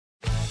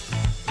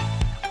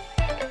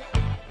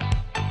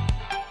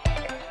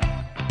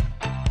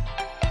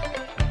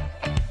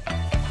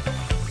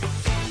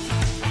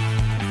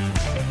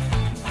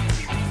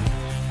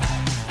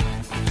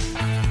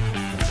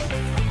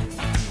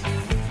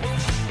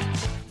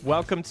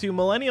Welcome to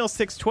Millennial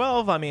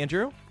 612. I'm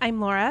Andrew. I'm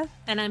Laura.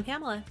 And I'm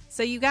Pamela.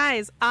 So you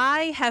guys,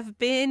 I have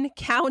been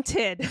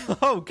counted.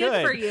 Oh, good.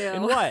 Good for you.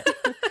 And what?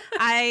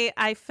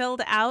 I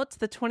filled out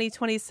the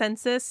 2020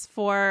 census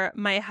for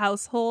my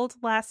household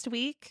last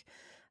week.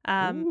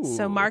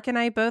 So Mark and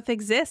I both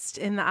exist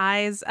in the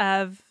eyes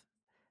of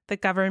the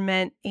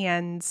government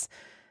and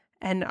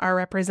our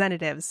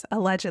representatives,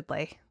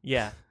 allegedly.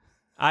 Yeah.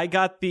 I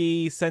got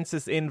the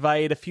census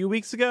invite a few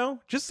weeks ago,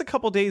 just a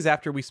couple days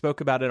after we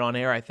spoke about it on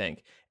air, I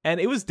think. And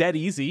it was dead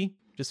easy.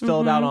 Just fill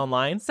it out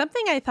online.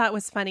 Something I thought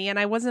was funny, and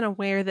I wasn't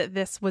aware that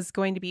this was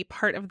going to be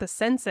part of the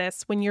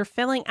census. When you're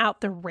filling out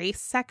the race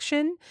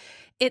section,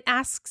 it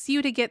asks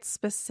you to get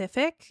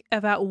specific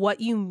about what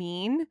you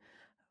mean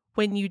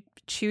when you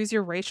choose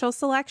your racial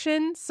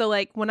selection. So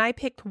like when I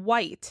picked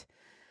white,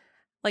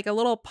 like a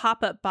little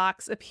pop-up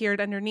box appeared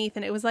underneath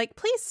and it was like,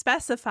 please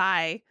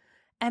specify.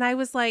 And I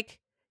was like,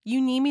 you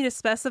need me to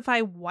specify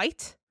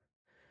white?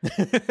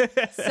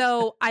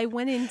 So I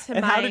went into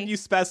and how did you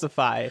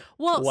specify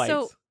white?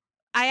 So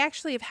I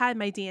actually have had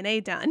my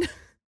DNA done.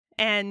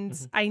 And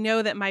I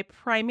know that my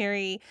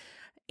primary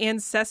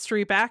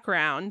ancestry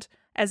background,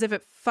 as if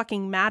it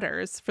fucking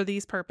matters for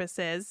these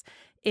purposes,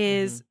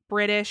 is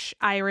British,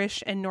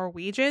 Irish, and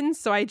Norwegian.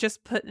 So I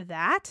just put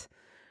that.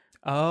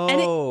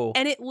 Oh.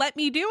 And it let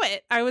me do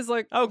it. I was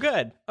like, oh,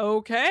 good.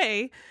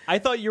 Okay. I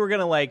thought you were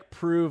going to like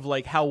prove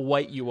like how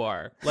white you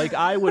are. Like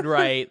I would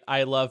write,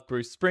 I love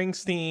Bruce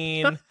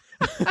Springsteen.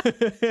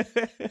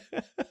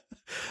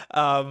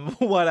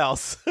 What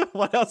else?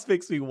 What else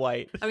makes me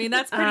white? I mean,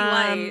 that's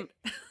pretty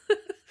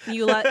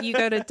white. You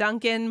go to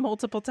Dunkin'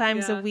 multiple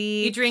times a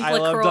week. You drink I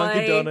LaCroix. love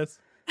Dunkin' Donuts.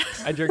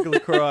 I drink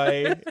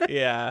LaCroix.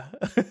 Yeah.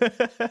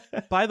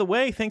 By the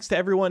way, thanks to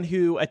everyone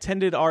who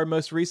attended our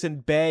most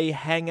recent Bay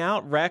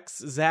Hangout. Rex,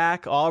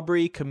 Zach,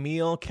 Aubrey,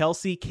 Camille,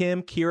 Kelsey,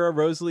 Kim, Kira,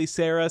 Rosalie,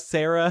 Sarah,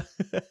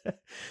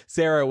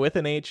 Sarah with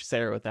an H,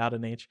 Sarah without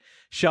an H,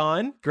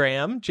 Sean,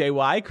 Graham,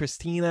 JY,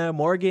 Christina,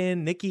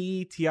 Morgan,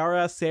 Nikki,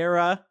 Tiara,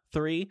 Sarah,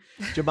 3,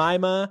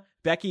 Jemima,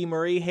 Becky,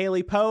 Marie,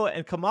 Haley, Poe,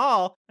 and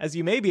Kamal. As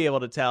you may be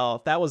able to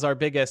tell, that was our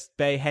biggest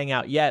Bay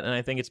Hangout yet, and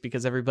I think it's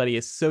because everybody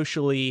is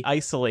socially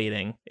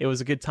isolating. It was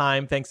a good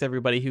time. Thanks to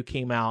everybody who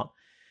came out.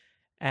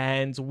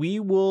 And we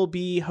will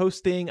be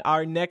hosting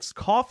our next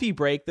coffee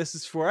break. This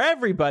is for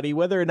everybody,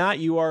 whether or not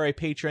you are a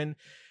patron,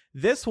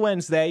 this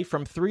Wednesday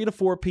from 3 to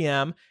 4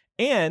 p.m.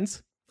 And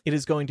it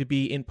is going to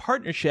be in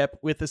partnership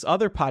with this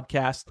other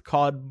podcast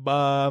called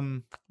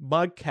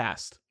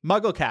MuggleCast.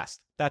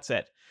 That's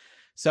it.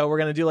 So we're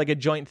going to do like a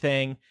joint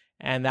thing,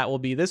 and that will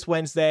be this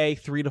Wednesday,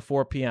 3 to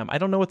 4 p.m. I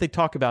don't know what they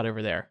talk about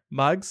over there.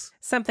 Mugs?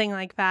 Something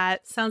like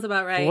that. Sounds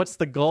about right. Well, what's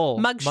the goal?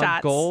 Mug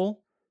shots.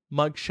 Goal?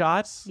 Mug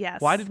shots? Yes.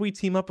 Why did we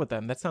team up with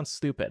them? That sounds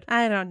stupid.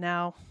 I don't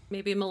know.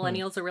 Maybe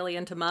millennials are really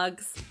into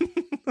mugs.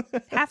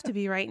 Have to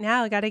be right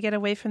now. I got to get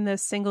away from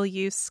those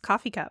single-use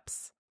coffee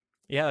cups.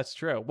 Yeah, that's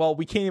true. Well,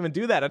 we can't even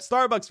do that at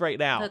Starbucks right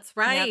now. That's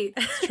right.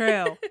 Yep, it's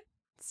true.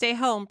 Stay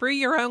home. Brew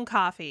your own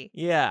coffee.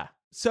 Yeah.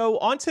 So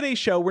on today's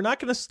show, we're not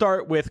going to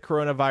start with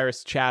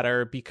coronavirus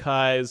chatter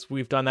because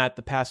we've done that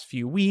the past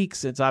few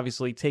weeks. It's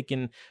obviously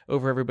taken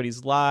over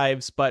everybody's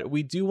lives, but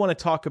we do want to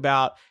talk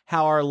about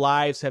how our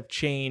lives have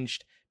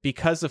changed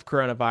because of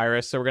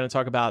coronavirus. So we're going to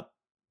talk about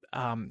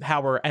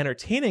how we're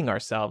entertaining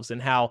ourselves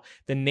and how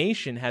the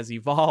nation has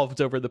evolved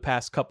over the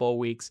past couple of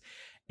weeks.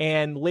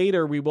 And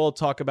later we will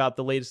talk about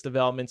the latest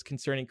developments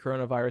concerning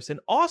coronavirus. And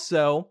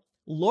also,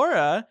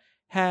 Laura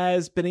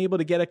has been able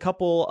to get a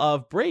couple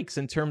of breaks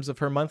in terms of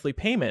her monthly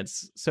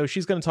payments. So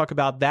she's going to talk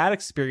about that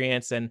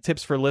experience and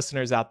tips for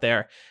listeners out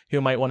there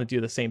who might want to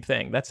do the same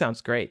thing. That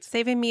sounds great.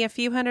 Saving me a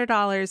few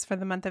 $100s for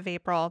the month of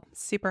April.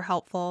 Super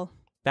helpful.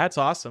 That's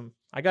awesome.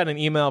 I got an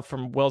email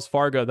from Wells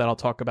Fargo that I'll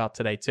talk about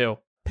today too.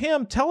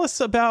 Pam, tell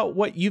us about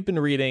what you've been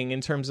reading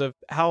in terms of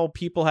how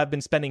people have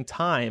been spending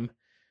time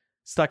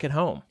stuck at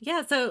home.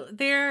 Yeah, so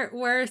there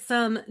were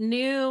some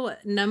new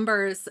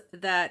numbers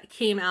that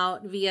came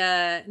out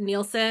via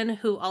Nielsen,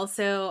 who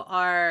also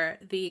are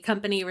the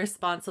company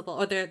responsible,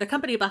 or they're the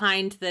company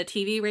behind the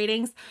TV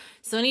ratings.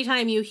 So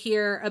anytime you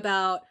hear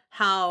about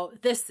how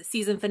this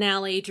season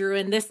finale drew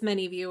in this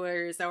many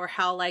viewers, or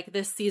how like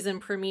this season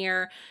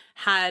premiere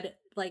had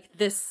like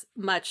this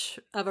much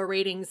of a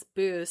ratings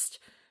boost,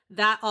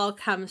 that all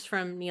comes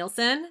from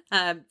Nielsen.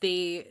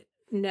 They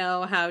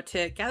know how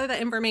to gather that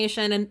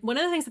information. And one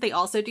of the things that they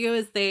also do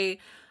is they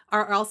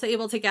are also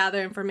able to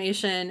gather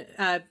information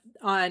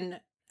on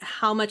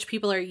how much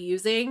people are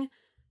using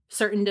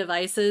certain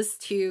devices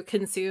to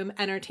consume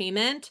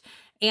entertainment.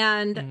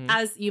 And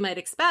as you might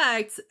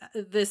expect,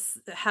 this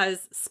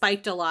has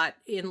spiked a lot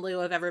in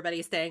lieu of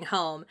everybody staying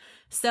home.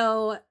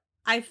 So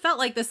I felt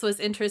like this was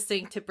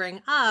interesting to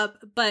bring up,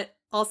 but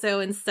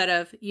also instead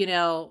of,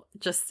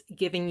 just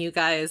giving you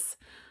guys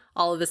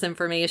all of this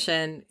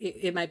information,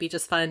 it might be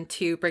just fun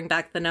to bring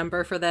back the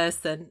number for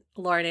this, and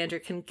Laura and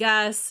Andrew can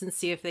guess and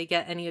see if they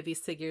get any of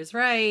these figures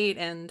right.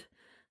 And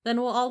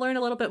then we'll all learn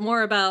a little bit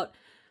more about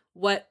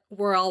what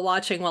we're all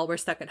watching while we're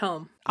stuck at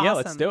home. Yeah,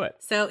 let's do it.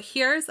 So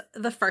here's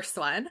the first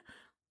one.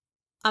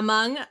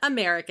 Among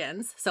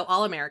Americans, so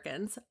all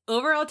Americans,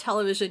 overall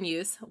television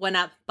use went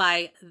up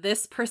by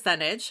this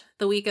percentage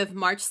the week of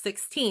March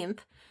 16th,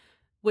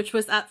 which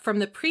was up from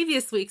the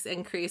previous week's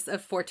increase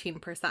of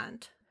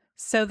 14%.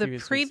 So the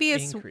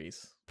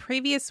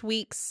previous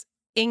week's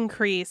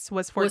increase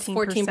was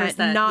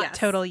 14%, not yes.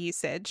 total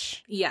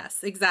usage.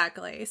 Yes,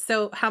 exactly.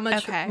 So how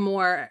much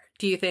more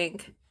do you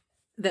think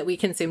that we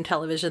consume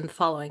television the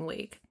following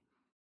week?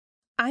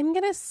 I'm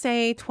going to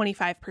say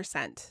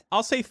 25%.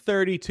 I'll say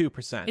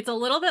 32%. It's a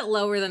little bit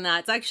lower than that.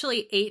 It's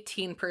actually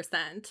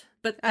 18%.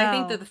 But I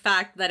think that the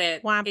fact that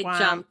it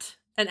jumped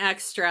an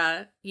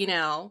extra,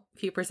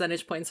 few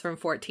percentage points from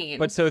 14.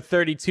 But so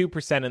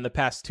 32% in the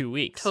past 2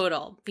 weeks.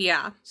 Total.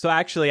 Yeah. So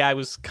actually, I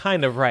was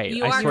kind of right.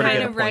 You are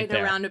kind of right in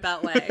a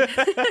roundabout way.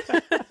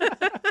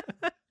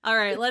 All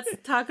right, let's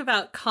talk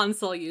about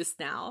console use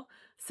now.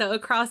 So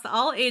across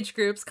all age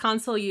groups,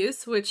 console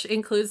use, which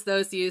includes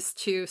those used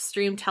to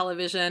stream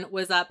television,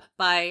 was up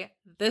by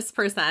this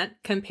percent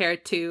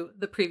compared to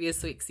the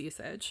previous week's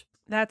usage.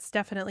 That's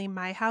definitely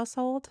my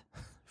household,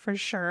 for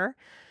sure.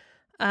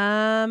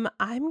 I'm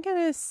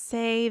going to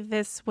say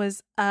this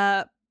was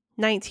up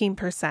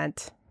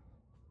 19%.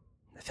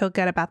 I feel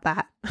good about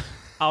that.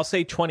 I'll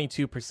say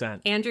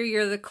 22%. Andrew,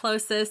 you're the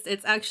closest.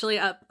 It's actually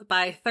up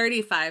by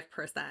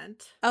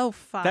 35%. Oh,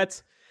 fuck.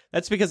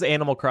 That's because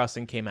Animal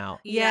Crossing came out.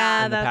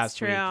 Yeah, in the that's past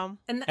true.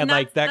 Week. And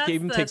like that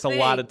game takes a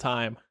lot of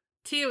time.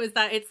 Too, is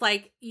that it's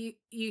like you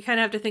kind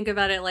of have to think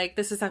about it like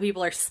this is how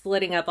people are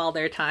splitting up all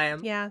their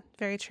time. Yeah,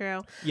 very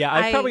true. Yeah,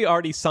 I've probably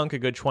already sunk a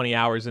good 20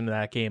 hours into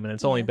that game, and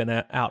it's only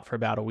been out for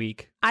about a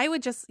week. I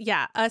would just,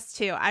 us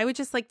too. I would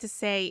just like to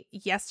say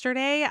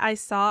yesterday I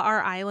saw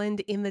our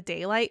island in the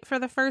daylight for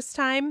the first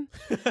time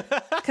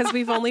because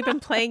we've only been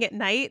playing at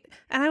night.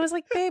 And I was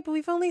like, babe,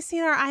 we've only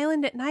seen our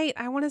island at night.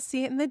 I want to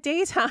see it in the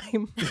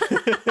daytime.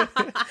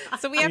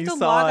 So we have to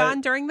log on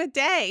during the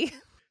day.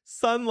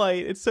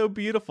 Sunlight, it's so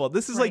beautiful.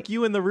 This is like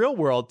you in the real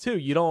world too.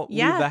 You don't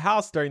leave the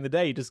house during the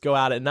day. You just go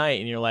out at night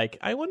and you're like,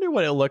 I wonder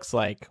what it looks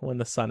like when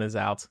the sun is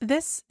out.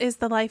 This is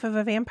the life of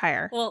a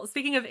vampire. Well,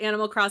 speaking of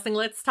Animal Crossing,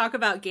 let's talk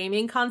about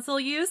gaming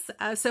console use.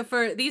 So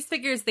for these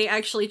figures, they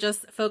actually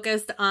just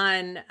focused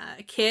on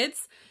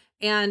kids.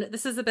 And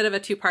this is a bit of a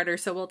two-parter,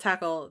 so we'll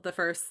tackle the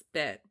first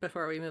bit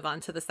before we move on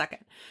to the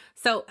second.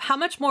 So how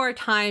much more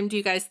time do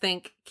you guys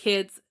think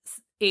kids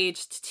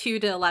aged 2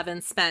 to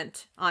 11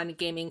 spent on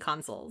gaming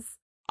consoles?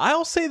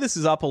 I'll say this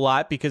is up a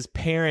lot because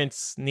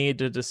parents need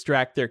to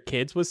distract their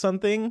kids with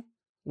something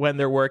when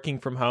they're working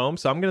from home.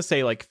 So I'm going to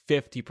say like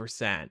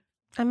 50%.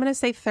 I'm going to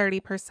say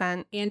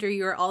 30%. Andrew,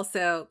 you were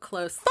also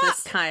close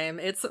this time.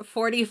 It's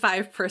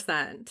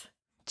 45%.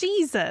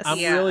 Jesus. I'm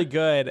really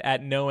good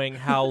at knowing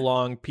how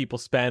long people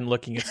spend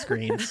looking at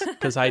screens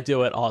because I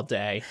do it all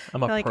day.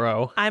 I'm a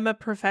pro. I'm a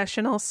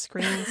professional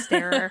screen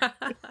starer.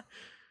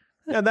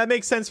 And that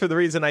makes sense for the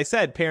reason I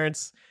said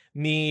parents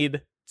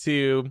need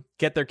to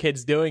get their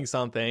kids doing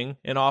something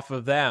and off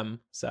of them.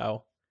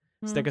 So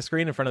stick a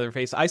screen in front of their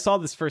face. I saw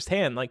this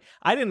firsthand. Like,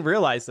 I didn't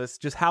realize this,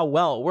 just how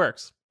well it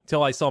works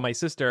until I saw my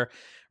sister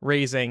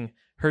raising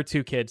her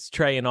 2 kids,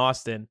 Trey and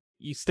Austin.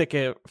 You stick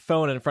a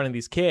phone in front of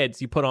these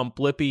kids, you put on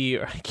Blippi,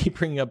 or I keep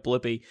bringing up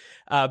Blippi,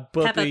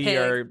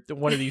 or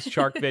one of these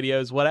shark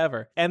videos,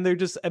 whatever. And they're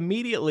just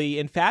immediately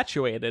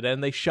infatuated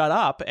and they shut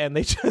up and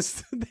they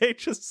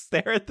just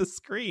stare at the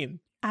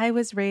screen. I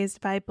was raised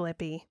by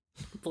Blippi.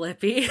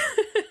 Blippi.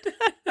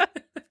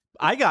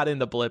 I got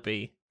into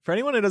Blippi. For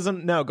anyone who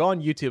doesn't know, go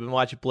on YouTube and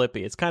watch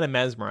Blippi. It's kind of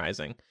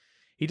mesmerizing.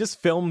 He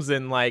just films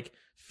in like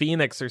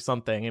Phoenix or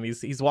something, and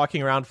he's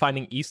walking around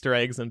finding Easter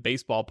eggs in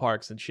baseball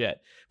parks and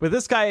shit. But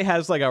this guy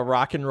has like a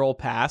rock and roll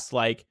past.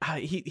 Like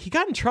he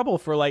got in trouble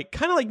for like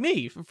kind of like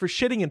me for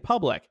shitting in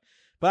public,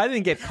 but I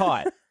didn't get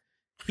caught.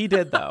 He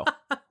did though.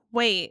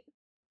 Wait,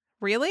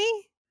 really?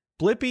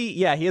 Blippi,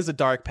 yeah, he has a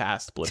dark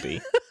past.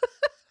 Blippi,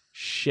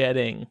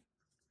 shitting.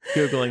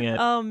 Googling it.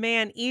 Oh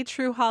man,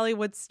 true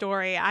Hollywood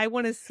story. I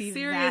want to see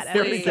that.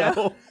 Here we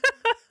go.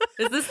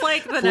 Is this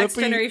like the next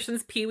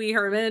generation's Pee Wee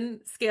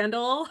Herman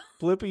scandal?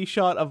 Blippi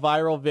shot a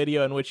viral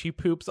video in which he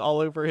poops all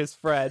over his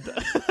friend.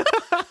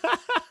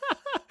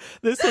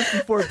 This was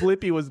before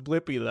Blippi was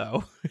Blippi,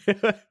 though.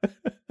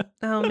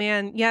 Oh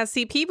man, yeah.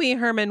 See, Pee Wee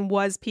Herman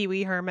was Pee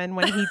Wee Herman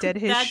when he did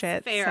his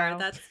shit. Fair. So.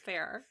 That's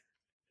fair.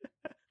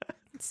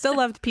 Still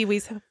loved Pee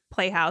Wee's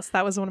Playhouse.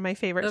 That was one of my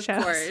favorite shows.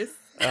 Of course.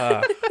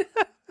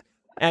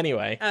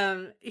 Anyway.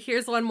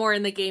 Here's one more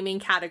in the gaming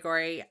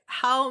category.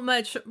 How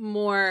much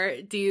more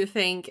do you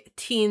think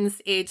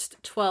teens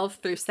aged 12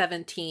 through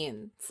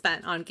 17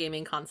 spent on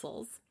gaming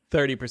consoles?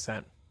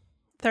 30%.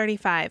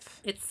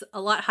 35. It's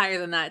a lot higher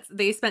than that.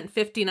 They spent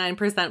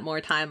 59% more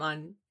time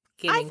on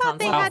gaming consoles. I thought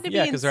they had to be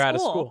in school. Yeah, because they're out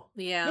of school.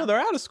 Yeah. No, they're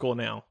out of school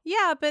now.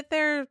 Yeah, but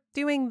they're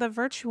doing the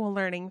virtual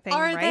learning thing,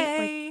 Are right?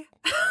 they?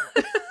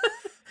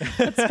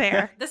 That's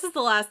fair. This is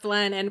the last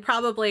one, and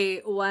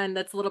probably one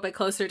that's a little bit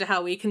closer to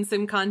how we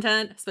consume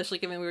content, especially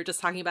given we were just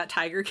talking about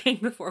Tiger King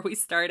before we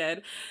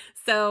started.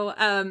 So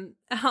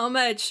how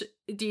much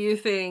do you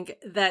think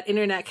that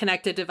internet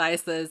connected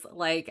devices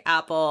like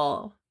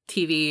Apple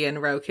TV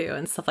and Roku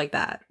and stuff like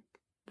that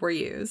were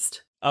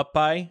used. Up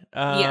by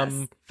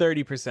Yes.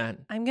 30%.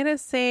 I'm going to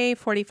say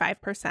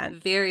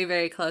 45%. Very,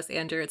 very close,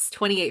 Andrew. It's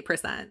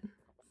 28%.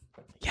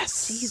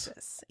 Yes.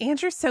 Jesus.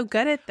 Andrew's so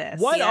good at this.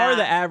 What Yeah. are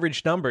the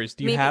average numbers?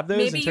 Do you have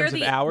those in terms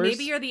of hours?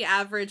 Maybe you're the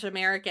average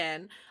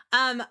American.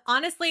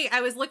 Honestly,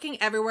 I was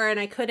looking everywhere and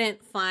I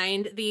couldn't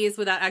find these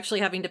without actually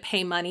having to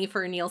pay money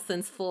for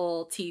Nielsen's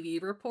full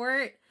TV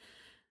report.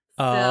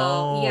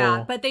 So,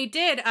 yeah, but they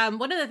did.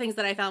 One of the things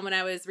that I found when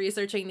I was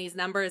researching these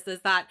numbers is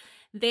that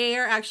they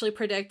are actually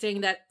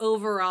predicting that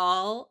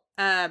overall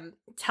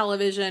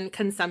television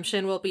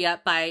consumption will be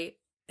up by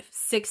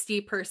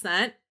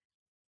 60%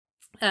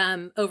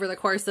 over the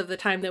course of the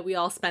time that we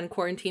all spend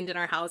quarantined in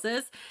our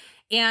houses.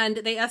 And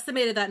they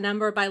estimated that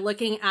number by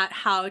looking at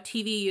how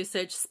TV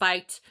usage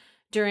spiked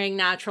during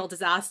natural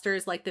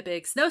disasters like the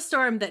big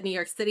snowstorm that New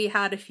York City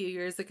had a few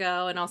years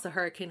ago, and also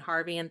Hurricane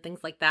Harvey and things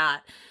like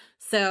that.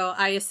 So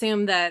I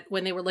assume that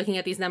when they were looking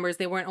at these numbers,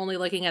 they weren't only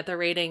looking at the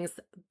ratings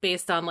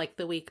based on like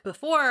the week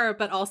before,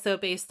 but also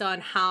based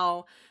on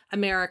how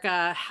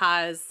America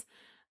has,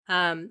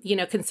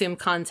 consumed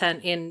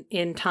content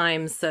in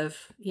times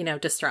of,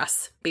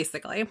 distress,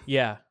 basically.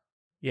 Yeah.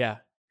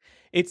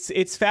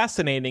 It's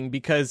fascinating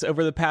because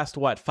over the past,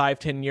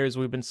 5-10 years,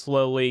 we've been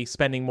slowly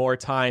spending more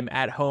time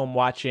at home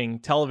watching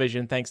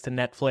television thanks to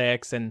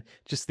Netflix and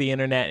just the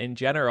internet in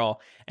general.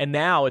 And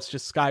now it's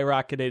just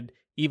skyrocketed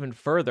even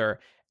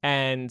further.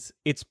 And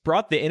it's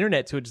brought the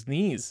internet to its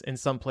knees in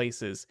some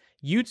places.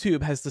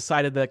 YouTube has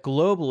decided that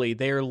globally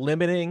they are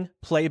limiting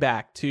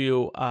playback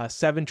to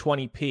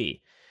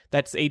 720p.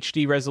 That's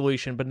HD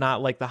resolution, but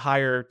not like the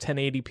higher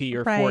 1080p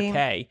or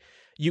 4K.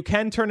 You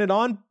can turn it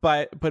on,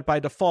 but by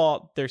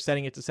default, they're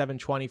setting it to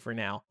 720 for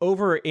now.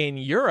 Over in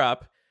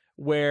Europe,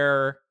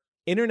 where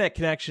internet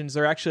connections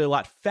are actually a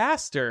lot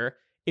faster,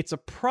 it's a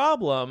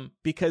problem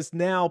because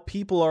now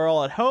people are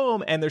all at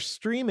home and they're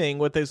streaming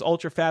with those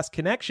ultra fast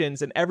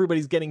connections and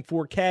everybody's getting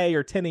 4K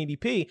or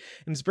 1080p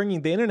and it's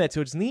bringing the internet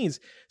to its knees.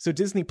 So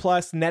Disney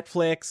Plus,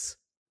 Netflix,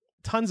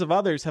 tons of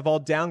others have all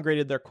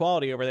downgraded their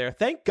quality over there.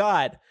 Thank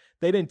God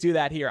they didn't do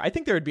that here. I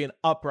think there would be an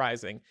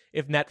uprising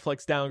if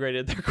Netflix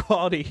downgraded their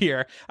quality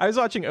here. I was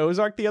watching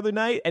Ozark the other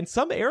night and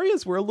some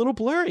areas were a little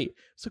blurry.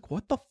 It's like,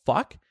 what the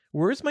fuck?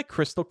 Where's my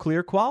crystal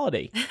clear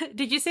quality?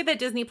 Did you say that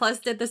Disney Plus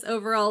did this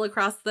overall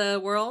across the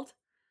world?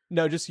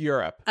 No, just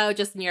Europe. Oh,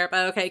 just in Europe.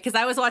 Oh, okay. Because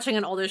I was watching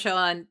an older show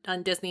on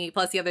Disney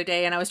Plus the other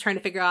day, and I was trying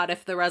to figure out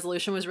if the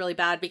resolution was really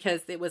bad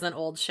because it was an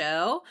old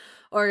show,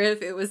 or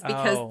if it was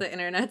because the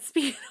internet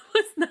speed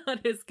was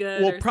not as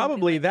good. Well,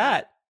 probably like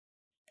that.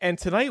 And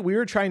tonight we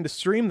were trying to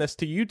stream this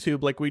to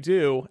YouTube like we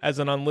do as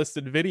an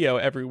unlisted video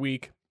every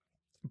week,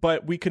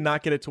 but we could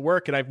not get it to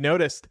work. And I've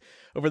noticed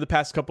over the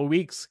past couple of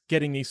weeks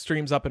getting these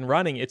streams up and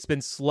running, it's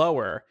been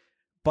slower.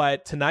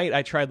 But tonight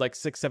I tried like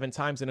 6-7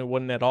 times and it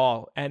wouldn't at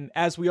all. And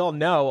as we all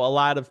know, a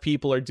lot of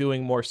people are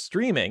doing more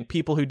streaming.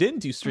 People who didn't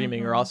do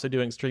streaming are also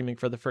doing streaming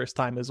for the first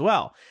time as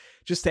well,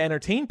 just to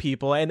entertain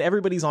people. And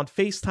everybody's on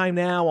FaceTime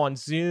now, on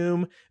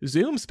Zoom.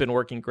 Zoom's been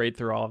working great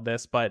through all of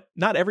this, but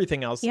not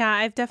everything else. Yeah,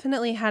 I've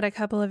definitely had a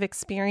couple of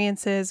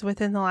experiences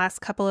within the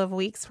last couple of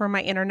weeks where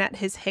my internet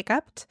has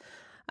hiccuped.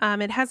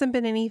 It hasn't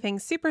been anything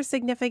super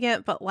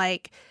significant, but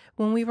like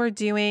when we were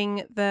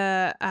doing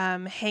the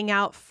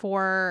hangout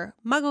for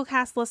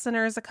MuggleCast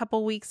listeners a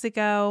couple weeks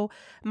ago,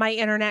 my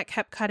internet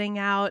kept cutting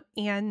out,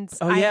 and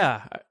I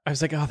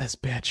was like, oh, this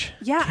bitch.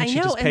 Yeah, Can't I know.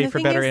 you just pay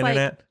for better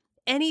internet?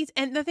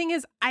 And the thing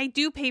is, I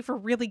do pay for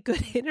really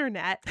good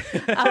internet,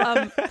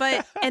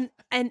 but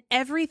and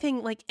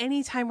everything, like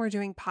anytime we're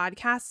doing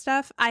podcast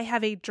stuff, I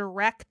have a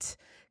direct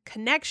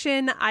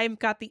connection. I've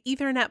got the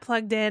Ethernet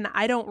plugged in.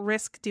 I don't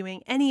risk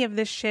doing any of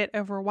this shit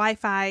over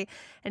Wi-Fi,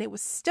 and it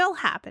was still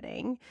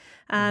happening.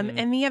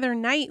 And the other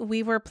night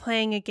we were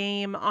playing a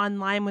game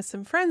online with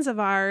some friends of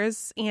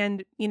ours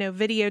and,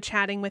 video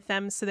chatting with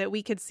them so that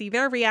we could see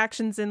their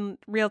reactions in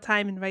real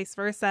time and vice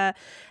versa.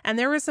 And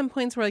there were some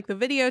points where like the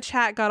video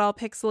chat got all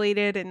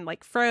pixelated and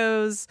like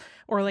froze,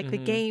 or like the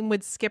game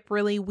would skip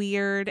really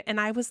weird. And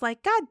I was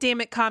like, God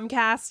damn it,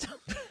 Comcast.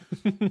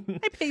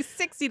 I pay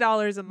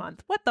 $60 a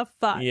month. What the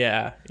fuck?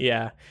 Yeah.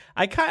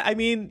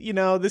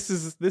 This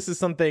is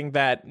something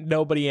that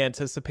nobody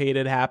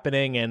anticipated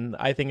happening, and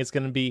I think it's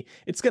going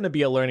to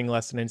be a learning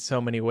lesson in so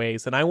many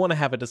ways. And I want to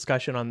have a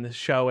discussion on this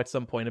show at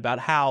some point about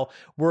how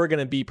we're going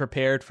to be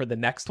prepared for the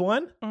next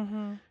one,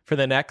 for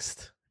the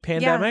next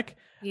pandemic.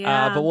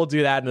 Yeah. But we'll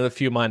do that in a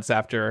few months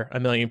after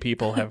 1 million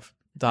people have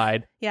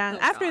died. Yeah,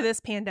 after this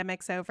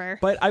pandemic's over.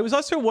 But I was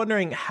also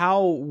wondering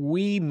how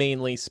we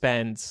mainly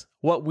spend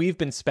what we've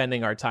been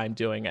spending our time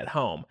doing at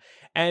home.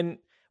 And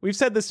we've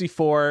said this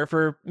before,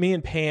 for me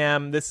and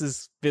Pam, this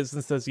is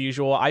business as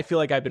usual. I feel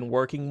like I've been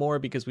working more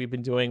because we've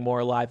been doing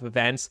more live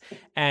events,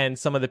 and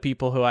some of the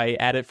people who I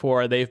edit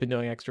for, they've been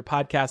doing extra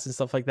podcasts and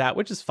stuff like that,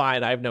 which is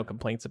fine. I have no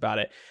complaints about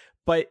it.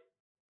 But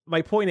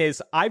my point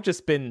is, I've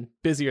just been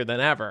busier than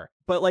ever.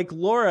 But like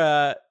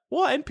Laura,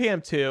 well, and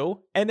Pam too,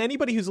 and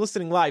anybody who's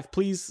listening live,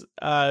 please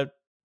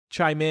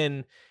chime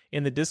in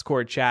the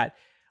Discord chat.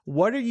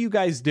 What are you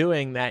guys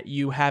doing that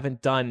you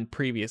haven't done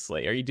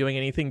previously? Are you doing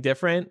anything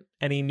different?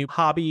 Any new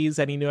hobbies?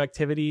 Any new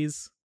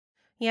activities?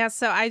 Yeah,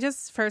 so I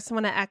just first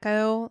want to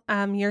echo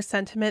your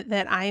sentiment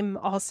that I'm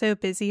also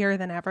busier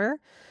than ever.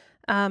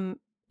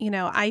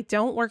 I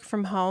don't work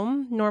from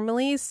home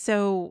normally,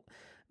 so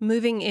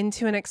moving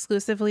into an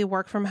exclusively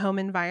work from home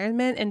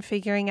environment and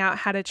figuring out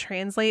how to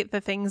translate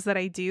the things that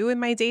I do in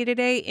my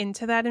day-to-day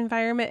into that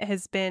environment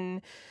has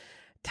been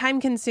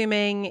time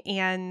consuming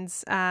and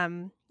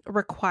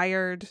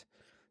required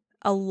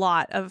a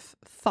lot of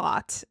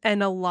thought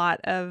and a lot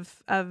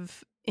of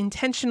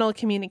intentional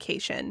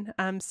communication.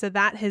 So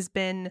that has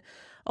been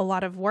a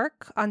lot of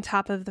work on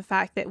top of the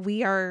fact that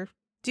we are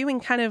doing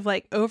kind of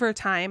like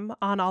overtime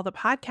on all the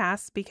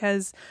podcasts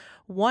because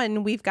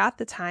one, we've got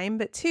the time,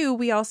 but two,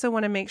 we also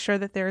want to make sure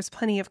that there's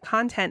plenty of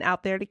content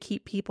out there to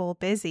keep people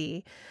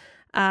busy.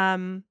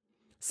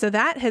 So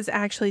that has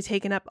actually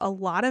taken up a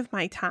lot of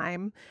my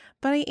time,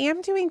 but I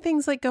am doing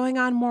things like going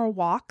on more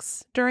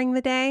walks during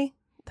the day.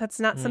 That's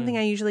not something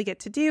I usually get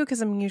to do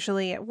because I'm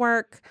usually at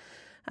work.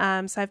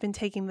 So I've been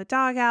taking the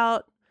dog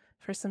out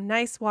for some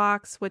nice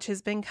walks, which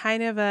has been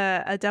kind of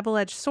a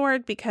double-edged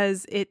sword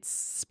because it's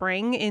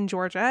spring in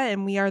Georgia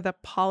and we are the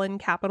pollen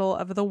capital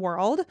of the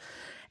world.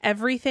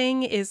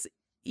 Everything is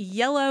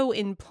yellow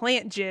in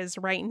plant jizz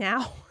right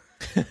now.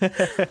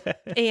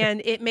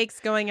 And it makes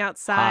going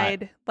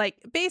outside, like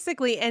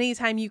basically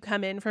anytime you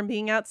come in from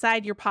being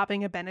outside, you're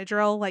popping a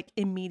Benadryl like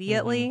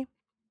immediately.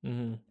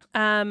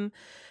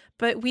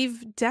 But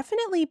we've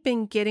definitely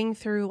been getting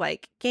through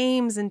like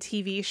games and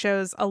TV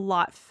shows a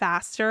lot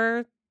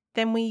faster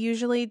than we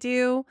usually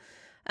do.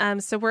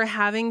 So we're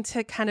having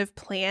to kind of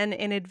plan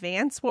in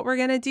advance what we're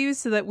going to do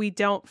so that we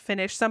don't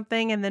finish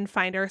something and then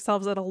find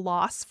ourselves at a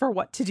loss for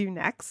what to do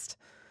next.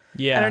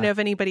 Yeah. I don't know if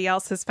anybody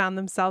else has found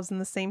themselves in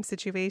the same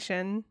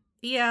situation.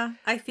 Yeah,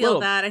 I feel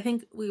that. I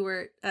think we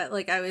were,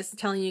 like I was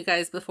telling you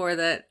guys before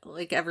that,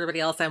 like everybody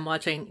else, I'm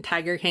watching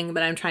Tiger King,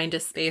 but I'm trying to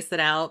space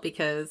it out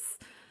because,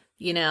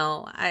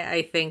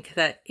 I think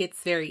that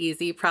it's very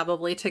easy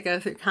probably to go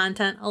through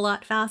content a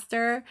lot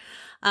faster.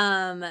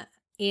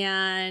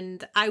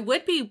 And I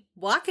would be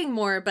walking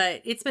more,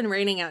 but it's been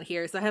raining out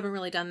here, so I haven't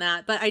really done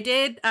that. But I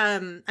did,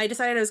 I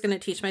decided I was going to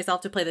teach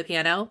myself to play the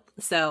piano,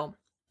 so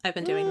I've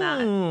been doing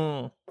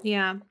that.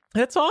 Yeah.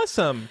 That's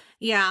awesome.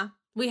 Yeah.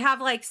 We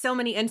have like so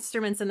many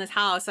instruments in this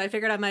house, so I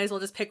figured I might as well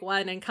just pick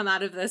one and come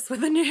out of this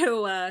with a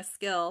new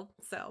skill.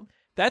 So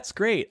that's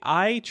great.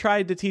 I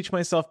tried to teach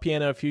myself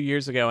piano a few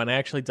years ago, and I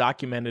actually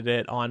documented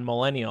it on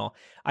Millennial.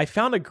 I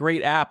found a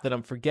great app that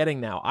I'm forgetting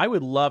now. I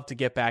would love to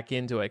get back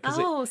into it.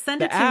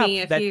 Send it to me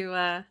if you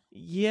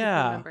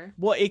remember.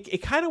 Well,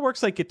 it kind of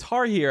works like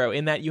Guitar Hero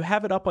in that you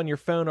have it up on your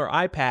phone or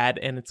iPad,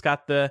 and it's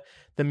got the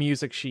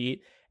music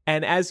sheet.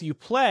 And as you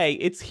play,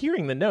 it's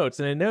hearing the notes,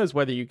 and it knows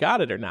whether you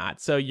got it or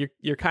not. So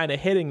you're kind of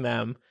hitting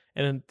them,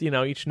 and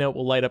each note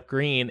will light up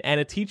green, and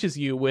it teaches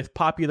you with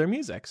popular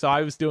music. So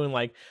I was doing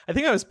I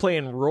think I was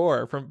playing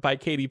Roar by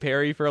Katy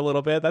Perry for a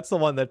little bit. That's the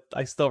one that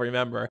I still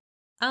remember.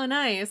 Oh,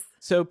 nice.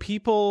 So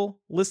people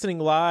listening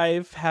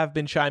live have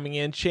been chiming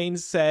in. Shane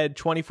said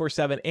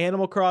 24/7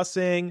 Animal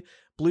Crossing.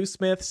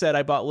 Bluesmith said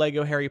I bought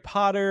Lego Harry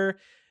Potter.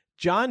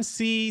 John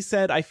C.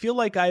 said I feel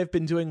like I have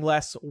been doing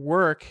less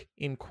work,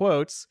 in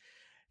quotes.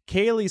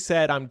 Kaylee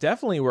said, I'm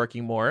definitely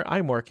working more.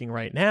 I'm working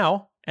right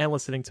now and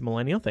listening to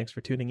Millennial. Thanks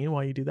for tuning in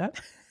while you do that.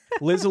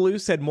 Lizaloo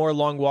said more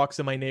long walks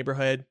in my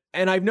neighborhood.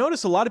 And I've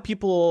noticed a lot of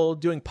people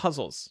doing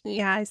puzzles.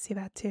 Yeah, I see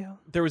that too.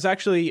 There was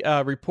actually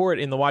a report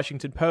in the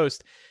Washington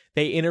Post.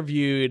 They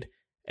interviewed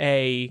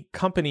a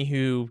company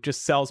who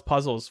just sells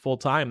puzzles full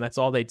time. That's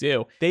all they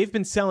do. They've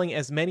been selling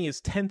as many as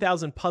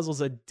 10,000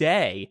 puzzles a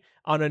day.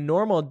 On a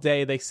normal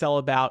day, they sell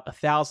about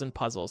 1,000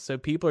 puzzles. So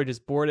people are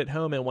just bored at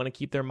home and want to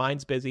keep their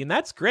minds busy. And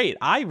that's great.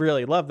 I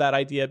really love that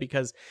idea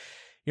because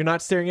you're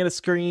not staring at a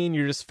screen.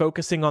 You're just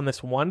focusing on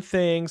this one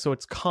thing. So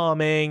it's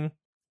calming.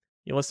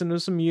 You listen to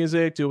some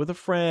music, do it with a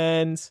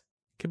friend. It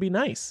could be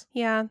nice.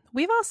 Yeah.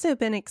 We've also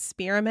been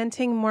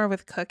experimenting more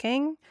with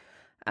cooking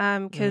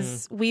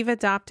because we've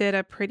adopted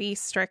a pretty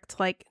strict,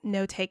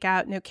 no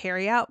takeout, no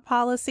carry out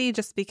policy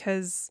just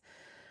because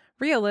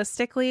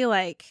realistically,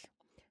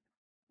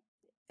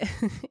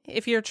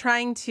 if you're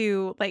trying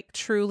to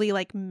truly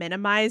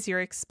minimize your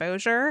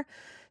exposure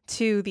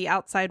to the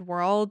outside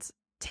world,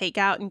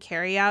 takeout and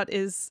carry out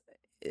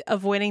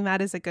avoiding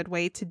that is a good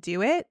way to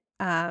do it.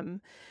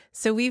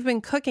 So we've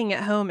been cooking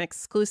at home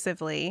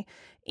exclusively,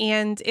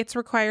 and it's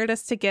required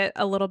us to get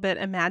a little bit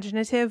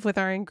imaginative with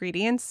our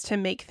ingredients to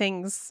make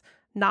things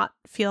not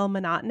feel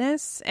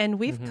monotonous. And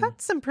we've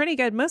cooked some pretty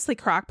good, mostly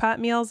crockpot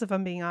meals, if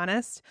I'm being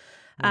honest.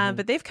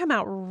 But they've come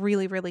out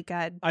really, really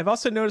good. I've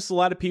also noticed a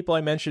lot of people, I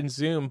mentioned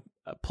Zoom,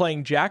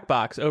 playing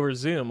Jackbox over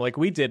Zoom like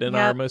we did in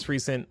our most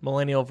recent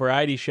Millennial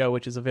Variety Show,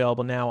 which is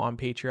available now on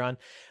Patreon.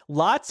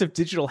 Lots of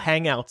digital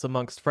hangouts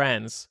amongst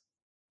friends.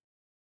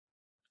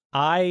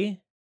 I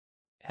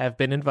have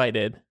been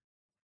invited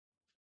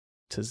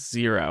to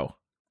 0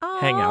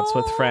 hangouts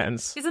with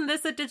friends. Isn't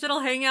this a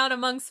digital hangout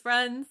amongst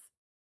friends?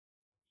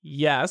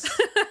 Yes,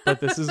 but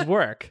this is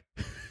work.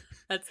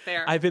 That's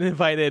fair. I've been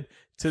invited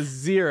to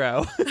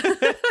 0.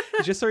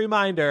 Just a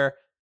reminder,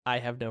 I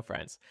have no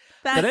friends.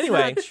 That's but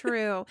anyway, not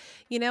true.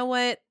 You know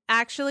what?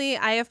 Actually,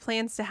 I have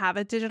plans to have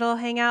a digital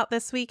hangout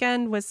this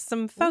weekend with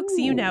some folks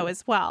you know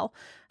as well.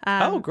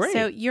 Oh, great.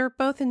 So you're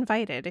both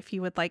invited if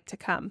you would like to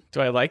come.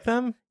 Do I like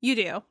them? You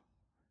do.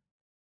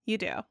 You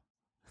do.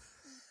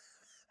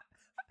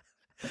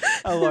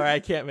 Oh, Laura, I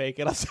can't make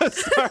it. I'm so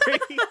sorry.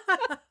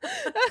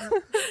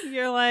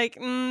 You're like,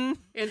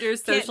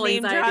 Andrew's social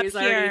anxiety is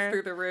already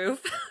through the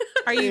roof.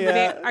 Are you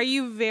are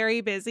you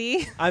very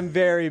busy? I'm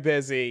very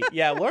busy.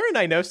 Yeah, Laura and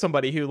I know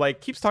somebody who like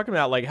keeps talking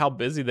about like how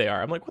busy they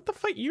are. I'm like, what the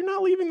fuck? You're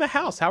not leaving the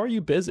house. How are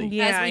you busy?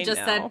 Yeah, As we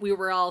just said, we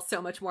were all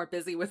so much more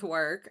busy with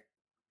work.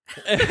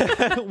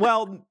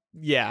 Well,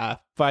 yeah,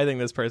 but I think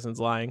this person's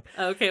lying.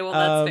 Okay, well,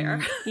 that's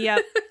fair.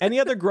 Yep. Any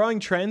other growing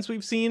trends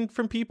we've seen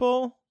from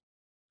people?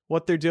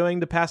 What they're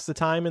doing to pass the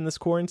time in this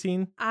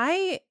quarantine?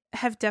 I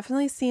have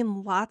definitely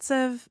seen lots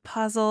of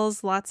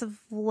puzzles, lots of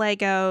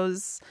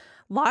Legos,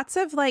 lots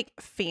of like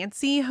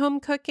fancy home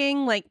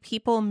cooking, like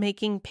people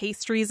making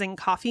pastries and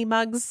coffee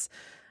mugs,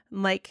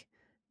 like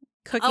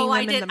cooking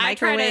them in the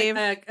microwave.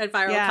 I tried a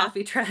viral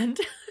coffee trend.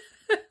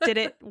 Did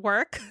it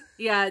work?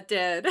 Yeah, it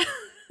did.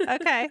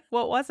 Okay.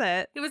 What was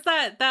it? It was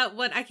that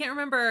one. I can't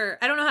remember.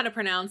 I don't know how to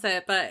pronounce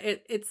it, but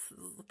it's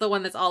the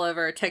one that's all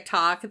over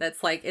TikTok.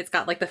 That's like, it's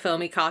got like the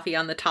foamy coffee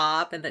on the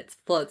top and it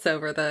floats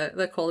over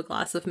the cold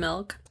glass of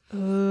milk.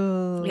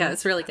 Ooh. Yeah,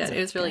 it's really good. It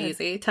was really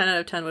easy. 10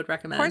 out of 10 would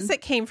recommend. Of course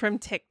it came from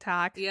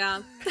TikTok.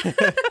 Yeah.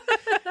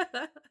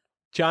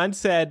 John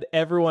said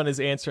everyone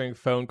is answering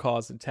phone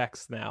calls and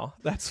texts now.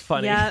 That's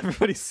funny. Yep.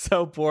 Everybody's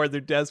so bored.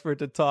 They're desperate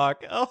to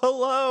talk. Oh,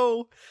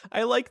 hello.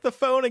 I like the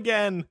phone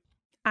again.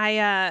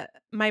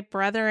 My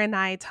brother and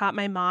I taught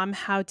my mom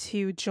how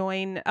to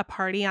join a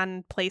party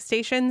on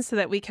PlayStation so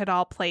that we could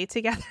all play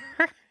together.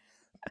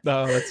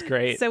 Oh, that's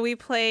great. So we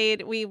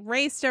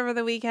raced over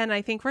the weekend.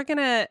 I think we're going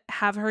to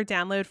have her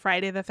download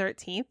Friday the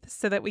 13th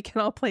so that we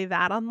can all play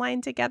that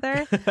online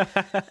together.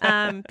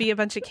 Be a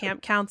bunch of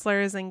camp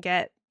counselors and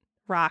get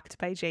rocked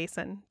by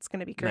Jason. It's going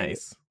to be great.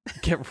 Nice.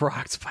 Get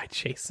rocked by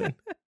Jason.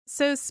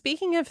 So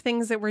speaking of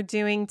things that we're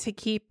doing to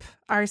keep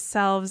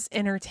ourselves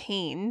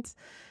entertained,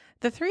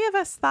 the three of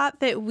us thought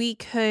that we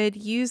could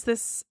use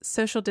this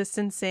social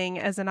distancing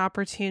as an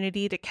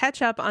opportunity to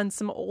catch up on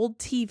some old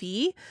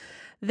TV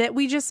that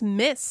we just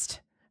missed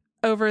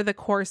over the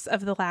course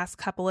of the last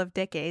couple of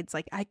decades,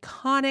 like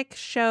iconic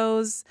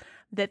shows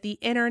that the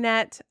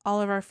internet,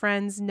 all of our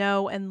friends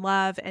know and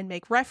love and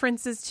make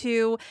references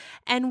to,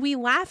 and we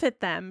laugh at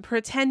them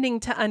pretending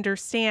to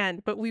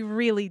understand, but we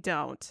really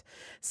don't.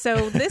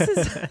 So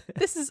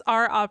this is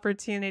our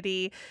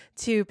opportunity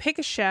to pick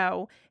a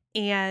show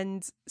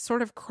and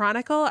sort of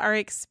chronicle our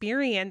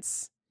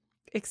experiencing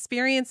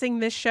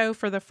this show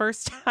for the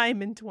first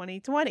time in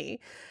 2020.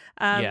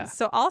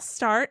 So I'll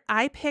start.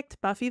 I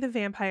picked Buffy the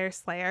Vampire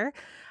Slayer.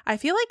 I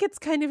feel like it's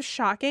kind of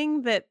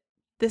shocking that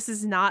this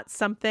is not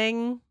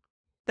something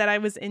that I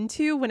was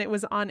into when it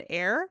was on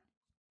air.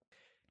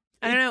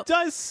 I don't know. It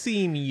does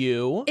seem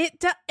you.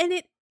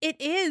 It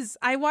is.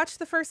 I watched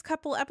the first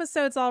couple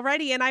episodes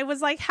already and I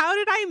was like, how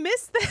did I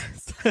miss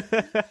this?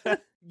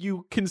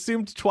 You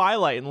consumed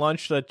Twilight and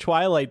launched a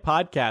Twilight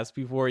podcast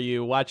before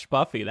you watched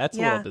Buffy. That's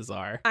a little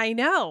bizarre. I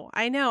know.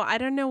 I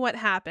don't know what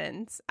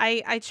happened.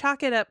 I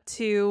chalk it up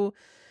to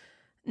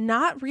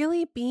not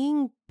really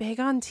being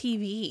big on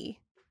TV.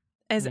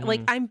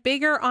 Like, I'm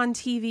bigger on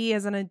TV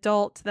as an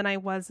adult than I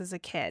was as a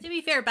kid. To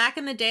be fair, back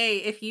in the day,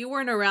 if you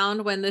weren't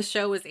around when this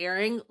show was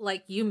airing,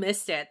 like, you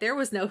missed it. There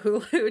was no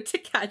Hulu to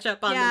catch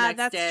up on the next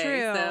day. Yeah, that's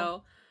true.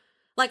 So,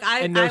 like,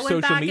 I no went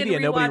social back media,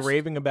 and nobody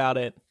raving about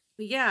it.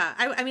 Yeah,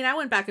 I mean, I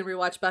went back and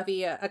rewatched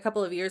Buffy a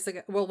couple of years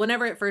ago. Well,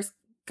 whenever it first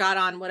got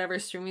on whatever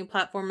streaming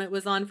platform it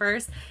was on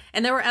first.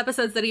 And there were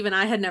episodes that even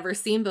I had never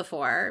seen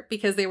before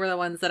because they were the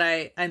ones that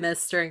I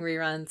missed during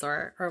reruns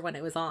or when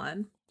it was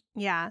on.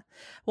 Yeah.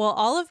 Well,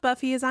 all of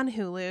Buffy is on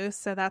Hulu,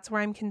 so that's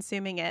where I'm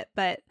consuming it.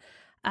 But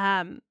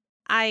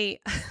I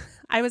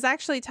was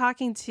actually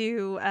talking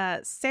to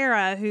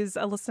Sarah, who's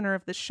a listener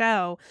of the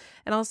show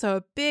and also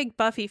a big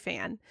Buffy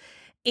fan.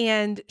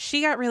 And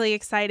she got really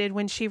excited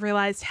when she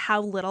realized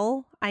how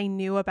little I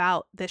knew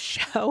about this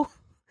show.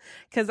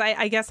 Because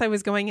I guess I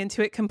was going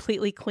into it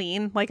completely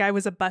clean, like I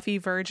was a Buffy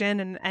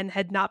virgin and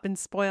had not been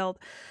spoiled.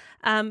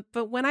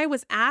 But when I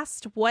was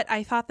asked what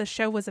I thought the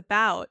show was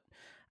about,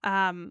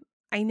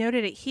 I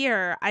noted it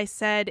here. I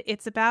said,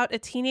 it's about a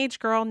teenage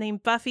girl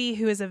named Buffy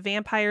who is a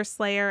vampire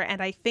slayer,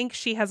 and I think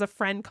she has a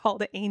friend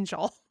called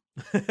Angel.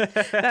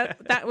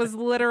 That was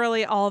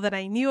literally all that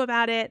I knew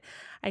about it.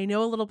 I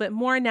know a little bit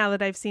more now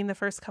that I've seen the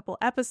first couple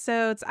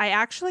episodes. I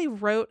actually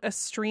wrote a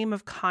stream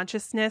of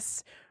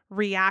consciousness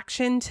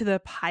reaction to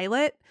the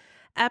pilot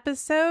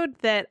episode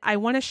that I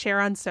want to share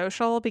on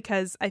social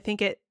because I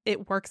think it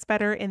works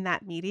better in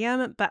that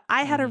medium. But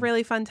I had a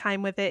really fun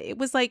time with it. It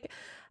was like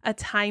a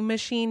time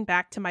machine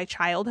back to my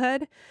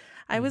childhood.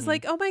 I was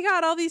like, oh my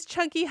God, all these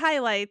chunky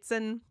highlights.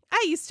 And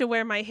I used to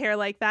wear my hair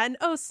like that. And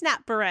oh,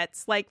 snap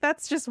barrettes. Like,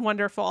 that's just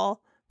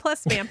wonderful.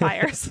 Plus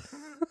vampires.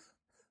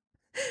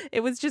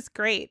 It was just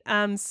great.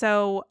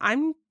 So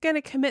I'm going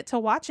to commit to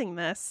watching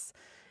this.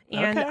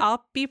 And Okay.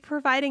 I'll be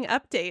providing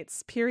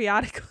updates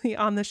periodically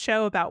on the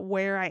show about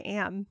where I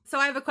am. So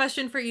I have a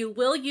question for you.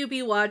 Will you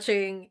be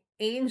watching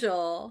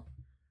Angel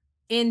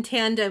in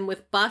tandem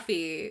with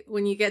Buffy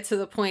when you get to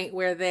the point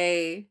where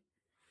they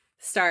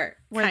start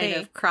kind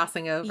of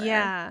crossing over?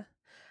 Yeah.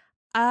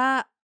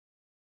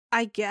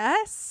 I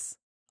guess.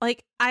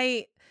 Like,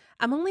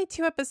 I'm only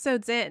 2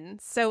 episodes in,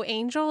 so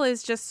Angel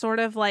is just sort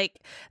of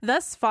like,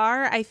 thus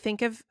far,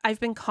 I've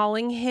been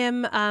calling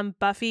him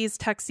Buffy's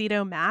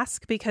tuxedo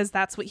mask because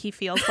that's what he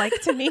feels like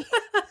to me.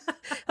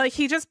 Like,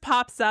 he just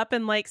pops up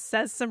and like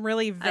says some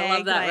really vague, I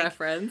love that like,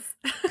 reference.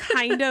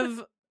 kind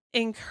of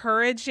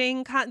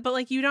encouraging, but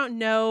like you don't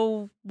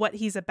know what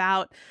he's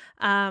about.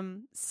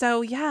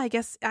 So yeah, I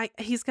guess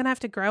he's gonna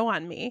have to grow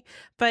on me.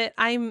 But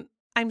I'm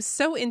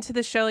so into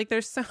the show. Like,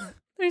 there's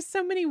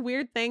so many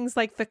weird things,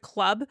 like the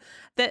club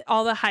that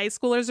all the high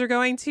schoolers are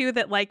going to,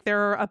 that like there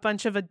are a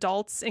bunch of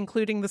adults,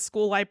 including the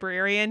school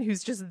librarian,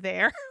 who's just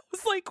there. I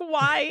was like,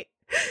 why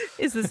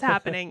is this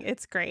happening?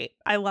 It's great.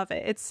 I love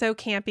it. It's so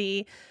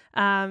campy.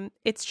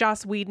 It's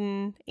Joss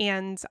Whedon,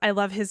 and I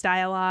love his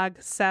dialogue.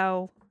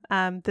 So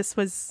this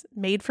was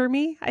made for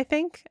me, I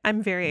think.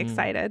 I'm very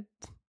excited.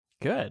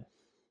 Good.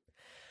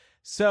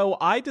 So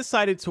I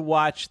decided to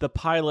watch the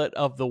pilot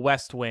of The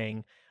West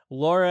Wing.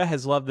 Laura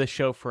has loved this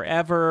show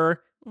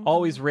forever.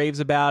 Always raves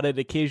about it,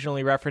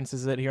 occasionally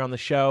references it here on the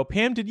show.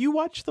 Pam, did you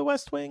watch The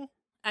West Wing?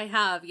 I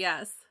have,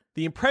 yes.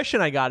 The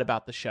impression I got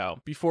about the show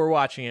before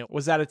watching it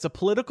was that it's a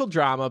political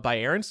drama by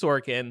Aaron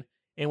Sorkin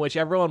in which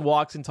everyone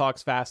walks and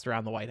talks fast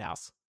around the White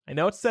House. I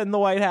know it's set in the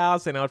White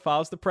House. I know it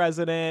follows the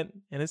president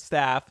and his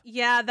staff.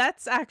 Yeah,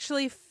 that's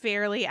actually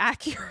fairly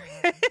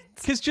accurate.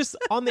 Because just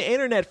on the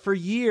internet for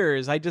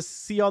years, I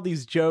just see all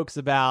these jokes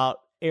about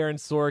Aaron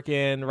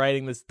Sorkin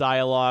writing this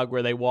dialogue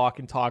where they walk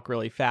and talk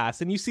really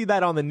fast. And you see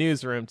that on the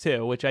Newsroom,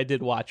 too, which I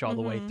did watch all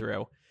the way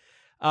through.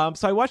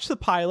 So I watched the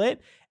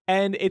pilot,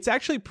 and it's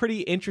actually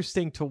pretty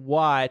interesting to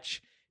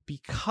watch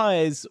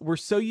because we're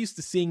so used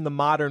to seeing the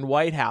modern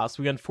White House.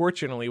 We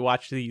unfortunately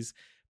watch these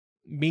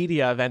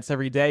media events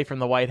every day from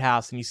the White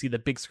House, and you see the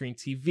big screen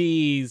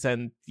TVs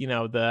and,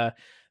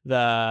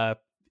 the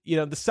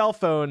cell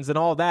phones and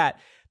all that.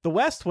 The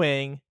West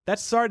Wing, that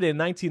started in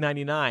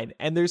 1999,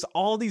 and there's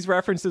all these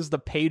references to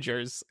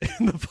pagers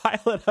in the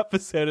pilot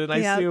episode, and I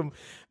assume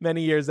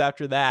many years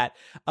after that,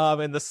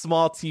 and the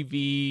small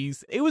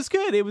TVs. It was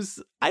good.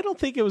 I don't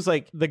think it was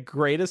like the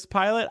greatest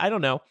pilot. I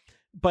don't know,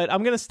 but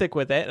I'm going to stick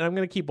with it, and I'm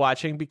going to keep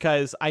watching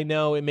because I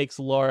know it makes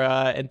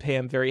Laura and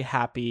Pam very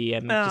happy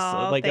and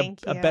just like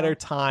a better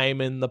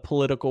time in the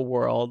political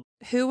world.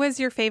 Who was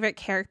your favorite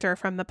character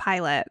from the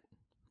pilot?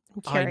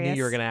 I'm curious. I knew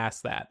you were going to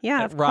ask that.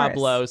 Yeah, Rob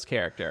Lowe's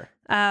character.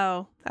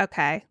 Oh,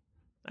 okay.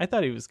 I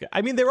thought he was good.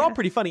 I mean, they were all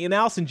pretty funny. And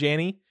Allison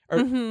Janney,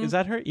 is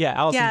that her? Yeah,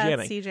 Allison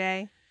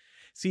Janney.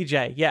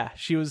 CJ. Yeah,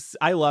 she was.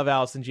 I love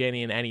Allison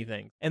Janney in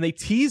anything. And they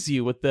tease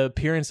you with the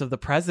appearance of the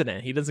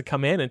president. He doesn't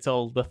come in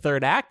until the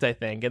third act, I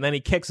think, and then he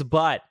kicks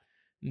butt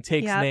and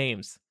takes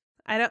names.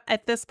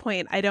 At this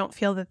point, I don't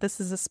feel that this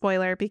is a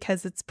spoiler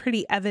because it's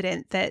pretty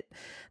evident that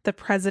the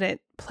president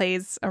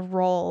plays a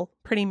role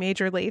pretty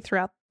majorly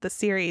throughout the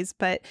series.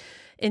 But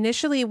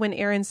initially, when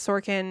Aaron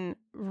Sorkin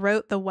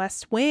wrote The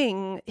West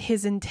Wing,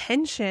 his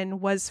intention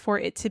was for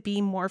it to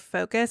be more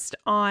focused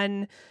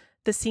on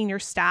the senior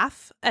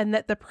staff, and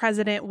that the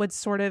president would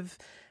sort of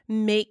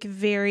make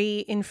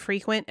very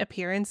infrequent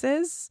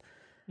appearances.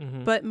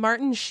 But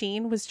Martin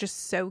Sheen was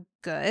just so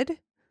good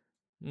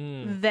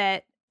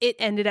that it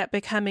ended up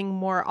becoming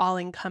more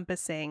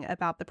all-encompassing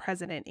about the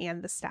president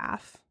and the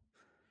staff.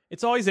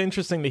 It's always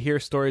interesting to hear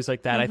stories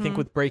like that. I think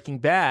with Breaking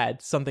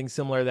Bad, something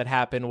similar that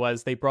happened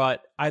was they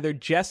brought either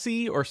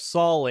Jesse or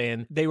Saul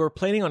in. They were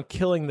planning on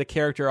killing the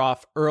character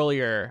off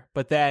earlier,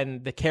 but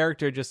then the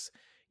character just,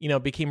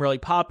 became really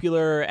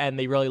popular and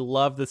they really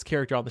loved this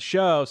character on the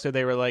show. So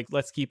they were like,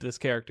 let's keep this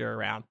character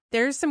around.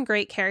 There's some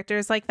great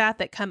characters like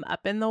that come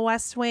up in the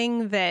West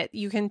Wing that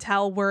you can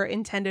tell were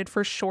intended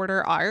for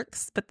shorter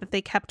arcs, but that they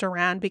kept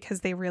around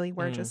because they really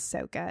were just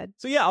so good.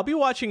 So yeah, I'll be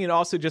watching it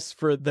also just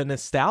for the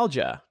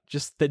nostalgia,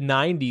 just the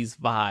 90s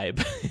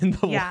vibe in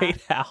the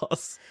White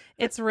House.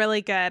 It's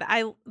really good.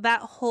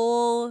 That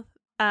whole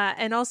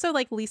and also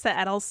like Lisa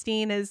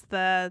Edelstein is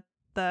the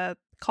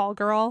call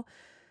girl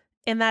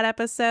in that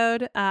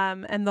episode,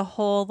 and the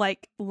whole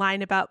like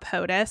line about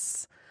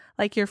POTUS,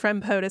 like your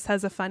friend POTUS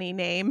has a funny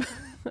name.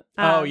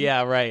 Oh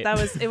yeah, right.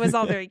 It was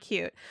all very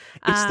cute.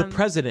 It's the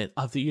president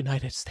of the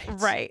United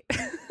States, right?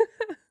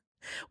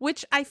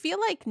 Which I feel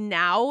like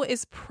now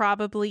is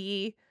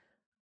probably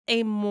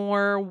a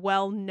more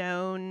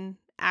well-known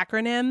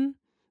acronym,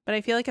 but I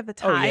feel like at the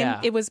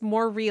time it was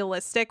more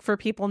realistic for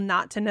people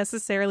not to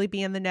necessarily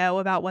be in the know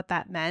about what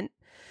that meant.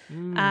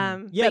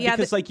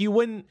 Because like you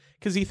wouldn't,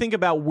 because you think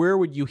about where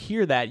would you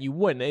hear that? You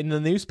wouldn't. In the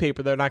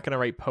newspaper, they're not going to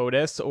write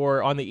POTUS,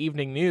 or on the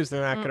evening news,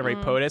 they're not going to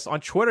write POTUS. On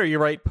Twitter, you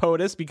write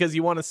POTUS because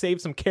you want to save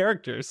some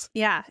characters.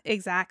 Yeah,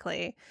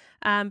 exactly.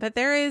 But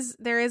there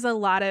is a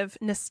lot of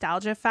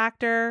nostalgia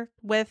factor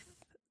with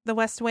The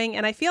West Wing,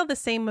 and I feel the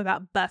same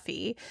about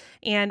Buffy.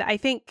 And I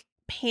think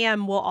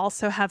Pam will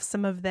also have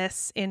some of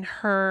this in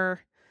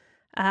her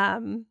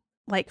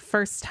like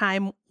first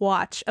time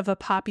watch of a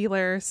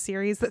popular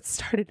series that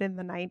started in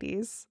the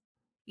 90s.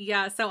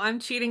 Yeah, so I'm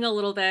cheating a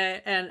little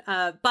bit, and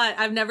but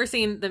I've never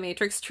seen the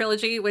Matrix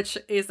trilogy, which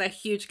is a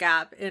huge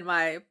gap in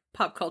my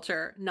pop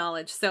culture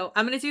knowledge. So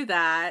I'm going to do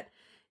that.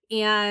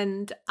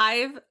 And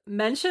I've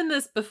mentioned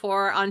this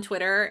before on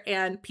Twitter,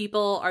 and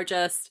people are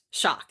just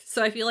shocked.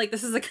 So I feel like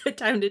this is a good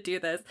time to do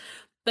this.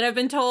 But I've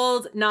been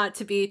told not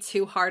to be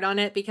too hard on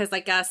it because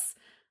I guess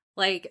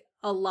like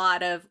a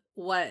lot of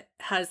what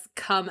has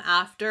come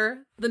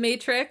after the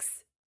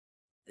Matrix,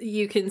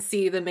 you can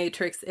see the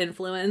Matrix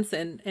influence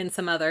in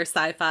some other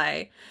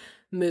sci-fi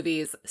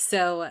movies.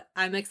 So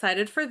I'm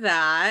excited for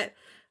that.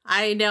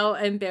 I know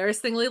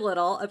embarrassingly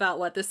little about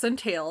what this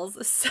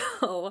entails.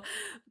 So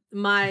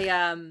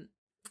my,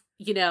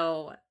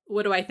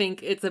 what do I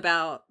think it's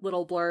about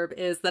little blurb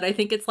is that I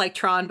think it's like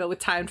Tron, but with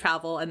time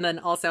travel. And then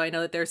also I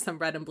know that there's some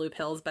red and blue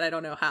pills, but I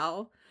don't know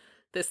how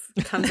this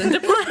comes into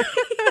play.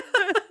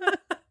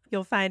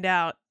 You'll find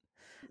out.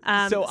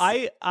 So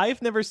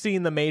I've never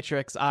seen The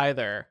Matrix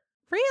either.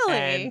 Really?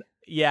 And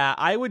yeah,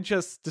 I would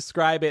just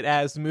describe it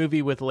as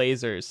movie with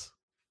lasers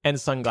and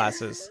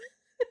sunglasses.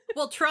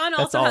 Well, Tron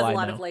also has a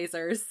lot of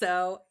lasers,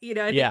 so, I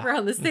think we're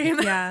on the same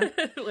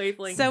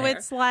wavelength. So there.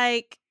 it's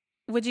like,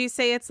 would you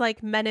say it's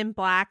like Men in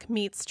Black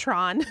meets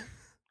Tron?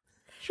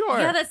 Sure.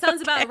 Yeah, that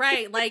sounds about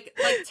right. Like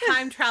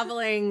time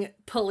traveling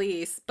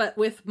police, but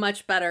with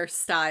much better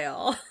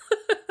style.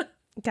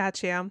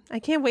 Gotcha. I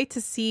can't wait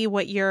to see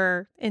what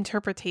your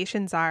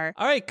interpretations are.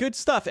 All right, good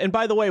stuff. And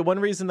by the way, one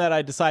reason that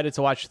I decided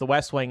to watch The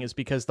West Wing is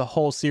because the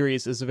whole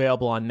series is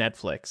available on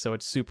Netflix, so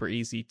it's super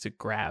easy to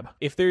grab.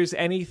 If there's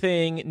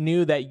anything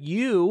new that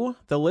you,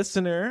 the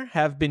listener,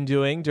 have been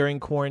doing during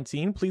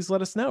quarantine, please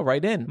let us know.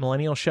 Write in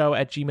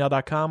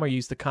millennialshow@gmail.com or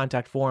use the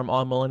contact form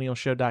on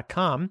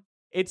millennialshow.com.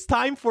 It's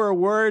time for a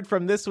word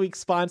from this week's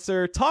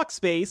sponsor,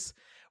 Talkspace.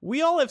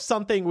 We all have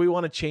something we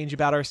want to change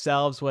about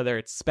ourselves, whether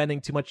it's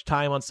spending too much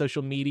time on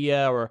social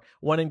media or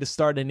wanting to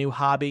start a new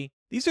hobby.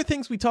 These are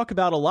things we talk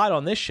about a lot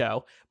on this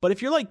show, but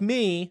if you're like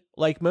me,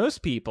 like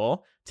most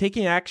people,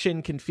 taking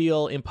action can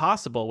feel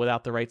impossible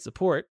without the right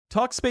support.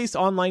 Talkspace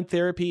Online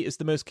Therapy is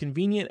the most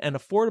convenient and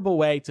affordable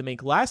way to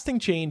make lasting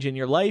change in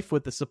your life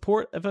with the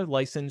support of a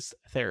licensed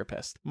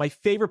therapist. My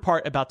favorite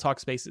part about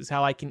Talkspace is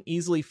how I can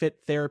easily fit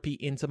therapy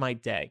into my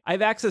day. I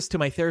have access to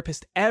my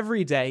therapist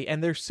every day,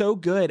 and they're so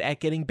good at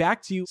getting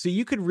back to you, so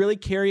you could really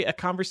carry a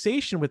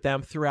conversation with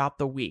them throughout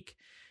the week.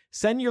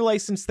 Send your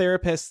licensed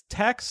therapist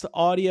text,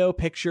 audio,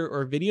 picture,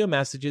 or video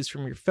messages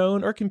from your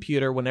phone or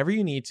computer whenever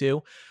you need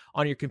to.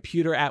 On your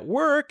computer at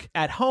work,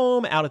 at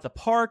home, out at the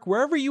park,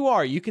 wherever you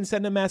are, you can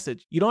send a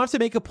message. You don't have to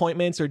make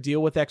appointments or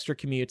deal with extra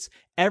commutes.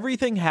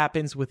 Everything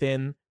happens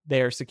within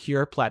their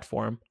secure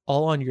platform,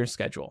 all on your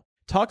schedule.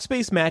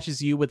 Talkspace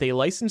matches you with a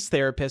licensed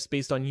therapist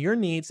based on your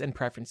needs and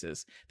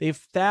preferences. They have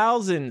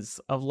thousands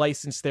of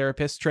licensed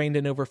therapists trained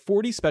in over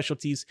 40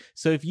 specialties,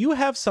 so if you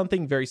have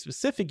something very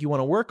specific you want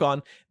to work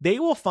on, they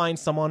will find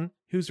someone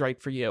who's right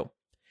for you.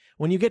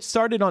 When you get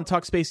started on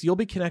Talkspace, you'll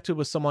be connected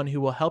with someone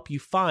who will help you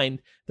find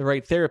the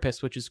right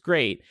therapist, which is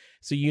great,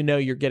 so you know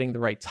you're getting the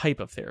right type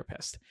of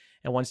therapist.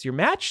 And once you're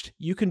matched,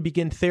 you can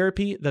begin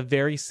therapy the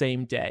very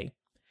same day.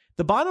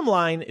 The bottom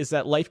line is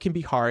that life can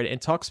be hard,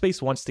 and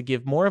Talkspace wants to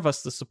give more of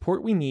us the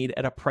support we need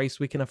at a price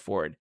we can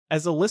afford.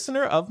 As a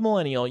listener of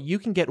Millennial, you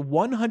can get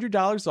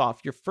 $100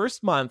 off your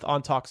first month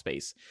on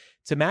Talkspace.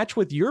 To match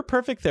with your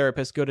perfect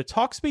therapist, go to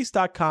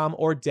Talkspace.com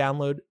or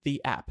download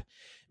the app.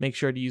 Make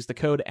sure to use the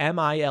code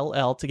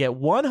MILL to get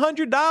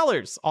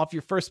 $100 off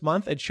your first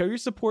month and show your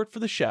support for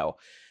the show.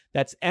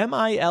 That's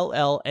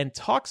MILL and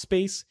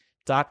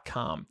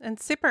Talkspace.com. And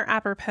super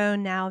apropos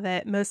now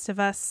that most of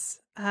us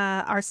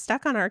are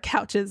stuck on our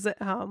couches at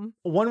home.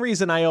 One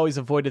reason I always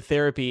avoided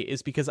therapy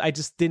is because I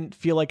just didn't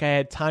feel like I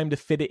had time to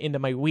fit it into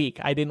my week.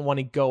 I didn't want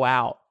to go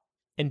out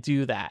and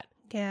do that.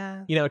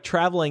 Yeah.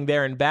 Traveling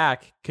there and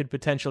back could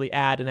potentially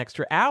add an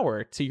extra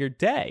hour to your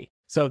day.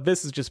 So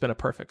this has just been a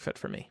perfect fit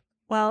for me.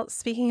 Well,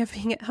 speaking of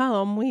being at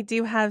home, we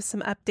do have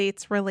some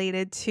updates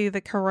related to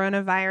the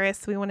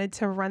coronavirus we wanted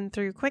to run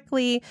through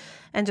quickly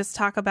and just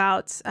talk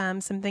about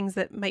some things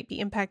that might be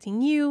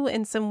impacting you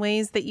in some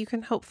ways that you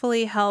can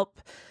hopefully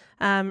help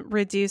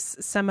reduce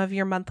some of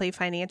your monthly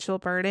financial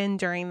burden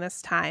during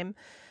this time.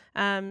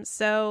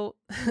 So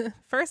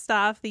first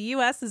off, the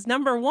U.S. is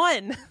number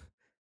one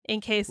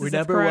in cases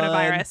of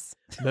coronavirus.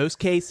 Most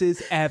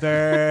cases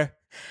ever.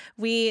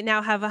 We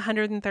now have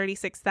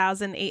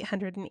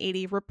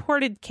 136,880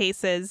 reported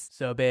cases.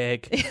 So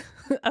big.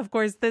 Of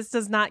course, this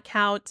does not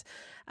count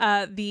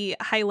the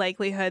high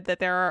likelihood that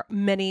there are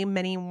many,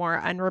 many more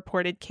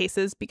unreported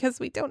cases because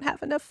we don't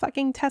have enough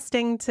fucking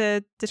testing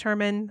to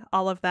determine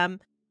all of them.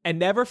 And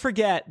never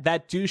forget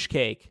that douche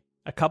cake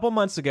a couple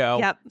months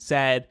ago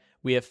said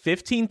we have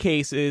 15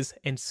 cases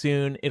and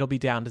soon it'll be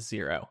down to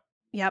 0.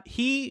 Yep.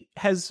 He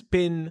has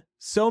been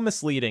So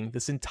misleading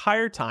this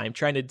entire time,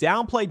 trying to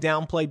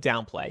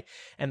downplay.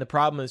 And the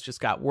problem has just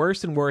got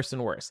worse and worse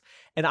and worse.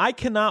 And I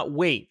cannot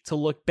wait to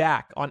look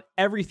back on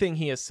everything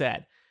he has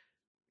said.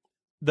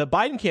 The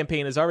Biden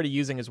campaign is already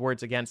using his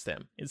words against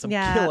him in some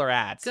killer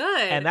ads.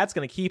 Good. And that's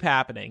going to keep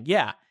happening.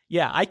 Yeah.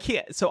 I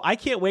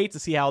can't wait to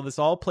see how this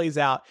all plays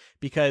out,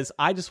 because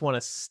I just want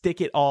to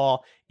stick it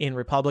all in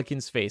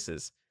Republicans'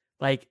 faces.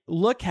 Like,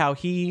 look how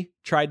he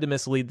tried to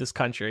mislead this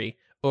country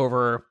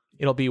over,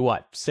 it'll be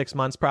what, 6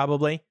 months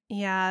probably?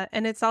 Yeah.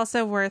 And it's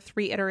also worth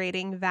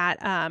reiterating that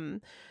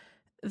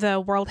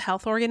the World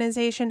Health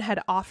Organization had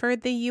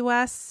offered the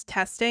U.S.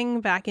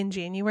 testing back in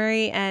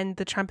January, and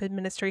the Trump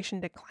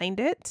administration declined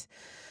it.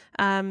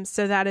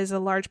 So that is a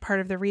large part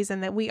of the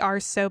reason that we are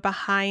so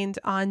behind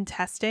on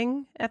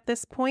testing at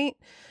this point.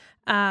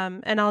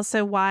 And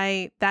also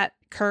why that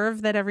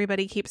curve that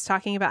everybody keeps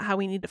talking about how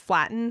we need to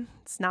flatten,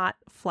 it's not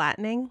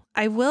flattening.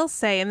 I will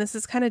say, and this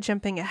is kind of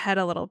jumping ahead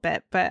a little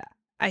bit, but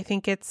I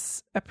think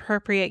it's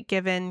appropriate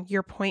given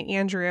your point,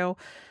 Andrew.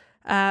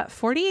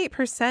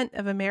 48%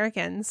 of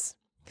Americans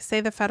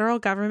say the federal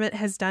government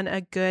has done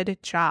a good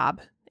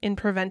job in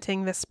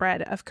preventing the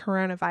spread of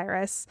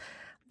coronavirus.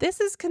 This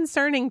is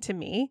concerning to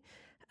me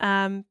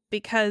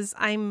because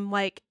I'm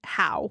like,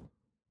 how?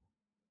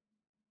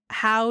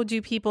 How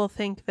do people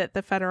think that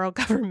the federal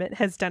government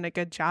has done a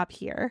good job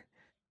here?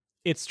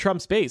 It's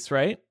Trump's base,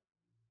 right?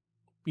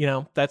 You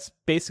know, that's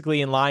basically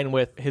in line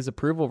with his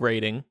approval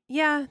rating.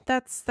 Yeah,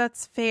 that's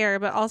fair.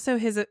 But also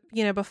his,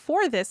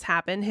 before this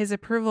happened, his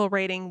approval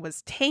rating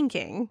was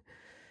tanking.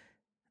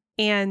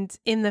 And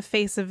in the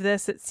face of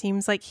this, it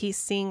seems like he's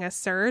seeing a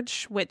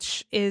surge,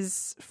 which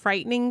is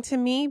frightening to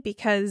me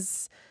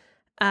because,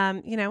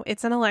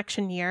 it's an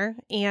election year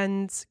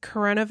and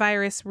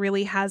coronavirus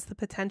really has the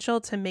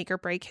potential to make or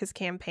break his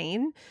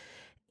campaign.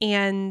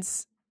 And,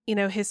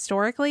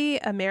 historically,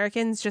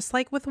 Americans, just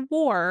like with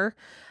war,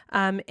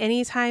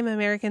 anytime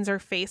Americans are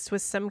faced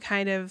with some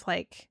kind of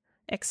like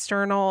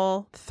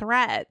external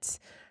threat,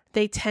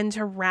 they tend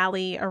to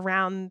rally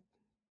around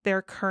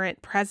their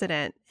current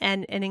president,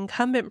 and an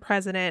incumbent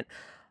president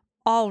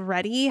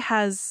already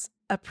has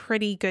a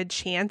pretty good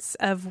chance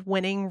of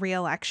winning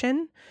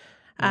re-election,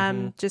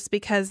 just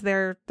because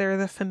they're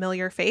the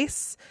familiar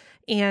face,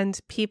 and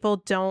people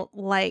don't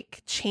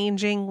like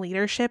changing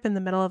leadership in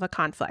the middle of a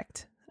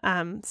conflict.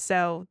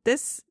 So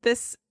this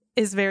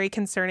is very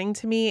concerning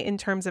to me in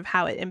terms of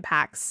how it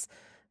impacts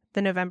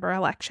the November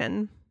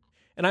election.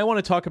 And I want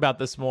to talk about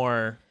this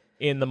more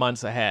in the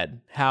months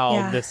ahead,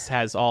 how this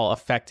has all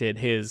affected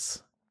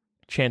his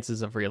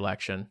chances of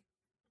re-election.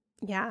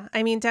 Yeah,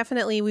 I mean,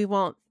 definitely we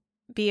won't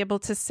be able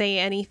to say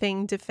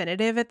anything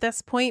definitive at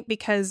this point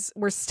because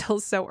we're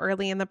still so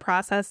early in the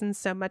process and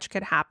so much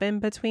could happen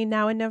between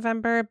now and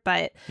November.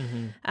 But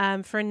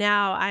for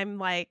now, I'm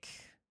like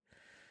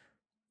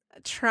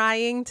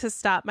trying to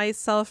stop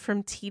myself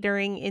from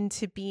teetering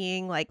into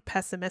being like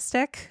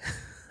pessimistic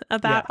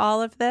about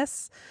all of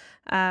this.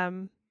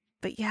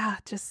 But yeah,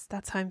 just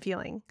that's how I'm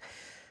feeling.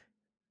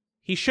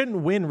 He shouldn't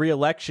win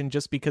re-election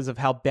just because of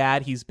how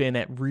bad he's been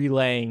at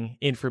relaying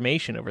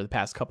information over the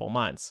past couple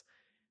months.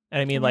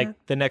 And I mean,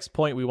 like, the next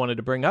point we wanted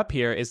to bring up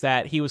here is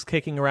that he was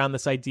kicking around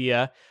this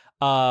idea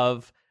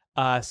of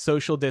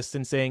social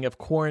distancing, of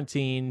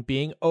quarantine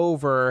being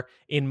over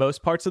in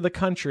most parts of the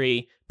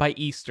country by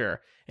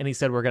Easter. And he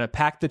said, we're going to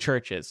pack the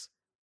churches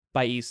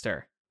by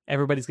Easter.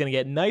 Everybody's going to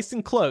get nice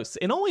and close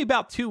in only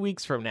about 2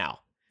 weeks from now.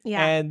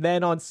 Yeah. And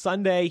then on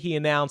Sunday, he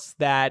announced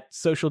that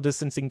social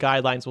distancing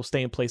guidelines will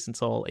stay in place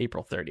until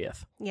April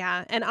 30th.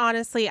 Yeah. And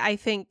honestly, I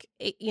think,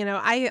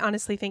 I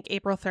honestly think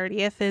April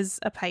 30th is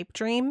a pipe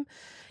dream.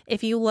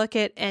 If you look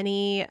at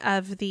any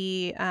of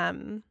the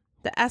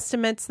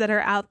estimates that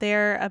are out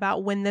there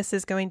about when this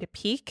is going to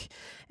peak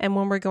and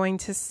when we're going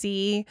to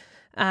see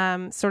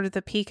sort of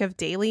the peak of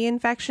daily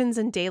infections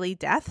and daily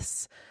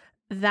deaths,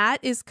 that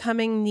is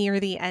coming near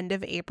the end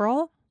of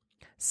April.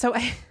 So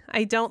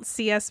I don't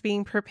see us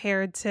being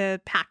prepared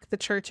to pack the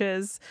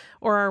churches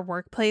or our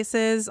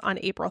workplaces on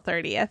April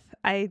 30th.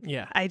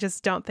 I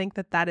just don't think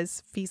that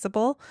is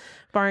feasible,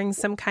 barring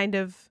some kind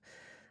of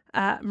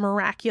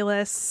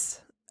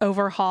miraculous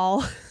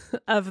overhaul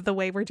of the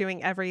way we're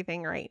doing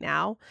everything right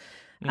now.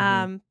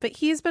 But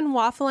he's been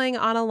waffling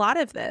on a lot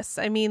of this.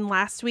 I mean,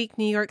 last week,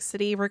 New York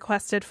City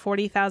requested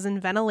 40,000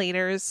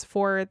 ventilators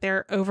for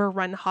their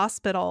overrun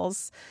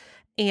hospitals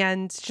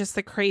and just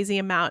the crazy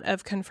amount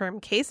of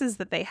confirmed cases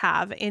that they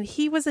have. And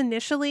he was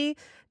initially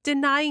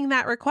denying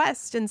that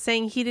request and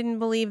saying he didn't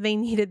believe they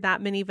needed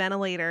that many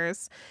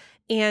ventilators.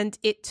 And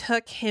it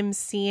took him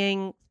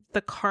seeing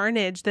the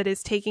carnage that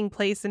is taking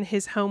place in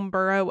his home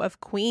borough of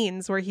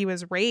Queens, where he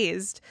was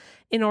raised,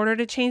 in order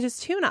to change his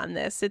tune on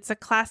this. It's a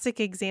classic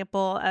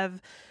example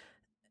of,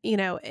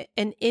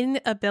 an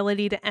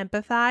inability to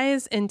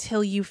empathize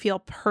until you feel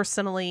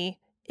personally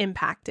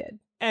impacted.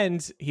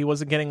 And he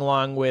wasn't getting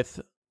along with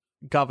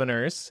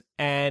governors,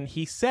 and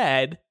he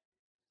said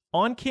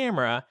on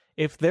camera,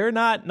 if they're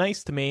not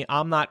nice to me,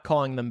 I'm not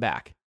calling them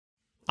back.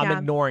 I'm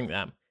ignoring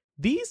them.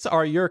 These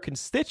are your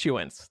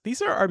constituents.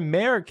 These are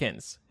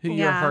Americans who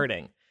you're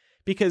hurting.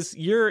 because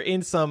you're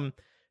in some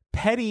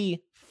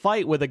petty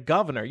fight with a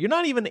governor. You're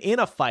not even in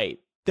a fight.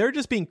 They're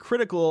just being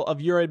critical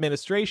of your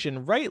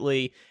administration,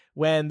 rightly,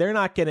 when they're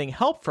not getting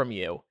help from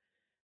you.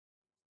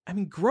 I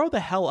mean, grow the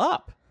hell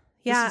up.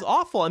 Yeah. This is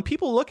awful. And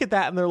people look at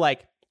that and they're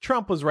like,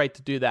 Trump was right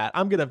to do that.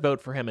 I'm going to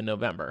vote for him in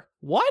November.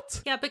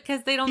 What? Yeah,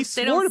 because they don't. He they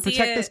swore don't to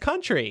protect this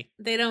country.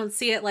 They don't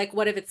see it like,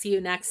 what if it's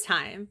you next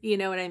time? You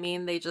know what I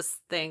mean? They just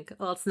think,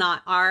 well, it's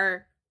not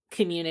our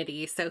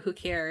community, so who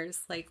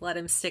cares? Like, let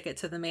him stick it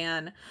to the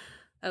man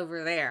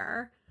over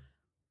there.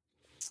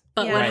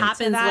 But what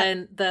happens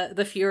when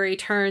the fury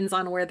turns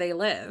on where they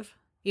live?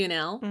 You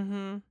know?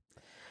 Mm-hmm.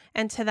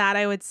 And to that,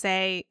 I would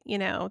say, you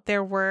know,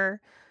 there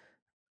were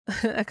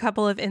a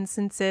couple of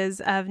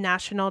instances of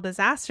national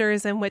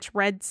disasters in which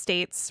red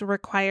states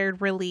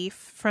required relief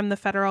from the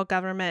federal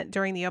government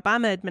during the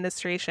Obama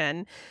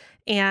administration.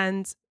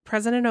 And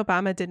President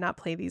Obama did not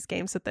play these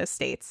games with those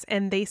states.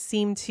 And they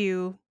seem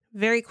to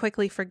very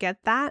quickly forget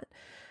that.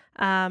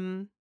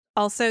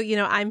 Also, you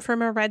know, I'm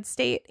from a red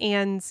state,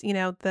 and, you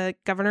know, the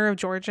governor of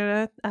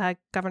Georgia,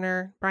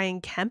 Governor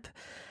Brian Kemp,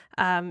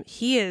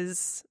 he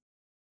is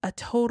a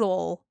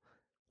total...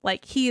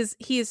 Like, he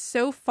is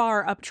so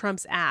far up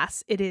Trump's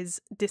ass, it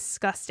is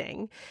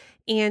disgusting.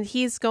 And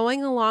he's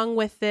going along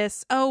with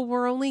this, oh,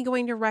 we're only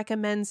going to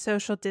recommend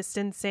social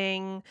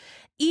distancing,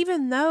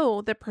 even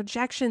though the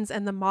projections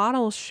and the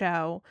models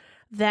show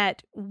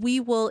that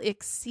we will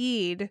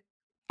exceed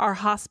our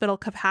hospital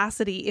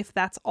capacity if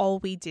that's all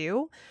we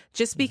do,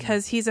 just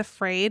because he's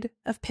afraid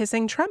of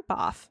pissing Trump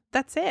off.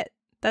 That's it.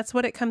 That's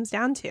what it comes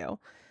down to.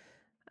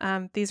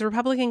 These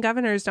Republican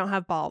governors don't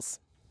have balls.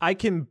 I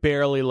can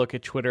barely look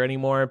at Twitter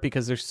anymore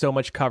because there's so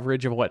much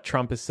coverage of what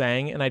Trump is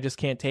saying, and I just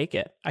can't take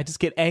it. I just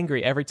get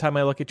angry every time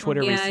I look at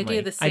Twitter recently. I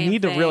do the same I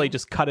need thing. to really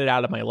just cut it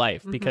out of my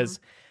life because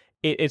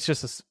it's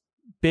just a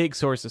big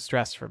source of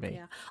stress for me.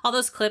 Yeah. All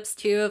those clips,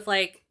 too, of,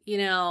 like, you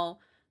know,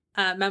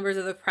 members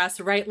of the press,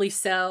 rightly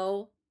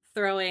so,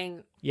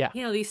 throwing, you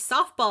know, these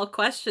softball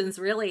questions,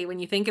 really, when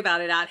you think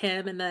about it, at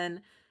him, and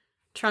then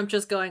Trump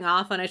just going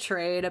off on a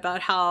tirade about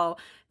how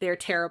they're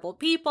terrible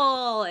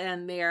people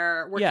and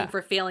they're working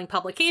for failing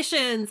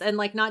publications and,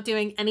 like, not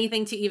doing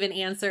anything to even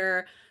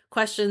answer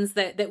questions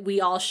that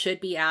we all should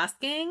be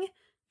asking.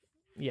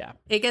 Yeah.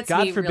 It gets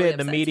God me forbid really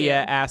the upset,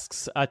 media too.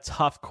 asks a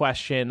tough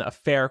question, a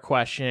fair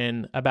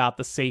question about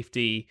the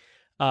safety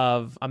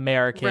of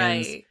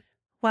Americans. Right.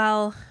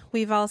 Well,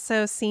 we've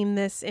also seen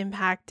this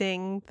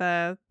impacting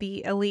the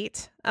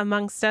elite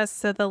amongst us.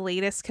 So the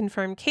latest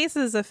confirmed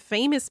cases of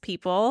famous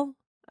people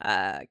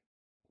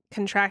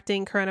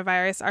contracting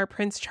coronavirus are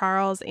Prince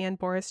Charles and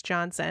Boris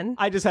Johnson.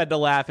 I just had to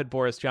laugh at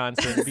Boris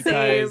Johnson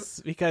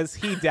because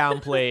he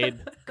downplayed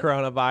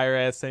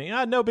coronavirus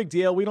and no big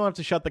deal. We don't have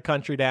to shut the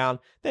country down.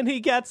 Then he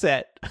gets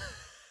it.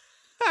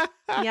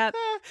 Yep.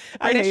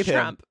 I hate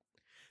Trump. him.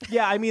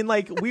 Yeah, I mean,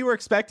 like, we were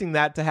expecting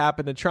that to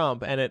happen to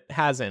Trump, and it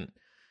hasn't.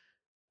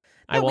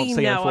 I won't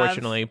say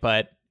unfortunately,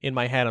 but in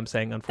my head I'm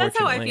saying unfortunately. That's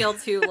how I feel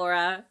too,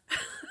 Laura.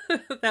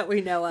 That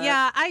we know of.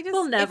 Yeah,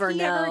 we'll never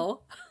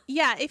know.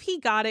 If he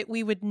got it,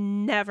 we would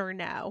never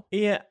know.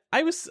 Yeah,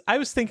 I was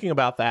thinking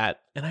about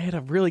that, and I had a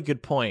really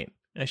good point.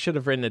 I should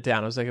have written it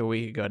down. It was like a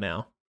week ago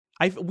now.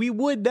 We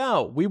would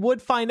know. We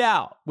would find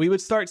out. We would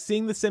start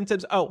seeing the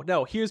symptoms. Oh,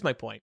 no, here's my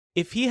point.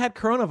 If he had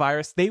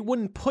coronavirus, they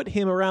wouldn't put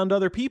him around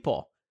other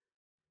people.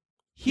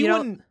 You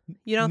don't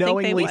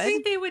think they would? You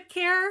think they would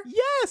care?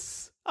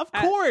 Yes, of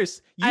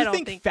course. You don't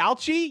think think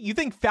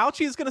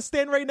Fauci is going to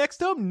stand right next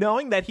to him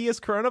knowing that he has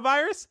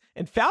coronavirus?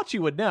 And Fauci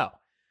would know.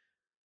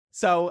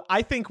 So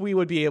I think we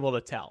would be able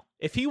to tell.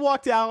 If he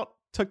walked out,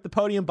 took the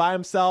podium by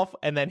himself,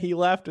 and then he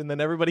left, and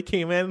then everybody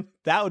came in,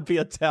 that would be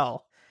a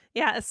tell.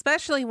 Yeah,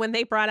 especially when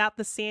they brought out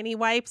the Sandy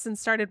wipes and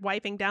started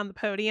wiping down the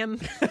podium.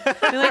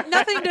 They're like,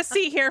 nothing to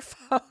see here,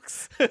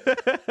 folks. Oh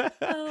my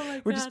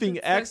God, we're just being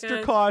that's so extra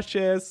good.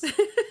 cautious.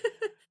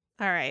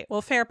 All right.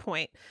 Well, fair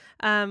point.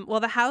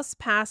 The House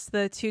passed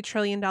the $2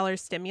 trillion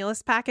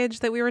stimulus package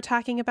that we were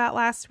talking about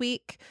last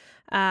week.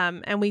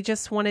 And we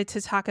just wanted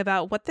to talk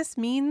about what this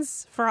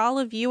means for all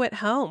of you at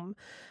home.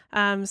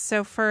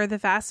 So for the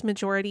vast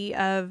majority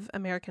of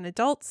American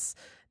adults,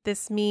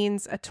 this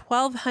means a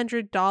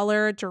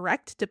 $1,200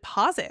 direct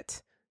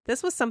deposit.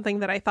 This was something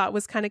that I thought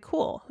was kind of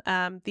cool.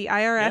 The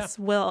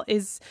IRS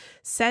is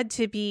said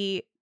to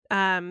be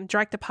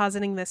direct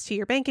depositing this to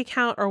your bank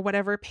account or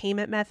whatever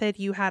payment method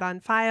you had on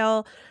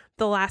file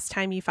the last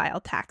time you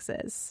filed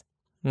taxes.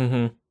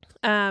 Mm-hmm.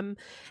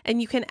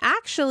 And you can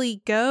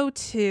actually go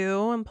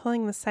to, I'm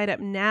pulling the site up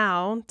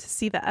now to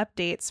see the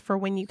updates for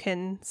when you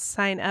can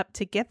sign up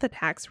to get the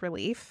tax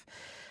relief.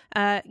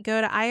 Go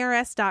to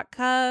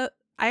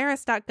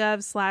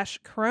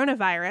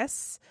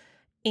irs.gov/coronavirus,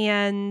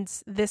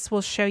 and this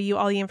will show you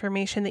all the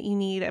information that you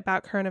need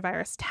about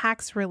coronavirus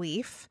tax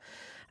relief.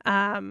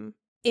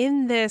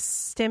 In this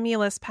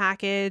stimulus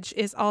package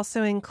is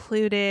also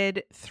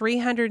included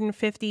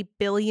 $350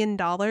 billion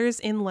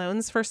in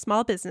loans for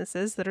small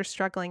businesses that are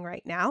struggling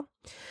right now.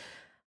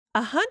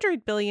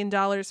 $100 billion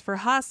for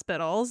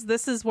hospitals.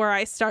 This is where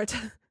I start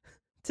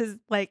to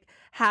like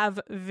have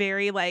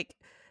very like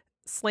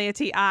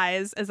slanty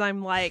eyes as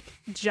I'm like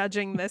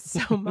judging this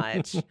so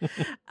much.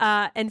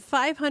 And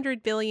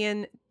 $500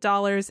 billion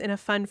in a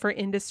fund for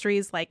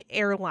industries like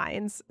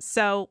airlines.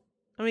 So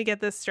let me get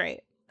this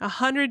straight.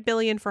 $100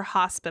 billion for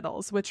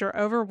hospitals, which are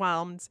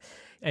overwhelmed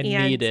and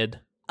needed,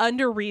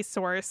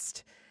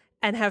 under-resourced,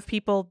 and have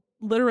people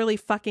literally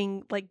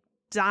fucking like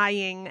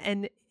dying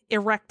and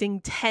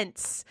erecting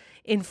tents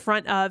in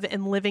front of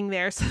and living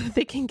there so that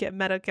they can get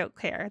medical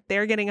care.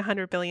 They're getting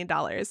 $100 billion.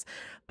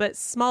 But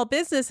small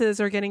businesses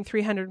are getting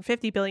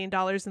 $350 billion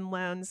in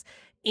loans.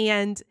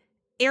 And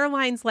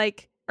airlines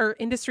or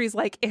industries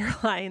like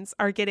airlines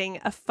are getting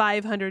a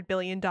 $500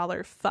 billion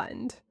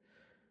fund.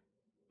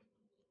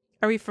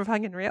 Are we for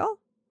fucking real?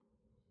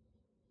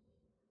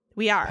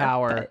 We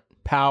are.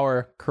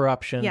 Power,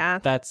 corruption. Yeah.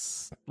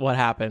 That's what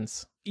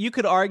happens. You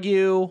could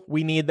argue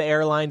we need the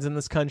airlines in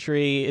this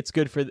country. It's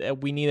good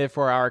we need it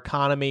for our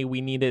economy. We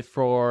need it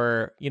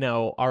for,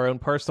 our own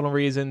personal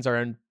reasons, our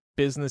own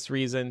business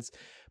reasons.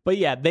 But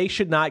yeah, they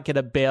should not get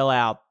a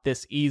bailout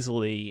this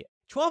easily.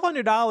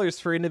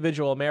 $1,200 for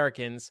individual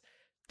Americans,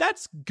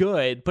 that's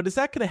good. But is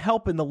that going to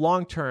help in the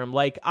long term?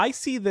 Like, I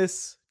see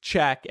this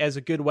check as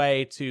a good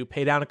way to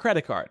pay down a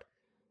credit card.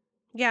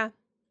 Yeah.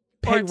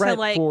 Pay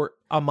rent for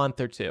a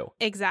month or two.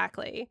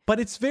 Exactly. But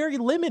it's very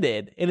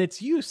limited in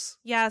its use.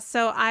 Yeah,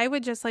 so I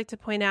would just like to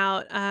point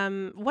out,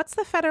 what's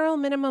the federal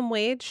minimum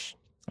wage?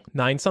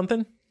 9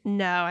 something?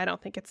 No, I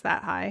don't think it's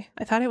that high.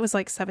 I thought it was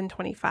like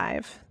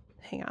 $7.25.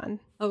 Hang on.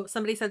 Oh,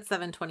 somebody said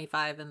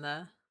 $7.25 in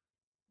the...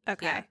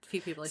 Okay. Yeah, a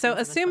few people. So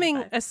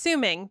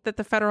assuming that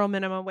the federal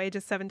minimum wage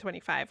is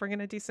 $7.25, we're going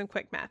to do some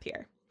quick math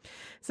here.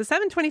 So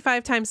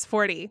 $7.25 times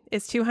 40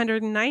 is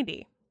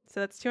 $290. So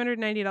that's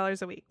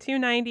 $290 a week.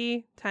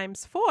 $290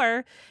 times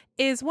 4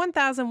 is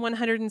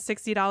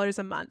 $1,160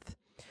 a month.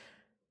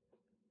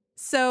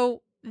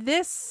 So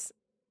this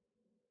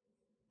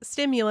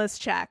stimulus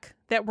check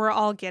that we're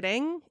all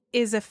getting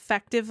is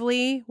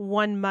effectively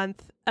 1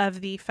 month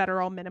of the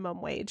federal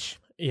minimum wage.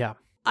 Yeah.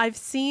 I've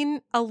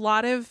seen a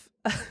lot of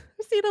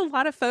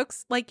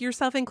folks, like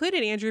yourself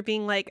included, Andrew,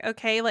 being like,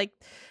 okay, like,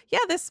 yeah,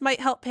 this might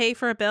help pay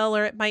for a bill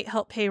or it might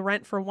help pay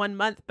rent for 1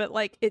 month, but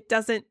like it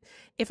doesn't,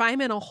 if I'm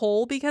in a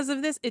hole because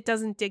of this, it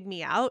doesn't dig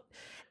me out.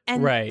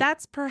 And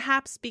that's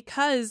perhaps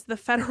because the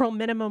federal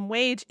minimum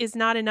wage is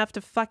not enough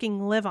to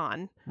fucking live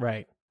on.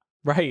 Right.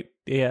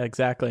 Yeah,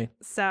 exactly.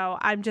 So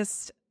I'm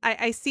just,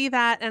 I see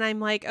that and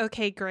I'm like,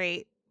 okay,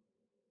 great.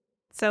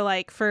 So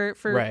like for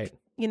right.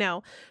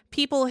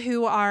 People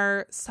who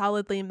are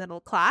solidly middle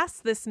class,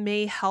 this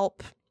may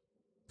help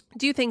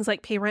do things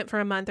like pay rent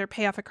for a month or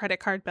pay off a credit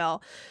card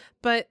bill.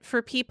 But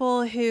for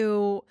people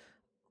who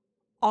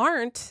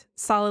aren't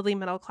solidly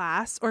middle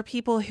class or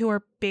people who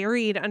are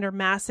buried under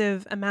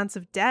massive amounts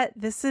of debt,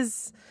 this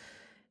is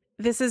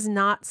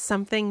not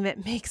something that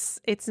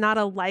it's not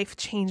a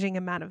life-changing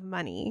amount of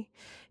money.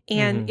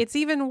 And it's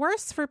even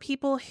worse for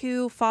people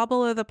who fall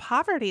below the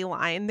poverty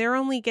line. They're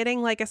only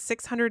getting like a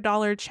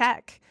 $600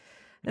 check.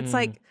 It's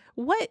like,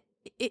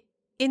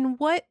 in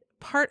what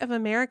part of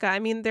America? I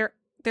mean, there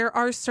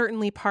are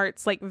certainly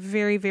parts, like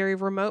very, very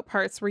remote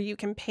parts, where you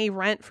can pay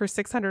rent for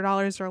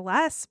 $600 or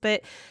less.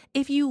 But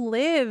if you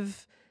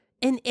live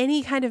in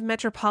any kind of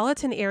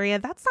metropolitan area,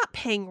 that's not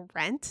paying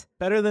rent.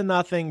 Better than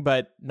nothing,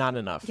 but not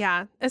enough.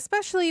 Yeah,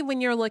 especially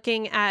when you're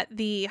looking at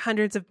the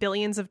hundreds of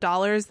billions of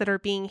dollars that are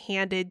being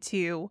handed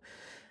to,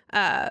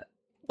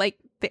 like,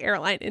 the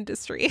airline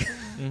industry.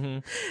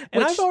 And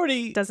I've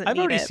already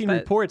seen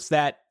reports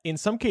that in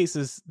some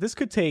cases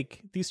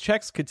these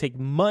checks could take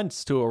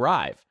months to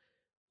arrive,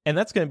 and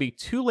that's going to be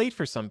too late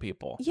for some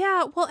people.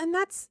 Yeah, well, and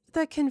that's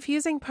the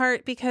confusing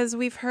part, because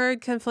we've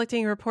heard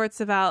conflicting reports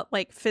about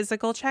like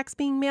physical checks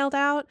being mailed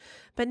out,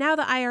 but now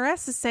the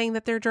IRS is saying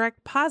that they're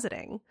direct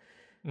depositing.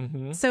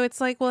 So it's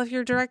like, well, if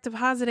you're direct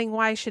depositing,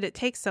 why should it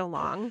take so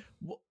long?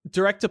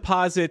 Direct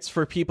deposits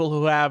for people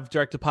who have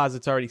direct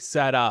deposits already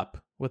set up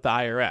with the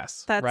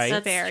IRS. That's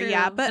right? fair. True.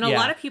 Yeah, but and a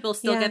lot of people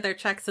still get their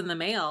checks in the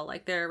mail,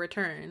 like their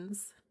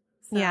returns.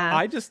 So. Yeah,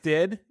 I just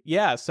did.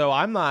 Yeah, so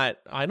I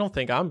don't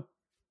think I'm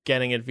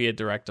getting it via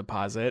direct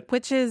deposit,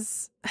 which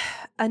is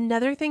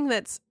another thing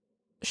that's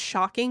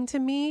shocking to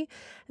me,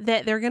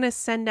 that they're going to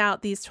send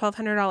out these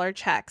 $1,200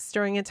 checks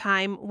during a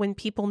time when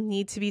people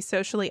need to be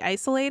socially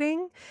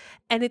isolating,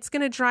 and it's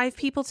going to drive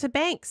people to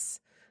banks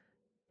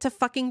to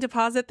fucking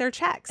deposit their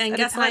checks. And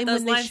guess what?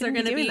 Those lines are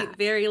going to be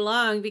very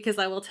long, because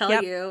I will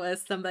tell you,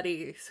 as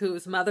somebody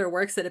whose mother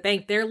works at a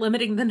bank, they're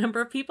limiting the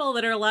number of people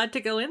that are allowed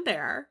to go in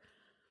there.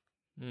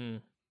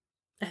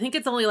 I think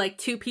it's only like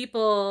 2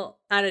 people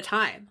at a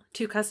time,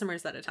 2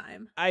 customers at a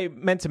time. I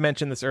meant to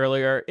mention this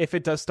earlier. If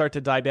it does start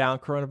to die down,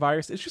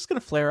 coronavirus, it's just going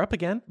to flare up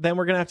again. Then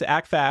we're going to have to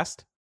act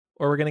fast,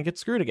 or we're going to get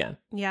screwed again.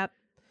 Yep.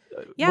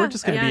 We're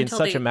just going to be in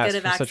such a mess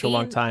for such a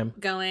long time.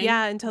 Going.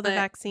 Yeah, until the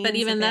vaccine. But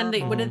even then,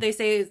 what did they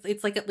say?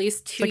 It's like at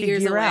least 2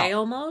 years away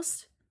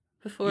almost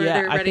before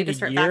they're ready to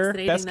start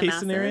vaccinating best the case masses.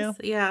 Scenario.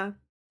 Yeah.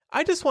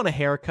 I just want a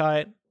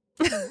haircut.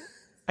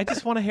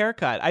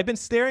 I've been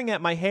staring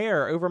at my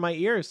hair over my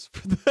ears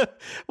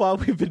while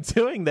we've been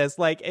doing this.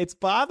 Like, it's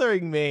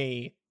bothering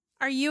me.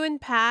 Are you and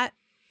Pat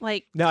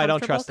Like, No, I don't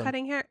comfortable trust them.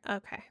 cutting hair?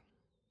 Okay.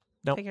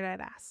 Nope. Figured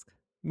I'd ask.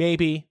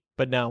 Maybe,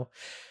 but no.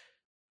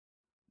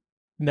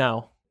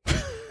 No.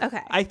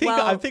 Okay. I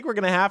think we're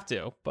gonna have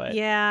to, but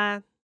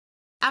yeah.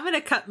 I'm going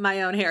to cut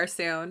my own hair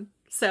soon.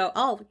 So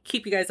I'll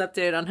keep you guys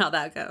updated on how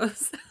that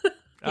goes.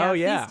 Oh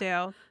yeah. Please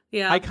do.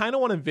 Yeah. I kind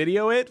of want to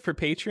video it for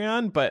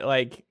Patreon, but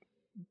like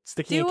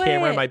sticking Do a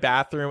camera in it. my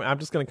bathroom, I'm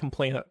just gonna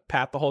complain at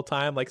Pat the whole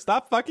time, like,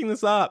 stop fucking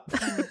this up.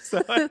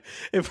 So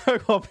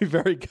it won't be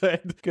very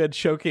good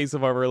showcase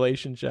of our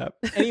relationship.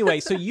 Anyway,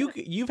 so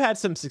you've had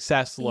some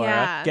success, Laura,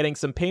 Yeah. getting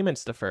some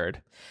payments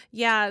deferred.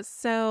 Yeah.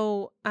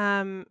 So,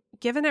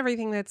 given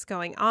everything that's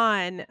going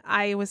on,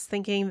 I was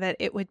thinking that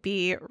it would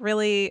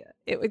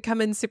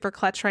come in super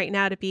clutch right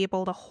now to be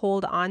able to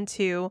hold on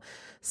to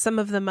some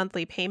of the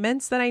monthly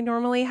payments that I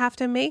normally have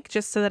to make,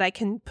 just so that I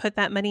can put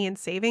that money in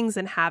savings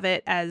and have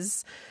it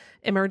as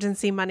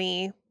emergency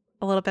money,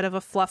 a little bit of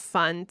a fluff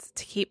fund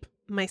to keep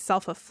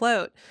myself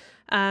afloat.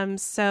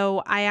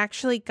 So I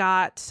actually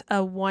got a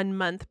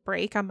 1-month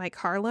break on my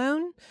car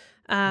loan.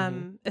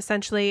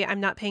 Essentially,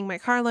 I'm not paying my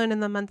car loan in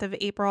the month of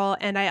April.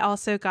 And I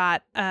also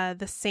got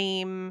the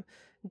same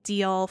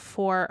deal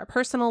for a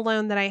personal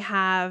loan that I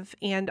have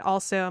and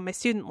also my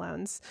student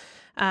loans.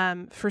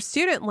 For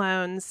student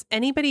loans,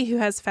 anybody who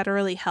has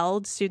federally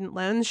held student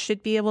loans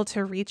should be able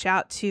to reach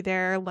out to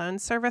their loan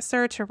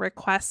servicer to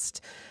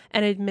request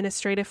an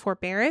administrative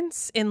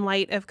forbearance in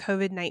light of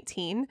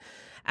COVID-19.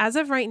 As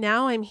of right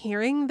now, I'm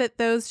hearing that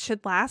those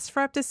should last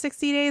for up to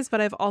 60 days,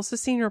 but I've also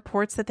seen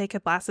reports that they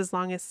could last as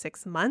long as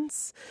 6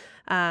 months.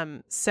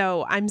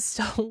 So I'm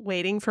still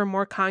waiting for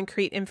more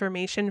concrete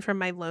information from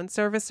my loan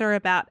servicer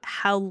about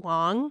how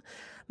long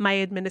my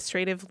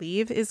administrative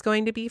leave is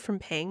going to be from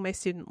paying my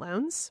student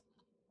loans.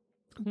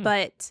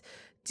 But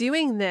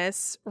doing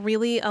this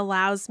really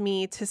allows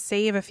me to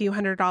save a few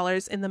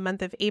 $100s in the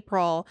month of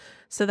April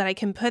so that I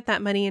can put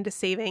that money into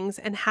savings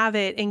and have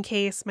it in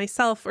case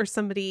myself or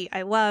somebody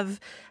I love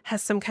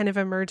has some kind of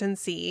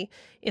emergency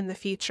in the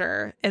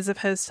future, as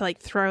opposed to like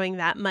throwing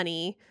that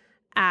money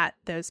at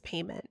those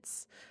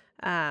payments.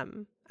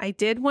 I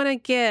did want to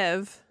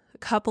give a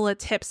couple of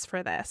tips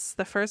for this.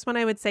 The first one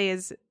I would say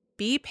is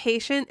be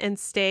patient and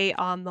stay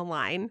on the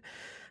line.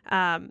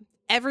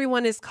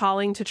 Everyone is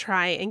calling to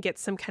try and get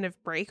some kind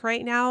of break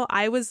right now.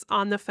 I was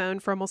on the phone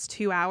for almost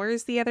 2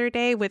 hours the other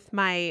day with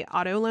my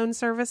auto loan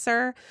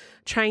servicer,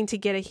 trying to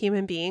get a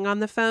human being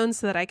on the phone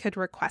so that I could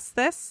request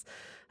this.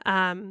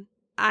 I'm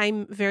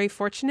very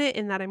fortunate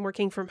in that I'm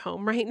working from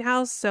home right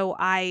now. So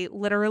I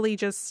literally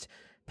just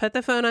put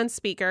the phone on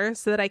speaker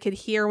so that I could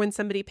hear when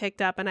somebody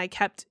picked up, and I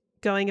kept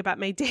going about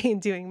my day and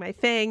doing my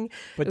thing.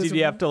 But did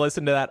you have to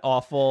listen to that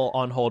awful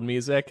on hold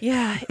music?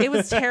 Yeah, it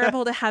was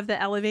terrible to have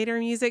the elevator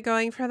music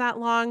going for that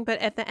long. But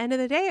at the end of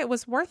the day, it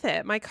was worth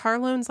it. My car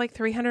loan's like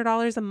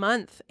 $300 a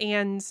month,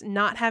 and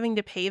not having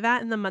to pay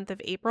that in the month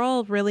of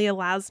April really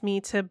allows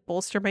me to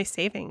bolster my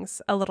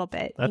savings a little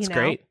bit. That's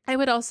great. I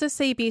would also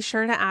say be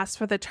sure to ask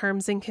for the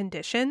terms and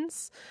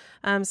conditions.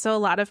 So a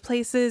lot of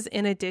places,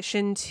 in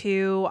addition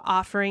to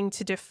offering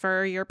to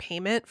defer your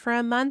payment for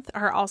a month,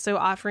 are also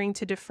offering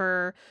to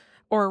defer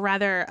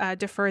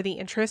the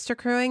interest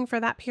accruing for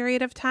that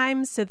period of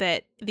time, so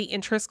that the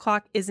interest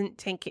clock isn't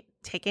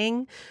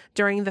ticking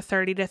during the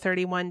 30 to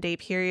 31 day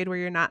period where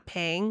you're not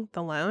paying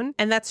the loan.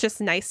 And that's just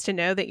nice to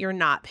know that you're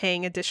not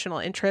paying additional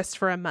interest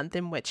for a month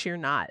in which you're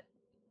not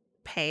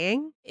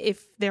paying.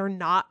 If they're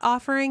not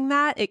offering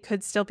that, it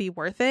could still be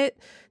worth it,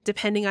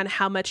 depending on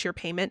how much your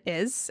payment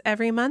is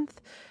every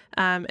month,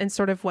 and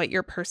sort of what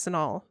your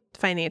personal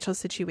financial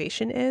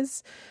situation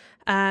is.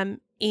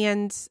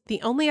 And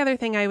the only other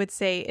thing I would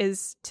say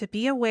is to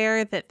be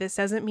aware that this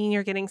doesn't mean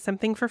you're getting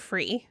something for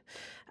free.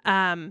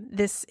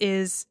 This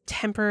is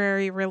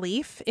temporary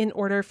relief in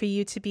order for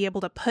you to be able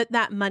to put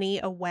that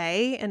money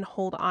away and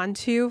hold on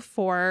to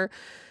for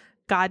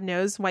God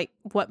knows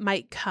what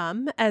might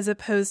come, as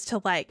opposed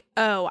to like,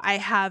 oh, I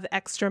have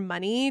extra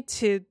money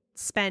to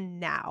spend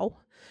now.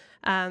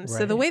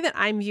 So the way that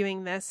I'm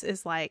viewing this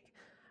is like,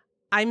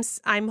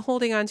 I'm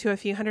holding on to a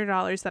few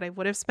 $100s that I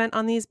would have spent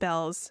on these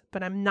bills,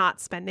 but I'm not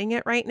spending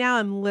it right now.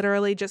 I'm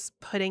literally just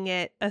putting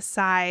it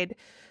aside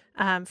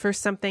for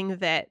something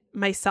that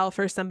myself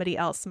or somebody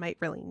else might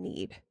really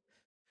need.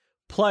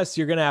 Plus,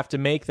 you're going to have to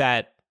make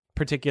that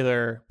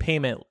particular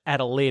payment at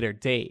a later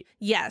date.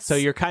 Yes. So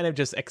you're kind of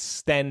just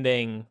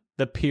extending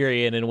the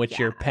period in which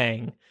you're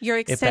paying. You're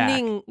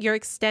extending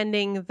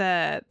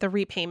the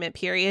repayment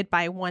period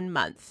by 1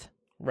 month.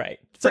 Right.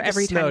 It's For like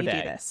every a snow time you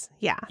day. do this.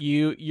 Yeah.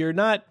 You're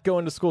not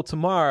going to school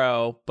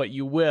tomorrow, but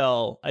you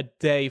will a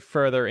day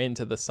further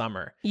into the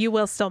summer. You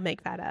will still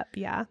make that up.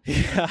 Yeah.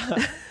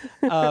 Yeah.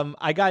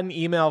 I got an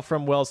email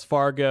from Wells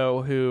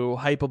Fargo, who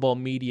Hypable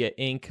Media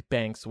Inc.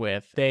 banks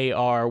with. They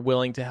are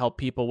willing to help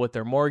people with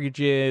their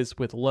mortgages,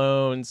 with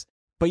loans.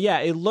 But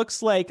yeah, it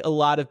looks like a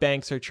lot of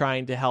banks are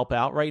trying to help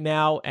out right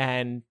now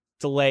and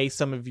delay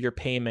some of your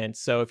payments.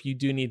 So if you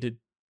do need to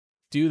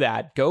do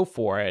that, go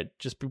for it.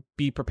 Just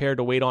be prepared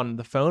to wait on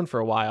the phone for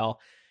a while.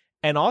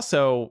 And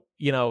also,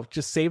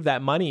 just save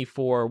that money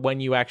for when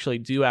you actually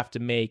do have to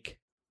make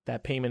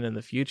that payment in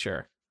the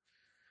future.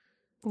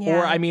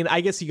 Yeah. Or, I mean,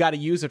 I guess you got to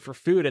use it for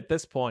food at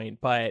this point,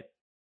 but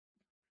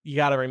you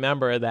got to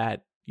remember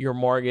that your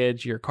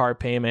mortgage, your car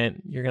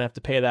payment, you're going to have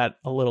to pay that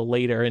a little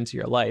later into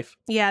your life.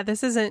 Yeah,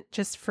 this isn't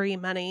just free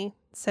money.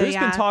 So There's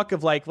been talk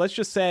of like, let's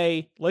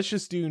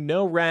just do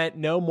no rent,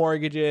 no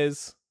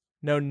mortgages,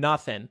 no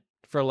nothing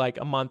for like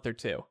a month or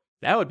two.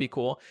 That would be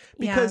cool.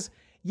 Because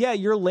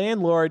your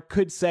landlord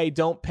could say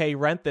don't pay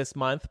rent this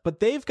month, but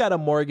they've got a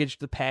mortgage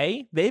to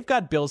pay. They've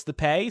got bills to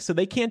pay, so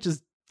they can't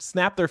just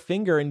snap their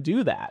finger and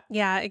do that.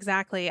 Yeah,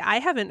 exactly. I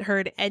haven't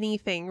heard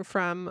anything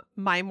from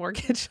my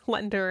mortgage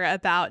lender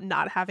about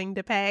not having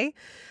to pay.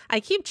 I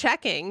keep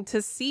checking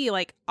to see,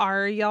 like,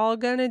 are y'all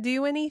gonna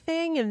do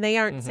anything? And they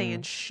aren't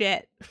saying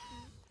shit.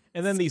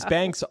 And then these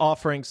banks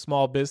offering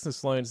small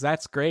business loans,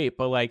 that's great.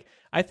 But like,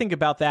 I think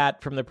about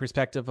that from the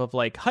perspective of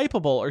like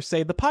Hypable or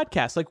say the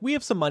podcast. Like, we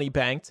have some money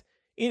banked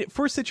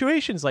for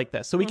situations like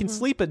this. So we can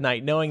sleep at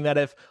night knowing that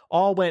if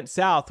all went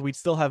south, we'd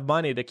still have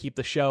money to keep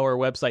the show or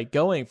website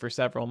going for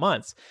several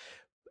months.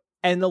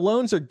 And the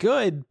loans are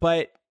good,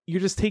 but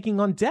you're just taking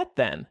on debt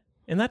then.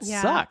 And that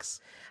sucks.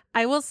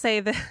 I will say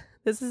that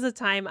this is a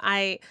time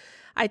I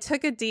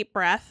took a deep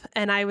breath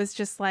and I was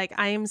just like,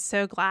 I am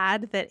so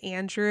glad that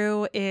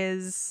Andrew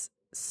is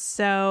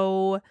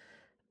so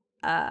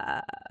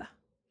like,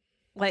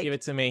 give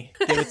it to me.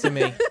 Give it to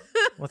me.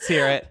 Let's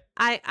hear it.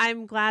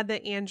 I'm glad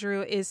that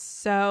Andrew is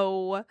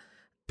so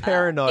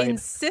paranoid,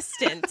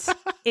 insistent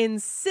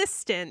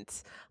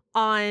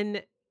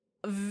on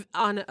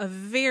a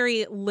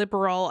very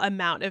liberal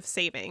amount of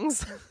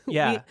savings.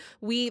 Yeah.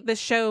 The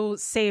show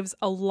saves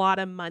a lot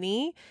of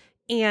money,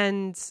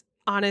 and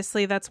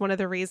honestly, that's one of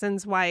the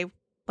reasons why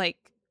like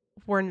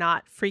we're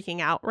not freaking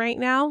out right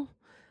now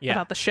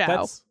about the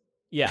show.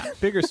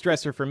 Bigger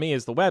stressor for me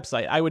is the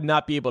website. I would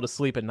not be able to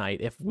sleep at night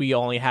if we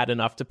only had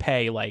enough to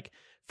pay like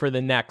for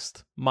the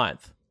next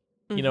month.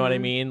 You know what I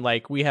mean?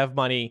 Like, we have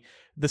money.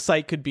 The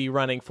site could be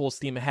running full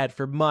steam ahead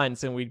for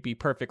months and we'd be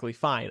perfectly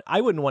fine.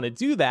 I wouldn't want to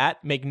do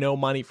that, make no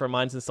money for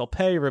months and still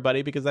pay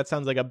everybody, because that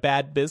sounds like a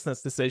bad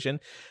business decision.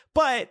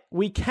 But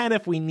we can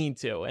if we need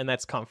to, and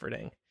that's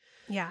comforting.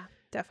 Yeah,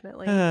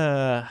 definitely.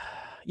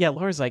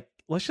 Laura's like,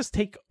 let's just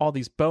take all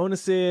these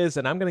bonuses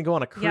and I'm going to go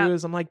on a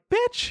cruise. I'm like,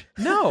 bitch,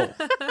 no,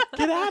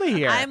 get out of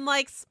here. I'm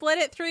like, split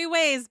it 3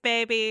 ways,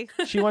 baby.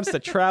 She wants to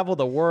travel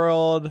the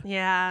world.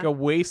 Yeah. Go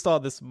waste all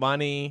this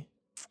money.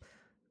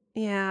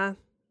 Yeah.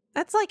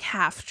 That's like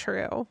half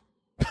true.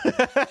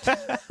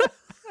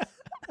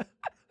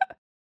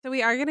 So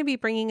we are going to be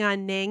bringing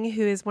on Ning,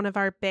 who is one of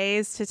our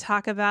bays, to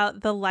talk about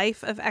the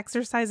life of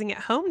exercising at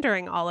home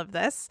during all of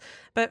this.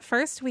 But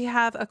first, we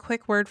have a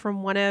quick word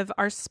from one of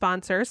our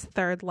sponsors,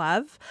 Third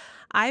Love.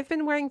 I've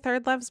been wearing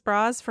Third Love's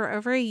bras for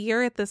over a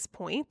year at this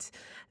point.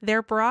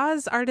 Their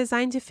bras are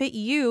designed to fit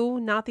you,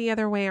 not the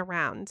other way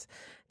around.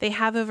 They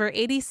have over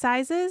 80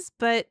 sizes,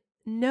 but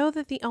know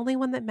that the only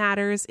one that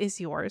matters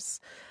is yours.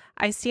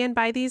 I stand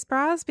by these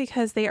bras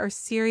because they are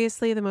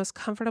seriously the most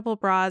comfortable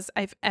bras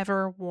I've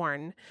ever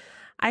worn.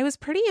 I was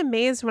pretty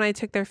amazed when I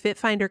took their Fit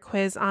Finder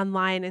quiz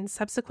online and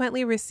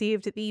subsequently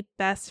received the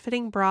best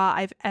fitting bra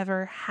I've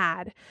ever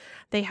had.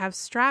 They have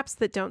straps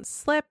that don't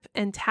slip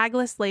and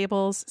tagless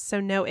labels, so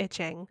no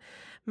itching.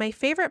 My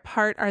favorite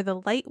part are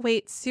the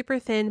lightweight, super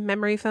thin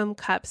memory foam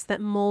cups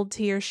that mold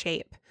to your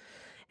shape.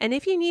 And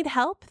if you need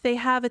help, they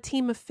have a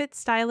team of fit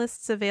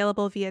stylists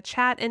available via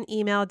chat and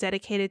email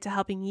dedicated to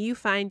helping you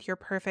find your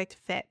perfect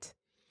fit.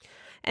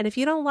 And if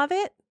you don't love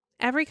it,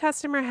 every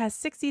customer has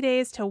 60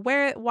 days to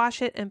wear it,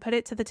 wash it, and put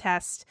it to the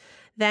test.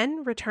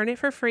 Then return it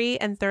for free,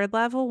 and Third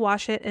Love will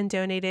wash it and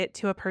donate it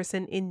to a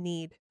person in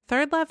need.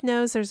 Third Love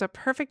knows there's a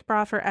perfect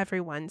bra for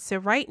everyone, so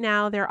right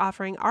now they're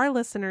offering our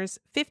listeners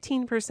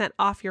 15%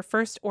 off your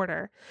first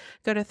order.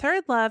 Go to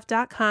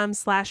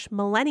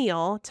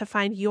thirdlove.com/millennial to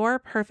find your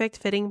perfect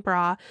fitting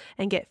bra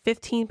and get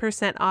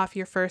 15% off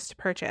your first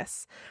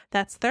purchase.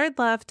 That's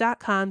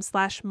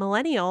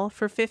thirdlove.com/millennial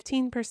for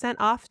 15%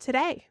 off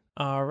today.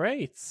 All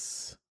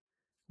right.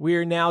 We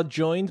are now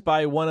joined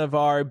by one of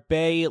our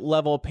Bay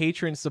level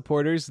patron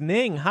supporters,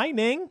 Ning. Hi,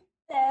 Ning.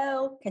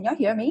 Hello. Can y'all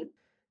hear me?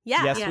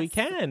 Yeah. Yes, we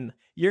can.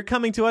 You're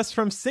coming to us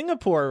from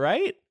Singapore,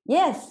 right?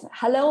 Yes.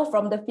 Hello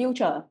from the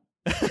future.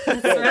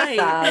 That's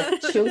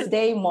right.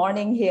 Tuesday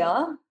morning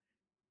here.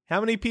 How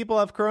many people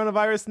have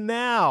coronavirus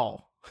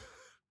now?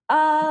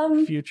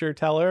 Future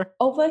teller.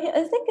 Over here,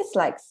 I think it's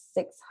like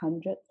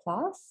 600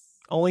 plus.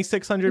 Only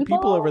 600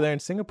 people over there in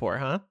Singapore,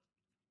 huh?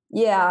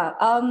 Yeah.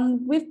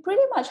 We've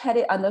pretty much had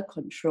it under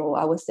control,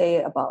 I would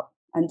say,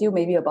 until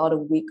maybe about a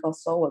week or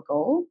so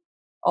ago.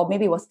 Or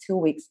maybe it was 2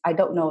 weeks. I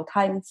don't know.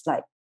 Time's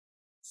like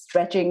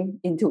stretching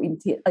into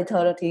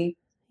eternity.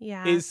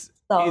 Yeah. Is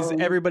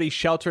everybody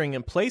sheltering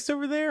in place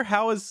over there?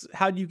 How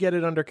do you get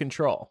it under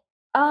control?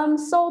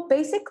 So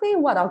basically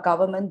what our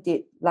government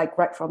did, like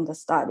right from the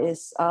start,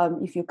 is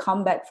if you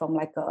come back from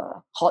like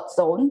a hot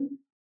zone,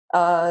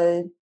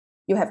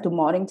 you have to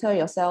monitor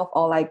yourself,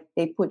 or like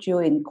they put you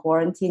in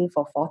quarantine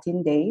for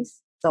 14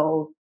 days.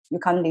 So you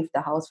can't leave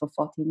the house for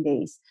 14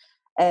 days.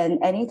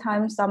 And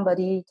anytime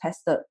somebody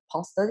tested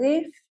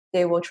positive,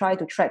 they will try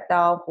to track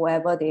down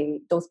whoever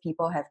those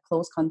people have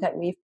close contact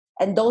with,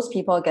 and those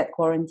people get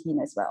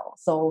quarantined as well.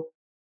 So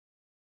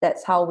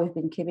that's how we've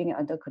been keeping it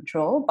under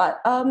control.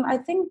 But I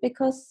think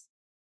because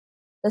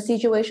the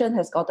situation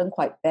has gotten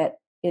quite bad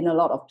in a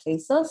lot of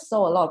places,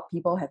 so a lot of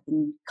people have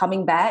been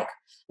coming back,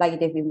 like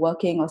they've been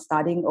working or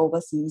studying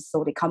overseas,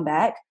 so they come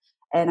back.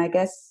 And I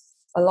guess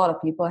a lot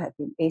of people have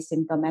been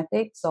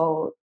asymptomatic.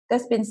 So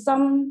there's been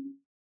some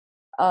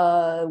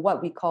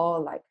what we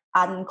call like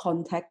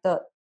uncontacted,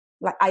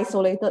 like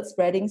isolated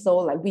spreading. So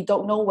like we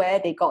don't know where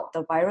they got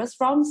the virus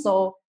from.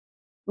 So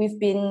we've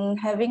been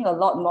having a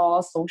lot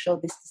more social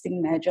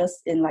distancing measures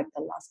in like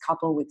the last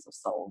couple of weeks or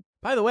so.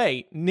 By the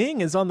way,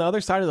 Ning is on the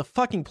other side of the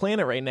fucking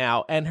planet right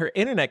now, and her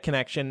internet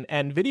connection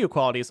and video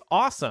quality is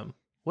awesome.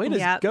 Way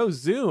to go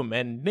Zoom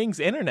and Ning's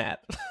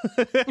internet.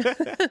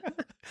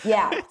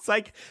 Yeah. It's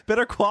like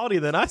better quality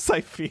than us,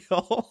 I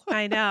feel.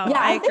 I know. Yeah,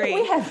 I think agree.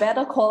 we have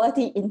better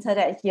quality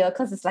internet here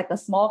because it's like a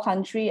small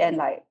country, and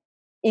like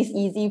it's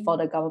easy for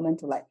the government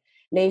to like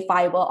lay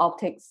fiber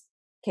optics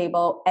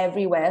cable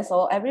everywhere.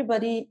 So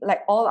everybody,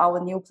 like all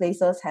our new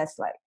places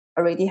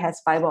already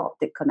has fiber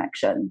optic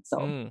connection.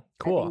 So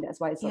cool. I think that's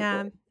why it's so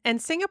good.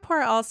 And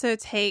Singapore also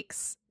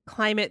takes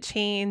climate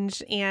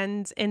change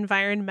and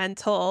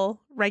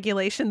environmental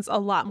regulations a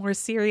lot more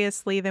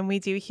seriously than we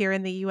do here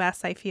in the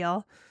US, I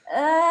feel.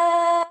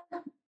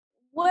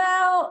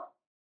 Well,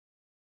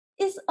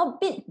 it's a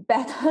bit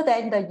better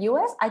than the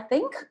US, I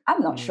think.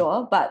 I'm not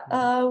sure, but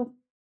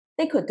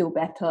they could do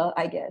better,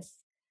 I guess.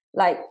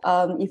 Like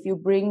if you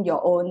bring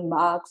your own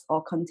mugs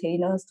or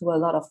containers to a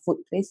lot of food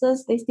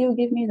places, they still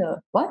give me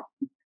the what?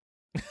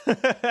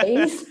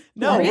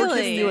 No, Really? we're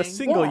giving you a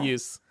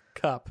single-use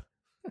cup.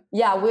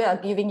 Yeah, we are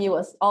giving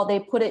you or they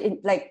put it in,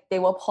 like they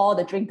will pour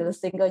the drink to the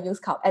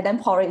single-use cup and then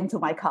pour it into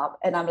my cup.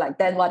 And I'm like,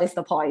 then what is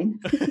the point?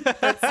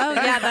 Oh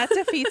yeah, that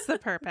defeats the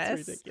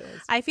purpose.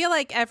 Ridiculous. I feel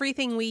like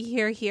everything we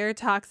hear here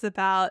talks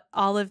about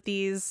all of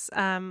these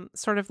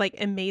sort of like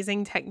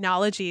amazing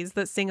technologies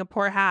that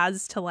Singapore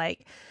has to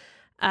like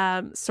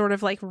sort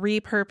of like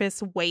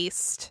repurpose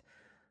waste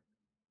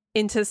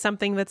into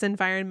something that's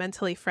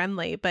environmentally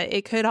friendly, but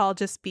it could all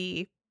just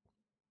be,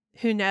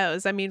 who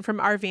knows? I mean,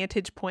 from our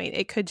vantage point,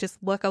 it could just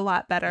look a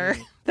lot better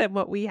than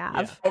what we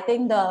have. I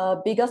think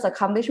the biggest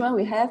accomplishment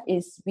we have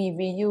is we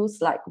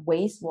reuse like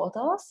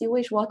wastewater,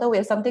 sewage water. We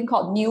have something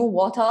called new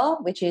water,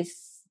 which is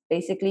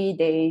basically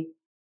they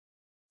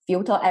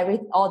filter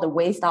all the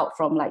waste out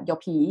from like your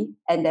pee,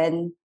 and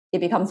then it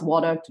becomes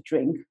water to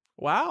drink.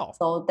 Wow.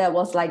 So that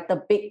was like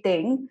the big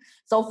thing.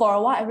 So for a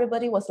while,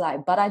 everybody was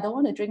like, but I don't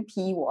want to drink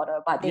pee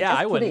water, but they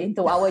just put it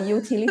into our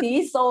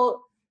utilities.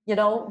 So,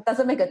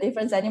 doesn't make a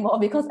difference anymore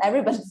because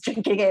everybody's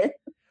drinking it.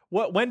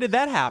 When did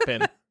that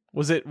happen?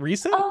 Was it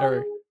recent?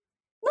 Or?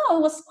 No,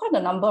 it was quite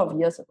a number of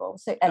years ago.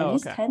 So at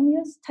least 10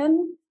 years,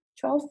 10,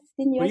 12,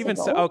 15 years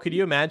ago. Could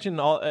you imagine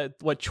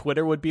what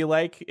Twitter would be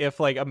like if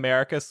like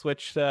America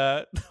switched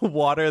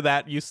water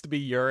that used to be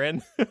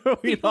urine?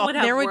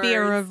 There would be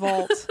a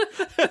revolt.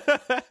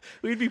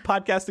 We'd be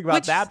podcasting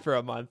about that for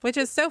a month. Which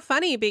is so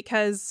funny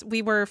because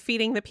we were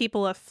feeding the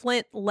people of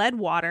Flint lead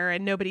water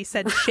and nobody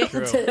said shit.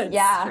 True.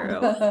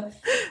 Yeah.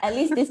 At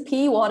least this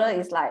pee water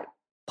is like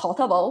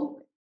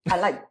potable. I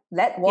like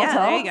lead water.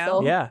 Yeah, there you go.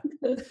 So. Yeah.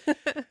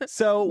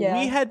 So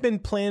we had been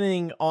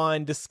planning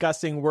on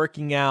discussing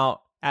working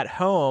out at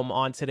home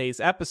on today's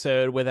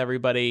episode, with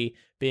everybody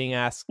being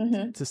asked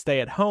to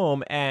stay at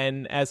home.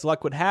 And as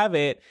luck would have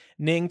it,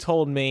 Ning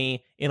told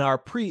me in our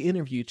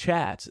pre-interview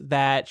chat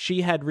that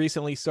she had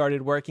recently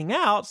started working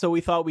out. So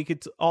we thought we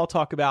could all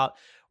talk about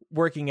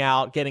working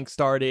out, getting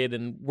started,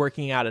 and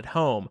working out at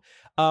home.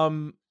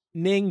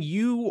 Ning,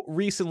 you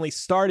recently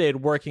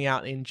started working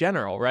out in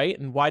general, right?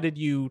 And why did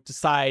you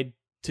decide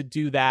to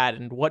do that,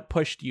 and what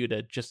pushed you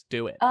to just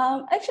do it?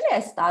 Actually, I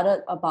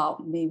started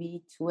about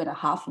maybe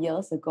 2.5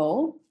 years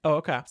ago. Oh,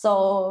 okay.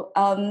 So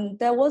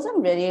there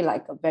wasn't really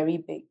like a very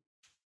big,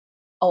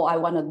 I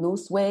want to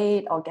lose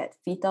weight or get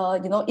fitter.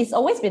 It's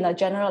always been a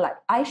general like,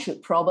 I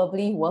should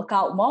probably work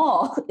out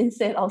more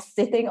instead of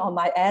sitting on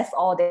my ass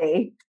all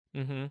day.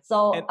 Mm-hmm.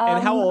 So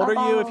and how old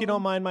are you, if you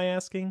don't mind my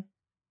asking?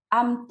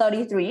 I'm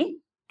 33.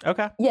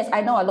 Okay. Yes,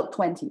 I know I look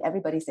 20.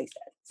 Everybody says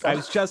that. So. I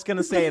was just going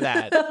to say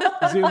that.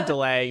 Zoom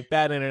delay,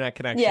 bad internet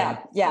connection.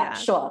 Yeah.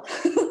 Sure.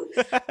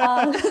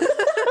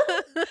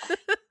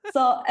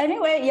 So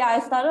anyway, I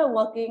started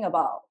working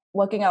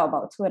out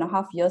about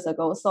 2.5 years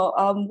ago. So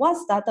what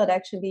started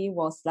actually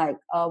was like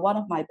one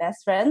of my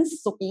best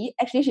friends, Suki.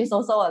 Actually, she's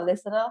also a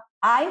listener.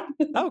 Hi.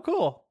 Oh,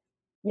 cool.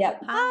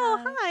 Yep.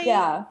 Oh, hi.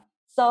 Yeah.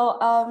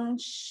 So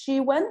she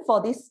went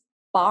for this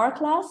bar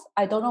class.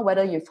 I don't know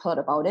whether you've heard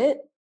about it.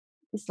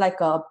 It's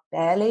like a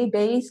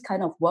ballet-based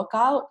kind of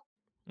workout.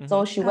 Mm-hmm.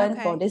 So she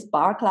went for this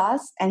bar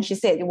class, and she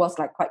said it was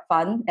like quite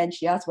fun. And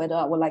she asked whether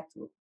I would like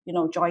to,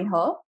 join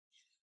her.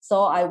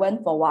 So I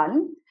went for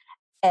one,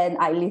 and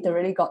I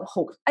literally got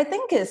hooked. I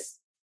think it's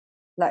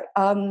like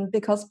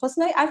because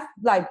personally I've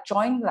like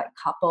joined like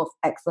a couple of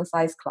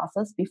exercise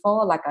classes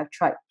before. Like I've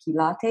tried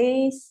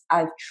Pilates,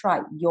 I've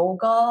tried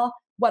yoga.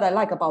 What I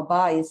like about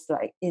bar is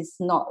like it's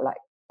not like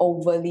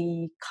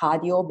overly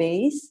cardio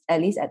based, at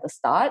least at the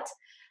start.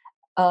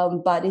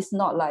 But it's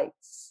not like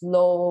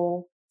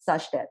slow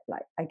such that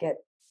like I get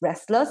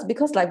restless,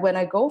 because like when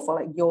I go for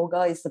like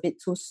yoga, it's a bit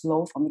too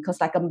slow for me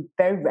because like I'm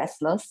very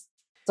restless.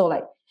 So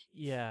like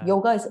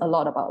yoga is a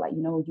lot about like,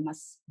 you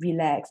must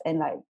relax and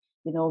like,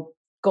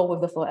 go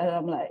with the flow. And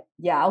I'm like,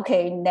 yeah,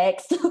 okay,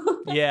 next.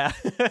 Yeah.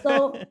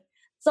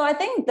 So I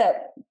think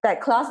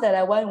that class that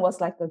I went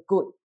was like a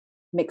good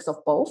mix of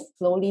both.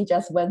 Slowly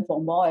just went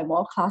for more and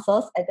more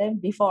classes. And then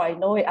before I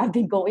know it, I've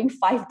been going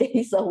 5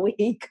 days a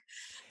week.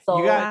 So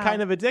you got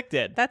kind of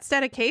addicted. That's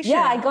dedication.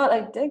 Yeah, I got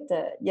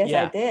addicted. Yes,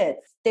 I did.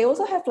 They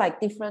also have like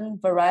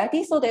different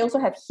varieties. So they also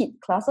have HIIT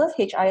classes,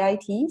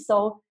 HIIT.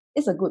 So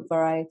it's a good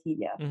variety,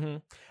 yeah. Mm-hmm.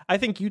 I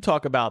think you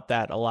talk about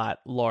that a lot,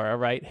 Laura,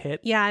 right? HIIT?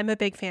 Yeah, I'm a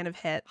big fan of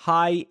HIIT.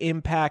 High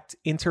impact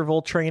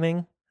interval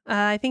training?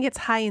 I think it's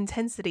high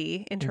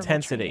intensity interval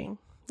training.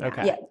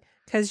 Okay. Yeah.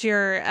 Because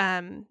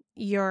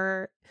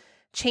you're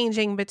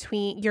changing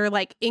between, you're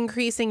like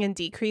increasing and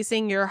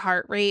decreasing your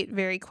heart rate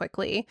very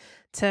quickly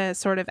to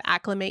sort of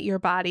acclimate your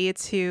body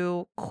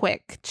to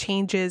quick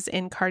changes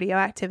in cardio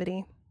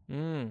activity.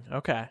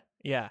 Okay.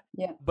 Yeah.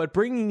 Yeah. But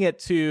bringing it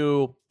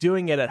to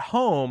doing it at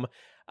home,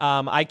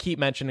 I keep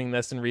mentioning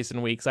this in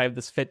recent weeks. I have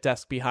this Fit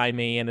Desk behind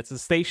me, and it's a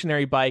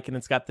stationary bike, and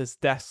it's got this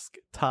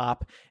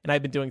desktop, and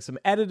I've been doing some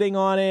editing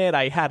on it.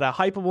 I had a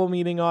Hypable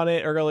meeting on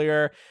it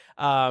earlier.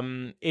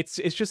 It's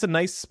just a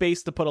nice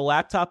space to put a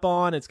laptop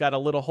on. It's got a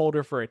little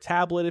holder for a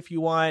tablet if you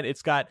want.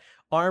 It's got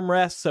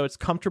armrests, so it's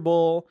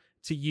comfortable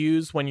to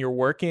use when you're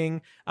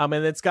working. And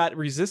it's got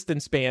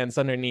resistance bands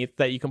underneath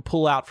that you can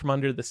pull out from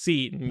under the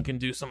seat, and you can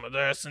do some of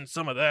this and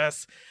some of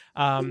this.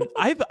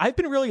 I've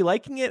been really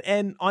liking it,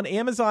 and on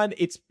Amazon,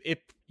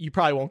 you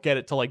probably won't get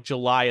it till like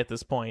July at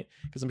this point,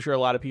 because I'm sure a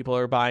lot of people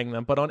are buying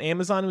them. But on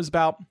Amazon, it was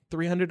about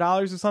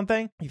 $300 or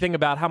something. You think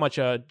about how much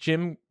a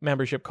gym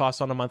membership costs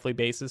on a monthly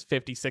basis,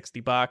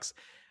 $50-$60.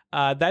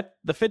 That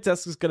the Fit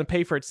Desk is going to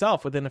pay for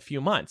itself within a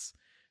few months.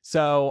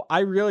 So I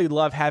really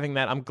love having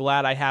that. I'm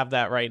glad I have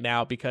that right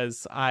now,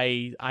 because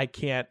I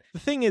can't. The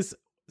thing is,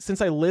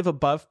 since I live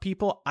above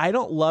people, I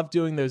don't love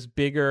doing those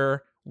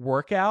bigger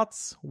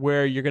workouts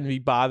where you're going to be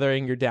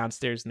bothering your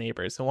downstairs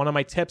neighbors. So one of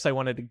my tips I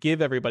wanted to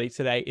give everybody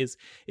today is,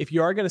 if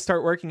you are going to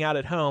start working out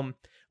at home,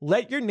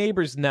 let your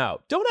neighbors know.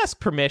 Don't ask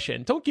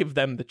permission. Don't give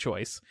them the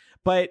choice,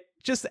 but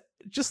just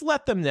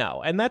let them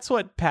know. And that's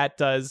what Pat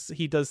does.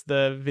 He does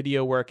the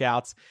video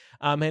workouts.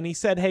 And he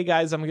said, hey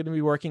guys, I'm going to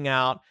be working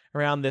out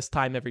around this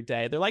time every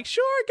day. They're like,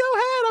 sure, go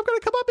ahead. I'm going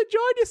to come up and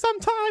join you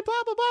sometime,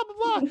 blah, blah, blah,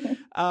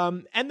 blah,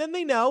 blah. And then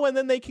they know, and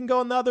then they can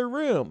go in the other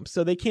room.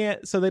 So they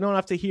don't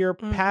have to hear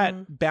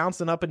Pat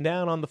bouncing up and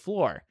down on the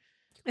floor.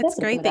 It's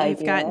great that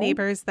you've got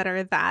neighbors that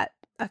are that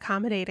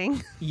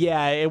accommodating.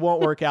 Yeah, it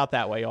won't work out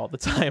that way all the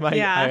time.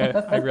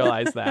 I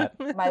realize that.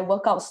 My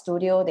workout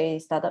studio, they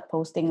started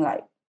posting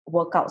like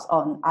workouts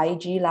on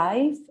IG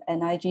Live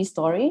and IG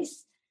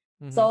Stories.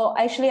 So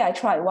actually I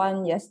tried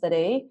one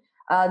yesterday.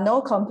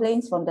 No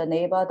complaints from the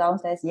neighbor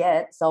downstairs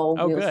yet, so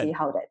we'll see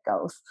how that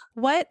goes.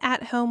 What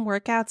at-home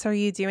workouts are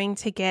you doing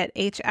to get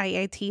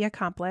HIIT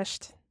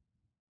accomplished?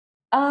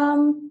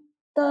 Some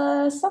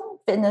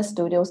fitness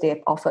studios, they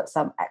have offered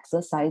some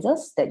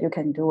exercises that you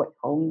can do at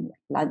home.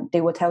 Like they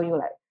will tell you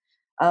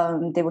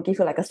they will give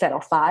you like a set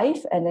of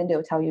 5, and then they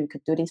will tell you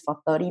could do this for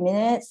 30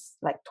 minutes,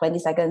 like 20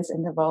 seconds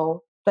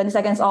interval, 20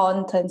 seconds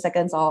on, 10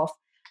 seconds off.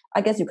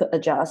 I guess you could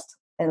adjust,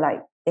 and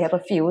like they have a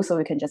few, so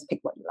you can just pick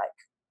what you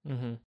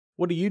like.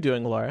 What are you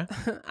doing, Laura?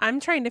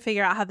 I'm trying to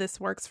figure out how this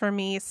works for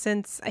me.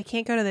 Since I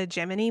can't go to the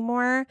gym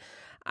anymore,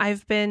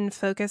 I've been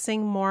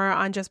focusing more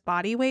on just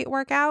body weight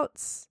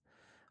workouts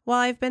while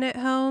I've been at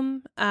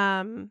home,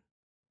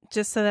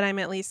 just so that I'm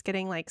at least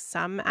getting like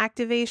some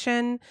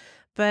activation.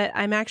 But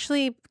I'm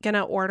actually going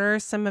to order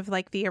some of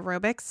like the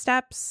aerobic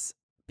steps,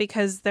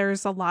 because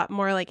there's a lot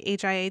more like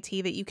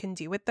HIIT that you can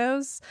do with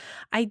those.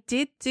 I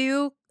did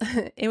do,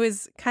 it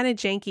was kind of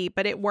janky,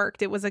 but it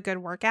worked. It was a good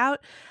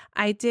workout.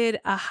 I did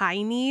a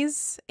high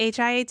knees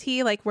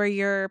HIIT, like where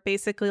you're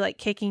basically like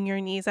kicking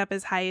your knees up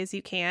as high as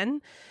you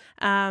can.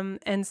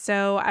 And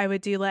so I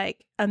would do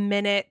like a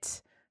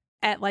minute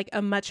at like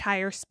a much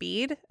higher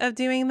speed of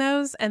doing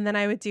those. And then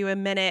I would do a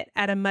minute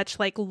at a much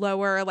like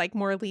lower, like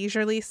more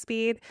leisurely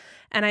speed.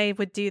 And I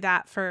would do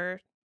that for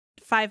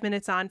 5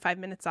 minutes on, 5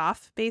 minutes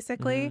off,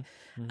 basically.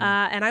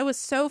 And I was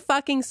so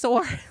fucking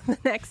sore the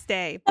next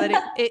day, but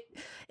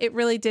it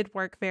really did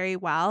work very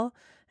well.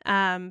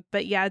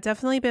 But yeah,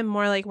 definitely been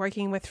more like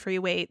working with free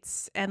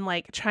weights and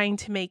like trying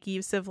to make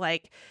use of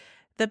like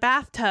the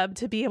bathtub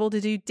to be able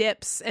to do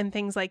dips and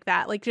things like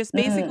that. Like just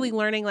basically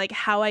learning like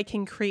how I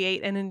can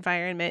create an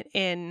environment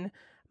in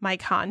my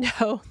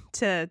condo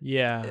to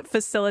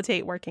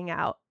facilitate working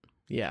out.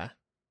 Yeah.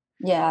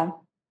 Yeah.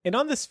 And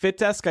on this Fit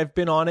Desk, I've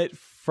been on it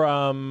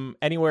from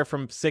anywhere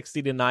from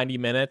 60 to 90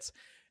 minutes.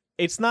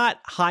 It's not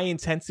high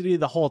intensity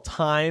the whole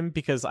time,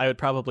 because I would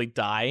probably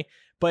die.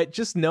 But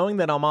just knowing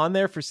that I'm on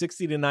there for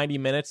 60 to 90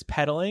 minutes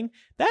pedaling,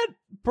 that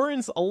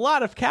burns a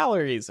lot of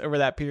calories over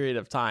that period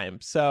of time.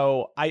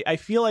 So I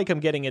feel like I'm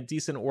getting a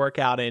decent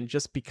workout in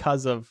just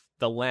because of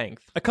the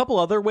length. A couple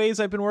other ways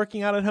I've been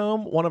working out at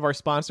home. One of our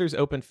sponsors,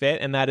 OpenFit,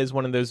 and that is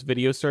one of those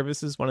video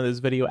services, one of those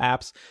video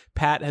apps.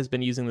 Pat has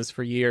been using this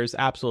for years,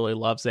 absolutely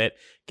loves it,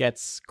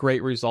 gets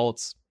great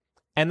results.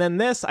 And then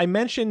this, I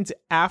mentioned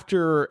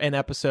after an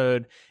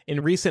episode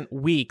in recent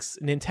weeks,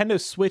 Nintendo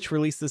Switch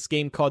released this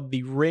game called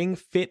the Ring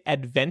Fit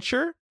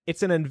Adventure.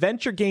 It's an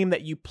adventure game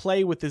that you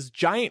play with this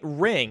giant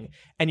ring,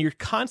 and you're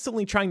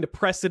constantly trying to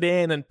press it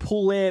in and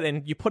pull it,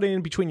 and you put it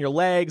in between your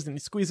legs and you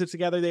squeeze it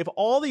together. They have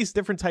all these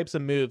different types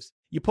of moves.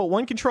 You put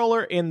one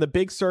controller in the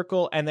big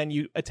circle, and then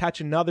you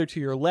attach another to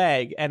your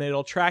leg, and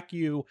it'll track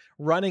you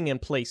running in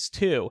place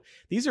too.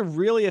 These are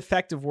really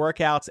effective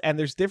workouts, and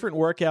there's different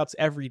workouts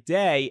every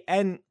day,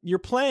 and you're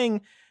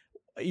playing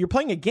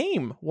a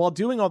game while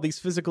doing all these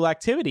physical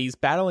activities,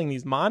 battling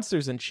these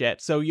monsters and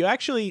shit. So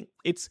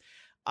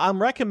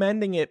I'm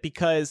recommending it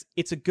because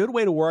it's a good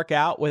way to work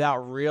out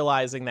without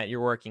realizing that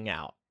you're working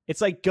out. It's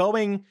like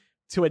going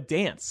to a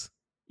dance.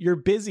 You're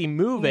busy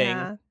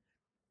moving.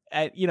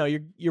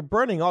 You're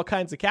burning all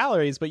kinds of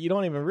calories, but you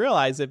don't even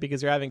realize it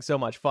because you're having so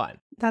much fun.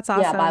 That's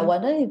awesome. Yeah, but I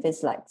wonder if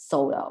it's like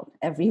sold out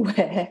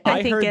everywhere.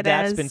 I heard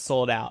that's been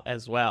sold out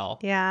as well.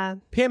 Yeah.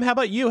 Pam, how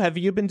about you? Have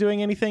you been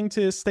doing anything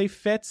to stay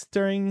fit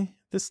during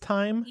this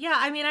time? Yeah,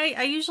 I mean,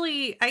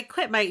 I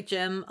quit my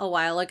gym a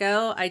while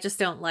ago. I just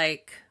don't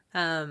like...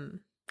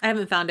 I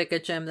haven't found a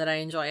good gym that I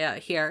enjoy out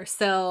here.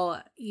 So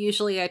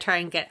usually I try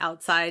and get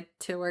outside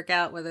to work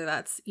out, whether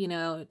that's,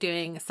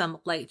 doing some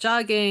light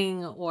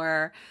jogging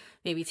or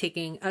maybe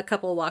taking a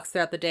couple walks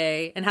throughout the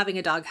day, and having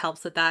a dog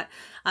helps with that.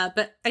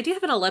 But I do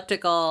have an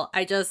elliptical.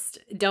 I just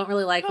don't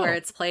really like where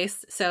it's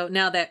placed. So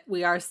now that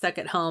we are stuck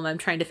at home, I'm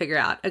trying to figure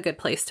out a good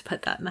place to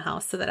put that in the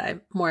house so that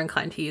I'm more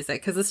inclined to use it,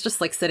 because it's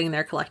just like sitting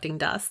there collecting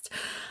dust.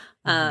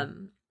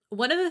 Mm-hmm.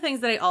 One of the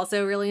things that I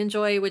also really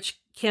enjoy, which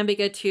can be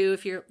good too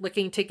if you're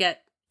looking to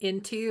get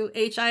into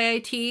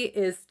HIIT,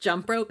 is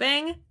jump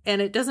roping,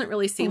 and it doesn't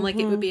really seem like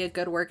it would be a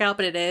good workout,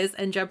 but it is,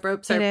 and jump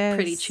ropes are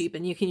pretty cheap,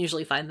 and you can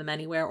usually find them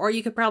anywhere, or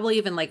you could probably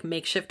even like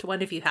makeshift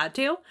one if you had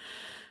to.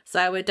 So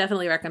I would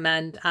definitely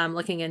recommend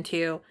looking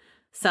into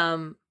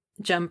some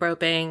jump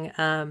roping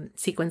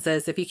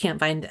sequences if you can't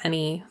find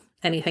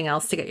anything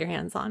else to get your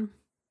hands on.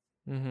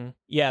 Mm-hmm.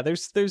 Yeah,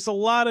 there's a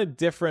lot of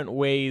different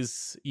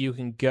ways you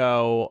can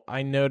go.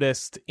 I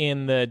noticed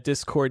in the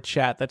Discord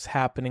chat that's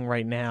happening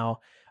right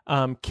now,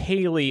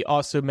 Kaylee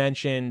also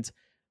mentioned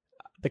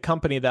the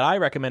company that I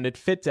recommended,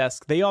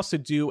 FitDesk. They also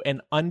do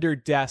an under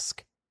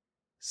desk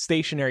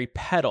stationary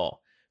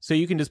pedal. So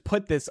you can just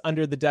put this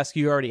under the desk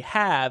you already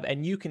have,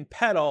 and you can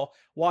pedal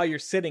while you're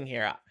sitting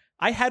here.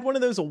 I had one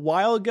of those a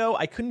while ago.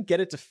 I couldn't get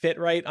it to fit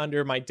right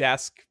under my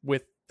desk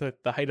with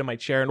the height of my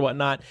chair and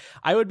whatnot.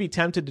 I would be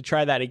tempted to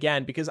try that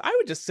again, because I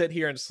would just sit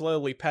here and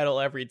slowly pedal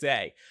every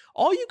day.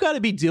 All you got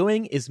to be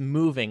doing is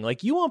moving.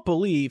 Like, you won't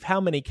believe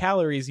how many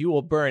calories you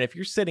will burn if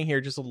you're sitting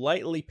here just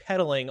lightly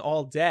pedaling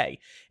all day.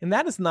 And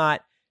that is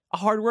not a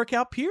hard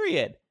workout,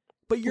 period.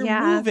 But you're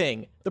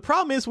moving. The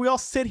problem is we all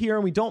sit here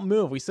and we don't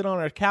move. We sit on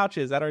our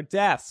couches, at our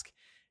desk,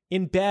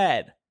 in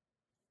bed,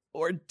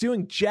 or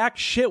doing jack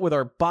shit with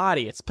our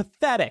body. It's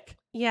pathetic.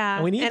 Yeah.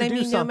 And we need to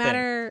do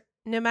something.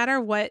 No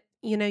matter what,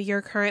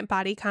 your current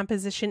body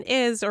composition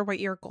is or what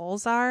your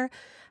goals are,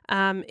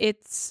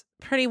 it's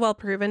pretty well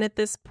proven at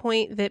this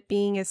point that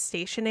being as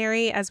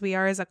stationary as we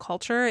are as a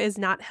culture is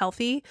not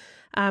healthy,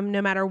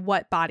 no matter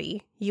what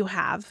body you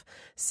have.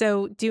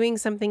 So doing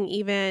something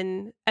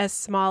even as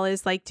small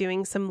as like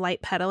doing some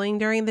light pedaling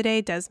during the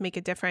day does make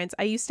a difference.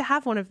 I used to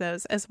have one of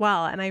those as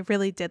well, and I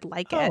really did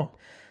like it.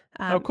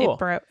 Cool.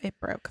 It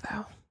broke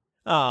though.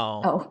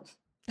 Oh.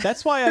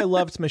 That's why I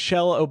loved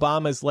Michelle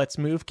Obama's Let's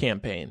Move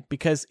campaign,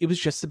 because it was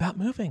just about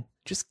moving.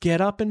 Just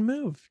get up and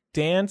move.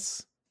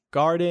 Dance,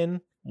 garden,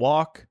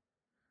 walk,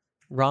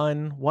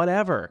 run,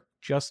 whatever.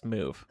 Just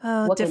move.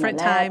 Oh, walk different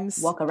times.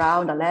 Walk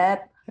around the lab.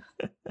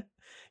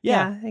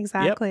 Yeah,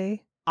 exactly. Yep.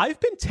 I've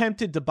been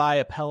tempted to buy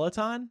a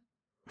Peloton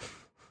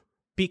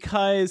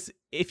because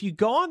if you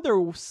go on their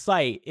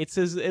site, it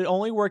says it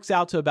only works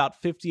out to about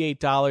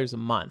 $58 a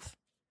month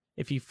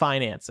if you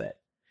finance it.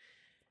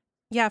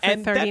 Yeah, for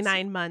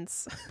 39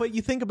 months. But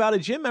you think about a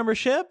gym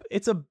membership,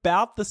 it's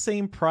about the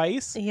same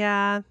price.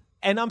 Yeah.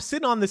 And I'm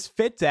sitting on this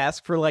fit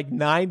desk for like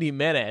 90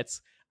 minutes.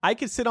 I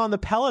could sit on the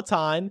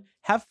Peloton,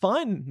 have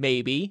fun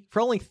maybe,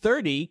 for only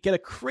 30, get a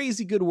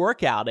crazy good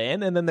workout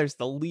in. And then there's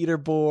the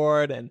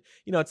leaderboard, and,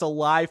 it's a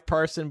live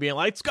person being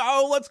like,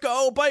 let's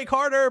go, bike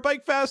harder,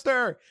 bike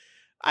faster.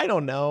 I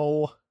don't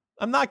know.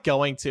 I'm not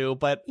going to,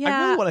 but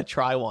I really want to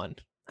try one.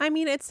 I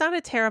mean, it's not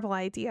a terrible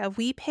idea.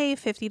 We pay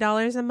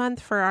 $50 a month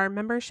for our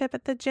membership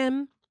at the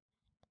gym.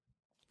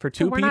 For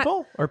two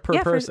people or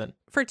per person?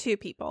 For two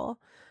people.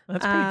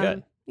 That's pretty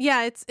good.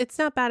 Yeah, it's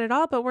not bad at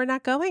all, but we're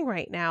not going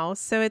right now.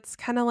 So it's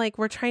kind of like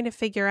we're trying to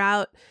figure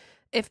out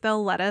if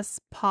they'll let us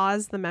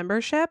pause the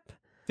membership.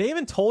 They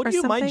even told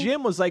you? Something? My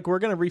gym was like, we're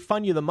going to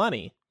refund you the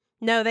money.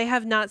 No, they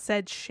have not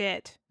said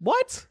shit.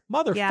 What?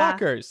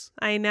 Motherfuckers.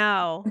 Yeah, I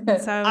know.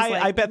 So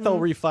I bet they'll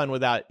refund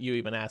without you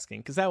even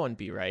asking, because that wouldn't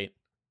be right.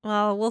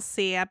 Well, we'll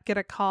see. I'm going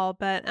to call.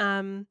 But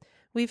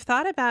we've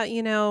thought about,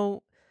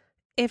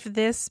 if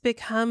this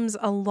becomes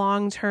a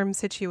long-term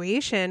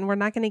situation, we're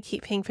not going to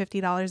keep paying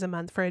 $50 a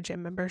month for a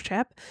gym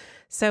membership.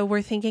 So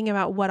we're thinking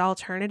about what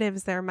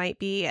alternatives there might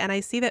be. And I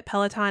see that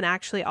Peloton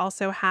actually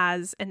also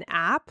has an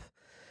app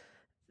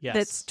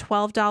that's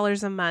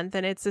 $12 a month.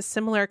 And it's a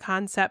similar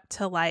concept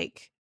to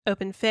like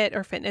OpenFit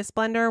or Fitness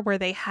Blender, where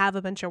they have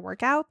a bunch of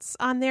workouts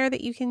on there that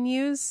you can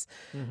use.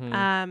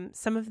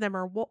 Some of them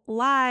are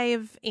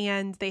live,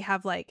 and they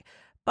have like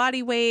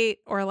body weight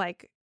or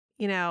like,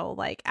 you know,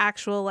 like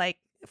actual like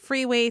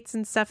free weights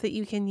and stuff that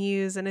you can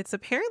use. And it's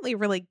apparently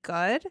really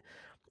good.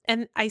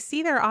 And I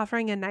see they're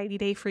offering a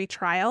 90-day free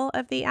trial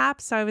of the app.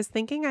 So I was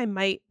thinking I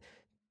might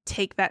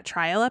take that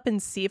trial up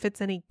and see if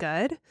it's any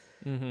good.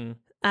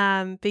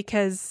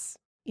 Because,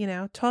 you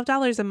know,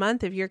 $12 a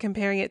month, if you're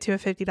comparing it to a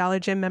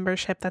 $50 gym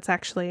membership, that's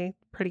actually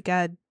pretty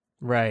good.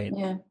 Right.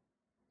 Yeah.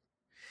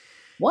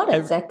 What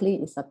exactly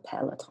is a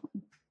Peloton?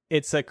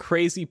 It's a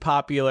crazy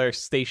popular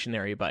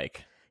stationary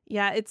bike.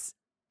 Yeah, it's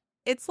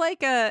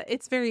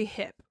very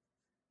hip.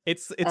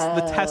 It's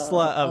the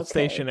Tesla of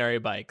stationary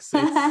bikes.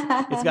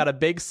 It's got a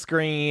big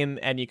screen,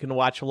 and you can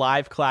watch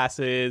live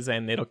classes,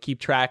 and it'll keep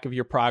track of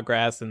your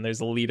progress. And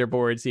there's a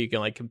leaderboard, so you can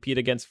like compete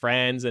against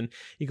friends, and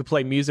you can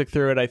play music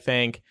through it. I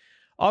think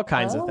all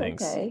kinds of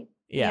things. Okay.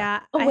 Yeah.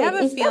 I have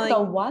a feeling that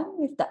the one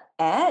with the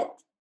ad,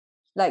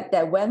 like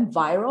that went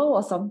viral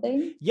or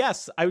something?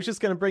 Yes, I was just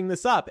going to bring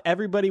this up.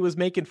 Everybody was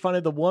making fun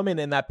of the woman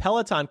in that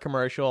Peloton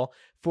commercial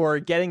for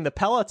getting the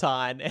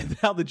Peloton, and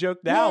now the joke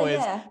now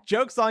is,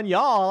 joke's on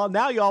y'all.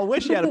 Now y'all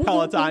wish you had a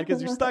Peloton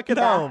because you're stuck at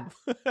home.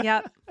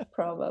 Yep.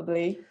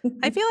 Probably.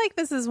 I feel like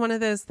this is one of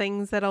those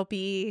things that'll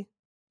be,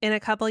 in a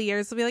couple of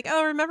years, we'll be like,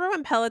 oh, remember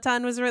when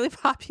Peloton was really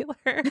popular?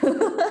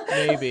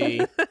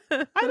 Maybe.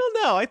 I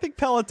don't know. I think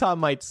Peloton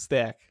might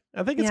stick.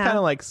 I think it's kind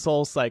of like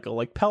Soul Cycle.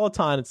 Like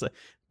Peloton's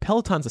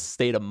a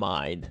state of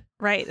mind.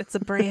 Right. It's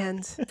a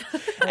brand.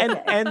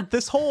 And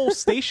this whole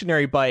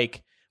stationary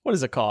bike, what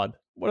is it called?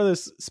 What are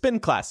those spin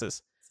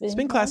classes?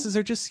 Spin classes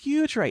are just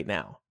huge right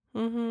now.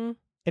 And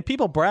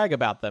people brag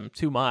about them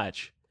too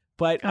much.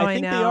 But I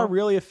think they are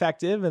really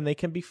effective, and they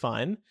can be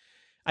fun.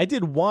 I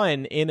did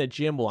one in a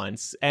gym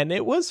once, and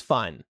it was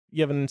fun.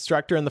 You have an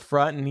instructor in the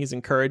front, and he's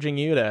encouraging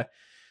you to,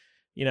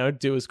 you know,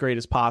 do as great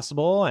as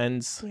possible.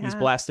 And he's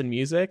blasting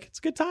music. It's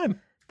a good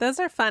time. Those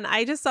are fun.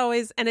 I just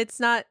always, and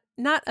it's not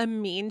a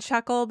mean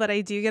chuckle, but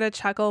I do get a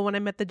chuckle when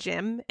I'm at the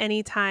gym.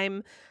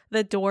 Anytime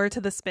the door to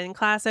the spin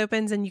class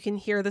opens and you can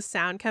hear the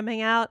sound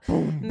coming out.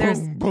 Boom, and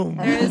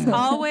there's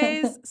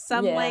always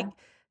some Yeah. like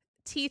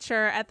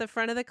teacher at the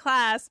front of the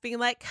class being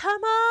like,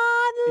 "Come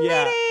on,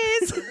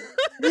 ladies."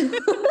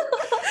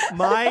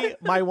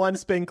 My one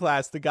spin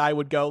class, the guy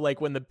would go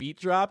like when the beat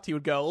dropped, he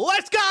would go,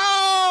 "Let's go!"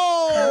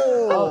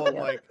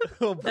 Like,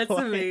 oh boy, That's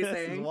amazing.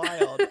 This is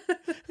wild.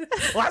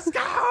 Let's go!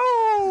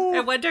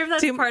 I wonder if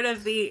that's part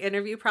of the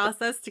interview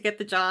process to get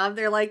the job.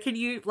 They're like, can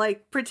you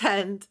like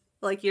pretend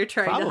like you're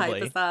trying to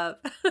hype us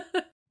up?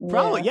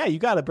 Probably, yeah. You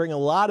got to bring a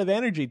lot of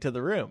energy to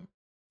the room.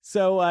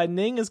 So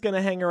Ning is going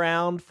to hang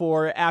around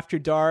for After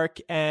Dark,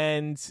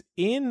 and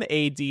in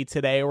AD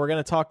today, we're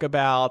going to talk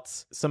about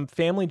some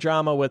family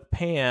drama with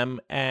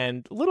Pam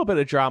and a little bit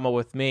of drama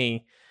with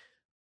me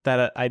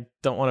that I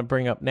don't want to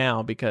bring up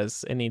now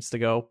because it needs to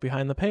go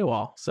behind the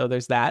paywall. So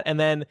there's that. And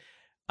then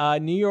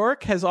New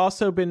York has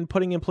also been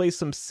putting in place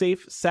some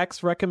safe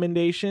sex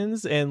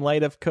recommendations in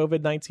light of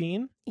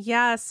COVID-19.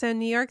 Yeah, so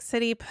New York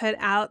City put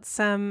out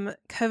some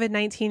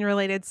COVID-19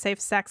 related safe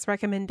sex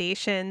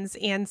recommendations,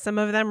 and some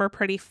of them are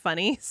pretty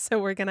funny. So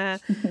we're going to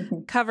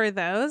cover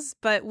those.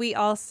 But we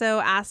also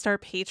asked our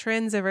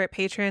patrons over at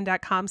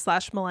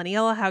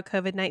patreon.com/millennial how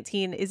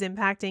COVID-19 is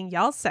impacting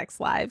y'all's sex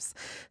lives.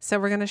 So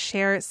we're going to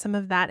share some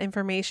of that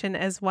information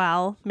as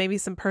well. Maybe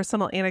some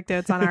personal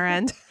anecdotes on our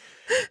end.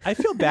 I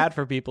feel bad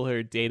for people who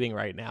are dating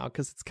right now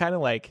because it's kind of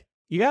like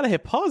you got to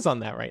hit pause on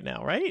that right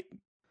now, right?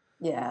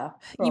 Yeah.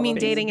 Probably. You mean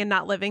probably. dating and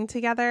not living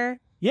together?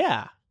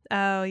 Yeah.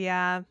 Oh,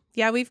 yeah.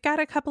 Yeah, we've got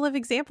a couple of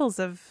examples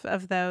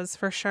of those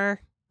for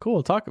sure.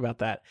 Cool. Talk about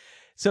that.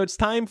 So it's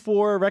time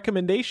for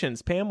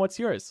recommendations. Pam, what's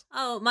yours?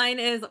 Oh, mine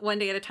is One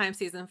Day at a Time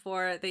season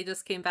 4. They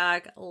just came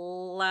back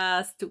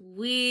last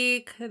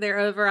week. They're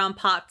over on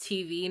Pop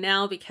TV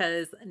now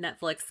because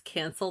Netflix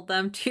canceled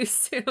them too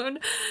soon.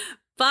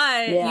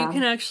 But you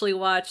can actually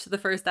watch the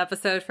first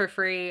episode for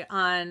free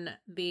on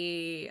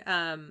the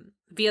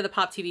via the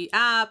Pop TV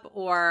app,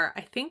 or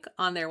I think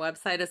on their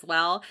website as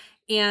well.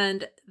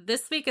 And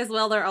this week as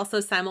well, they're also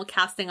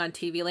simulcasting on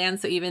TV Land.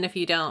 So even if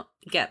you don't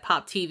get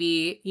Pop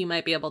TV, you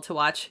might be able to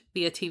watch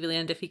via TV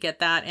Land if you get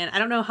that. And I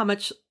don't know how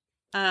much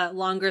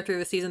longer through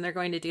the season they're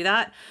going to do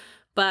that,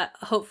 but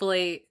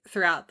hopefully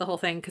throughout the whole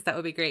thing, because that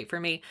would be great for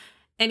me.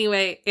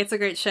 Anyway, it's a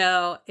great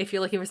show. If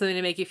you're looking for something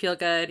to make you feel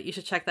good, you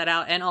should check that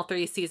out. And all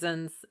 3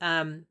 seasons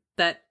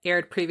that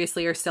aired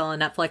previously are still on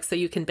Netflix, so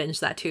you can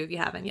binge that too if you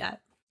haven't yet.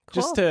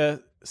 Cool. Just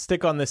to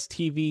stick on this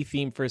TV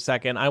theme for a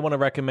second, I want to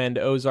recommend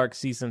Ozark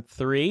Season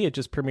 3. It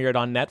just premiered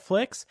on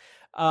Netflix.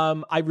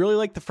 I really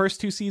liked the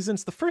first 2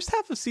 seasons. The first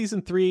half of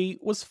season 3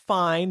 was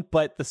fine,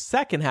 but the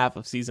second half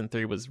of season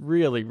 3 was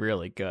really,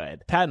 really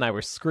good. Pat and I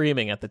were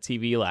screaming at the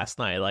TV last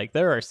night. Like,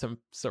 there are some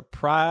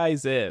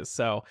surprises.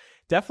 So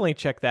definitely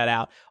check that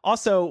out.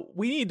 Also,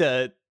 we need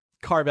to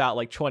carve out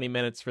like 20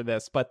 minutes for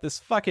this, but this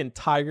fucking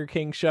Tiger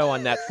King show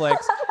on Netflix,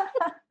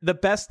 the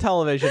best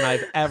television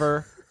I've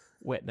ever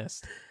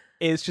witnessed.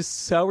 It's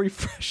just so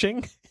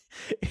refreshing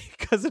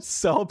because it's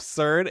so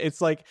absurd.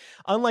 It's like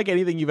unlike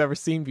anything you've ever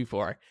seen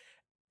before.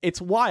 It's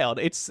wild.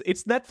 It's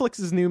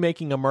Netflix's new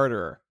Making a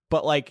Murderer,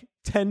 but like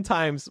 10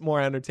 times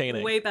more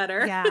entertaining. Way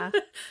better. Yeah.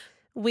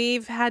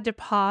 We've had to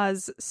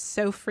pause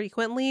so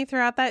frequently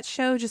throughout that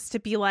show just to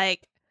be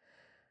like,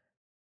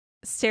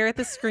 stare at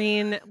the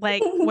screen,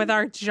 like with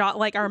our jaw,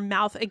 like our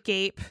mouth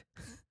agape,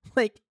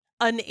 like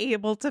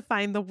unable to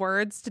find the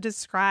words to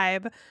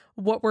describe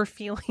what we're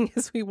feeling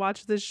as we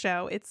watch this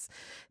show. It's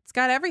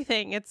got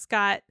everything. It's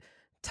got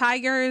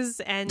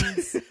tigers and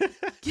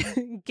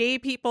gay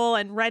people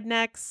and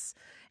rednecks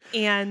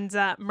and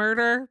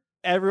murder.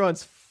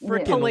 Everyone's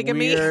freaking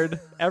polygamy. weird.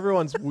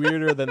 Everyone's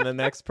weirder than the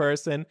next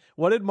person.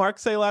 What did Mark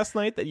say last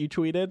night that you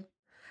tweeted?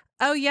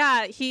 Oh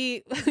yeah,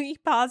 he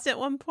paused at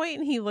one point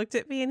and he looked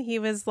at me and he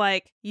was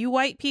like, "You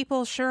white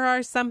people sure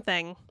are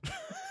something.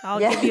 I'll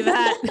give you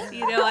that."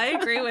 You know, I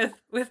agree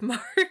with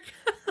Mark.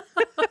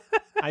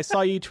 I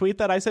saw you tweet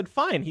that. I said,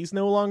 fine, he's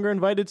no longer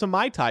invited to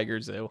my tiger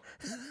zoo.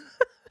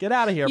 Get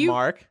out of here,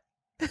 Mark.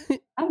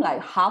 I'm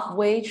like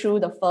halfway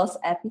through the first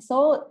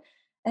episode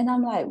and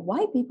I'm like,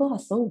 white people are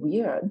so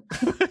weird.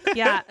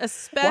 Yeah,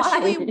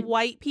 especially Why?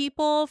 white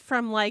people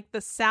from like the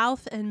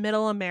South and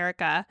Middle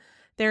America.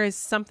 There is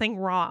something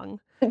wrong.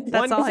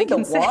 That's all I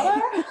can say.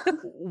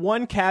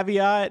 One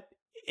caveat,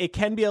 it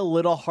can be a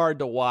little hard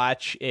to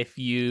watch if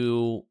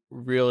you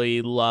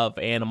really love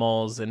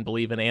animals and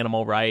believe in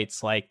animal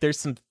rights. Like there's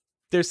some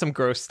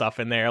gross stuff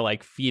in there,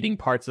 like feeding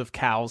parts of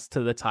cows to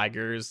the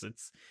tigers.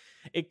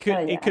 It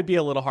could be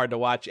a little hard to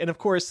watch. And of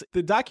course,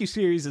 the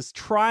docuseries is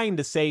trying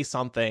to say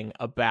something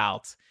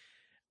about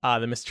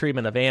the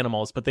mistreatment of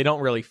animals, but they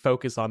don't really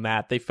focus on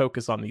that. They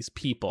focus on these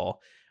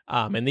people.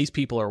 And these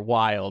people are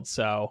wild.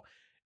 So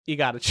you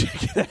got to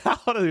check it out.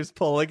 There's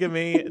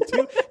polygamy.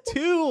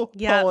 Two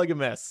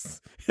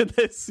polygamists in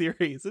this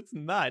series. It's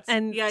nuts.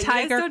 And Yeah,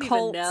 tiger you guys don't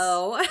cults. even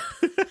know.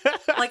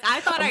 Like, I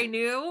thought I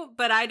knew,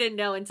 but I didn't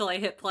know until I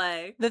hit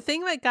play. The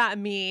thing that got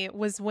me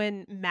was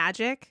when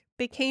magic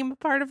became a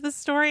part of the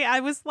story.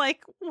 I was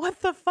like,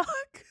 what the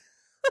fuck?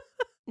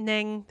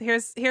 Ning,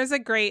 here's a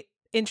great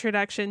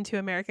introduction to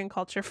American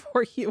culture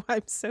for you.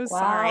 I'm so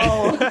sorry.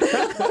 Wow.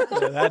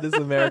 Yeah, that is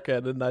America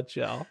in a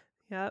nutshell.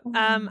 Yep.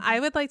 I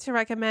would like to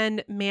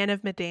recommend Man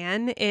of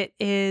Medan. It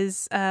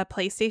is a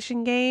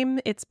PlayStation game.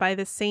 It's by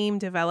the same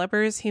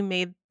developers who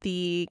made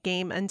the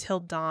game Until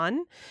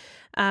Dawn.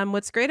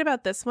 What's great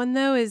about this one,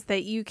 though, is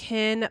that you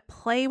can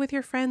play with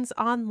your friends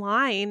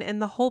online.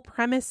 And the whole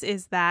premise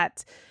is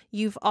that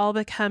you've all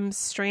become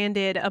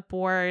stranded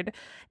aboard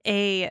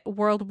a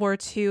World War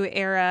II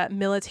era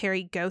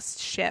military ghost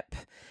ship.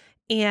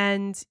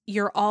 And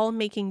you're all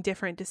making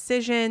different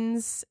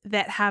decisions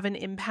that have an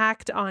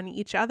impact on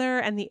each other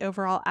and the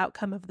overall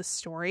outcome of the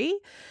story.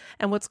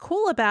 And what's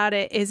cool about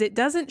it is it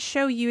doesn't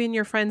show you and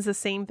your friends the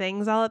same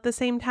things all at the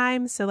same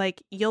time. So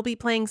like you'll be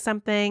playing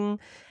something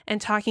and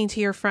talking to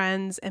your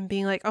friends and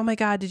being like, oh my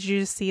God, did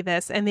you just see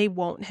this? And they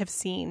won't have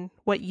seen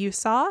what you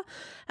saw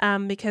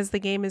because the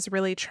game is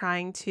really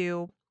trying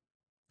to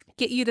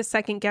get you to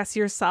second guess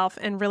yourself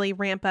and really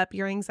ramp up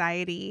your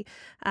anxiety.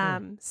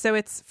 So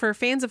it's for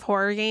fans of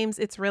horror games,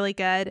 it's really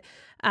good.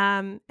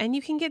 And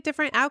you can get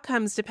different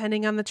outcomes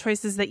depending on the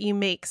choices that you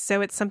make.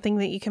 So it's something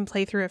that you can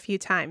play through a few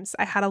times.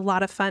 I had a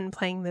lot of fun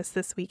playing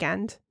this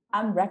weekend.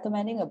 I'm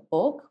recommending a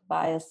book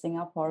by a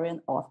Singaporean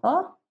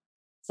author.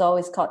 So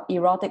it's called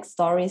Erotic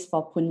Stories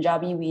for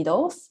Punjabi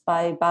Widows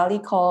by Bali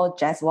called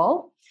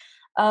Jaswal.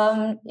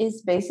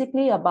 It's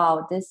basically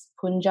about this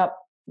Punjab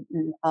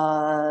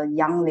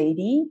young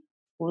lady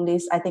who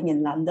lives, I think,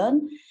 in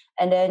London,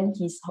 and then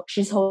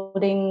she's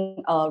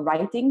holding a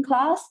writing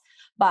class,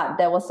 but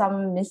there was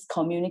some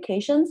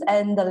miscommunications,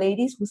 and the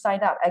ladies who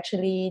signed up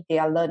actually they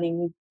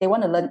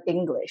want to learn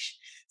English,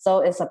 so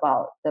it's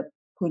about the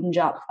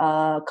Punjab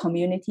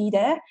community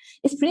there.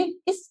 It's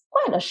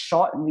quite a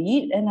short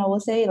read, and I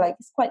would say like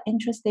it's quite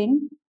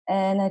interesting,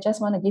 and I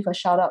just want to give a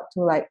shout out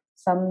to like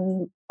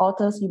some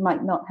authors you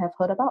might not have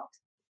heard about.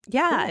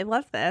 Yeah, I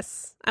love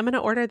this. I'm going to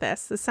order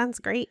this. This sounds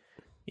great.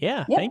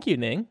 Yeah, Thank you,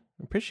 Ning.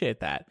 Appreciate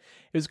that.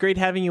 It was great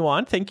having you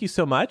on. Thank you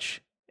so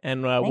much.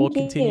 And we'll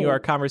continue our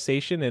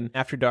conversation in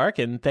After Dark.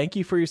 And thank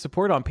you for your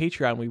support on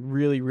Patreon. We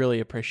really, really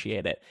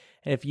appreciate it.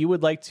 And if you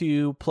would like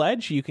to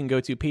pledge, you can go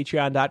to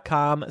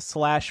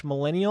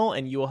patreon.com/millennial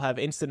and you will have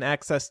instant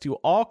access to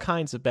all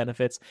kinds of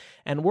benefits.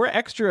 And we're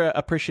extra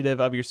appreciative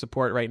of your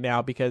support right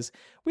now because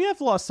we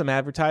have lost some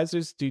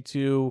advertisers due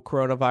to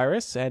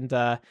coronavirus. And,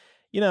 I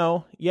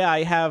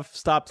have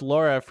stopped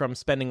Laura from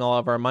spending all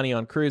of our money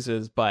on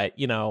cruises, but,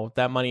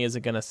 that money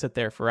isn't going to sit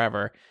there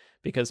forever.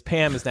 because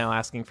Pam is now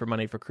asking for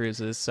money for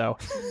cruises. So,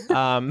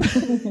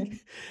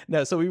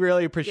 no, so we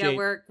really appreciate.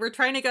 Yeah, we're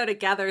trying to go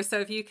together. So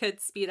if you could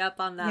speed up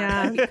on that,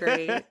 that'd be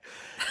great.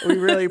 We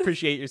really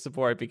appreciate your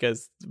support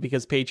because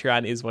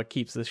Patreon is what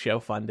keeps the show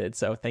funded.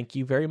 So thank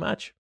you very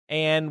much.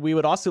 And we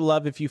would also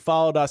love if you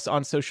followed us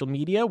on social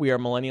media. We are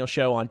Millennial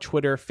Show on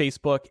Twitter,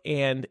 Facebook,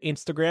 and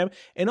Instagram.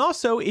 And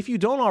also, if you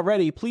don't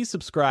already, please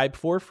subscribe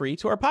for free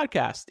to our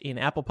podcast in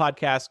Apple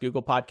Podcasts,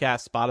 Google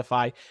Podcasts,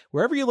 Spotify.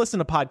 Wherever you listen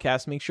to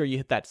podcasts, make sure you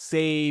hit that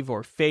save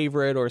or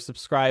favorite or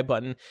subscribe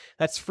button.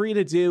 That's free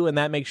to do, and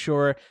that makes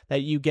sure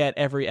that you get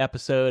every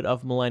episode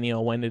of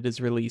Millennial when it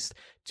is released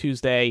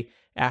Tuesday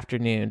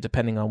afternoon,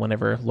 depending on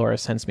whenever Laura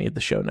sends me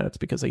the show notes,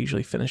 because I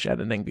usually finish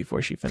editing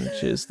before she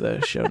finishes the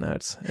show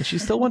notes, and she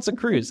still wants a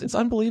cruise. It's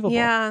unbelievable.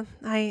 Yeah,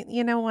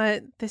 you know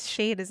what? This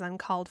shade is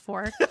uncalled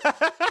for.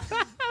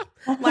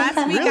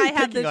 Last week really I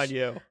had picking on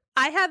you.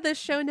 I had the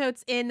show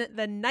notes in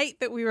the night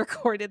that we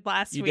recorded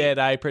last week. You did.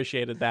 I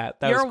appreciated that.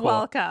 That You're was cool.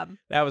 welcome.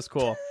 That was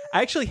cool.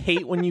 I actually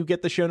hate when you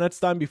get the show notes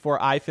done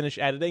before I finish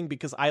editing,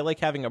 because I like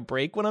having a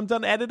break when I'm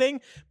done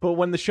editing. But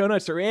when the show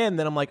notes are in,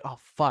 then I'm like, oh,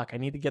 fuck, I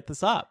need to get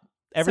this up.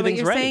 Everything's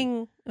so what ready.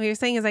 What you're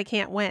saying is I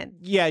can't win.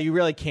 Yeah, you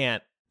really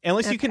can't.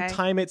 Unless you can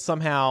time it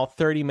somehow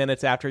 30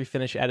 minutes after you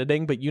finish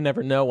editing, but you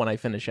never know when I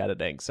finish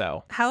editing,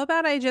 so. How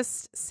about I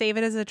just save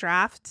it as a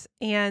draft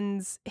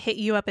and hit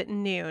you up at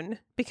noon?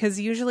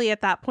 Because usually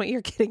at that point you're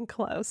getting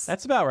close.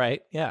 That's about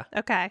right, yeah.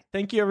 Okay.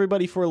 Thank you,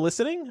 everybody, for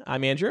listening.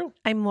 I'm Andrew.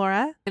 I'm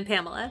Laura. I'm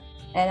Pamela.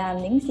 And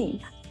I'm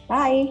Lindsay.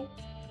 Bye.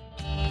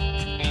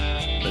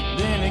 But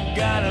then it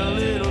got a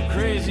little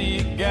crazy,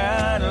 it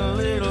got a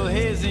little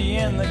hazy,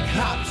 and the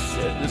cops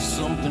said there's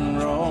something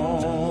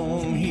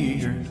wrong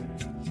here.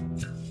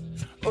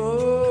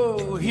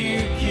 Oh,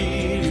 here,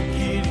 kitty,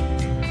 kitty.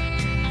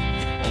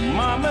 Oh,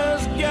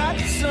 mama's got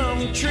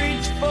some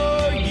treats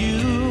for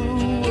you.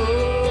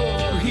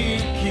 Oh, here,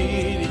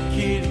 kitty,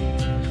 kitty.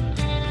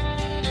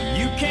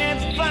 You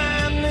can't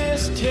find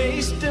this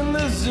taste in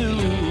the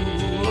zoo.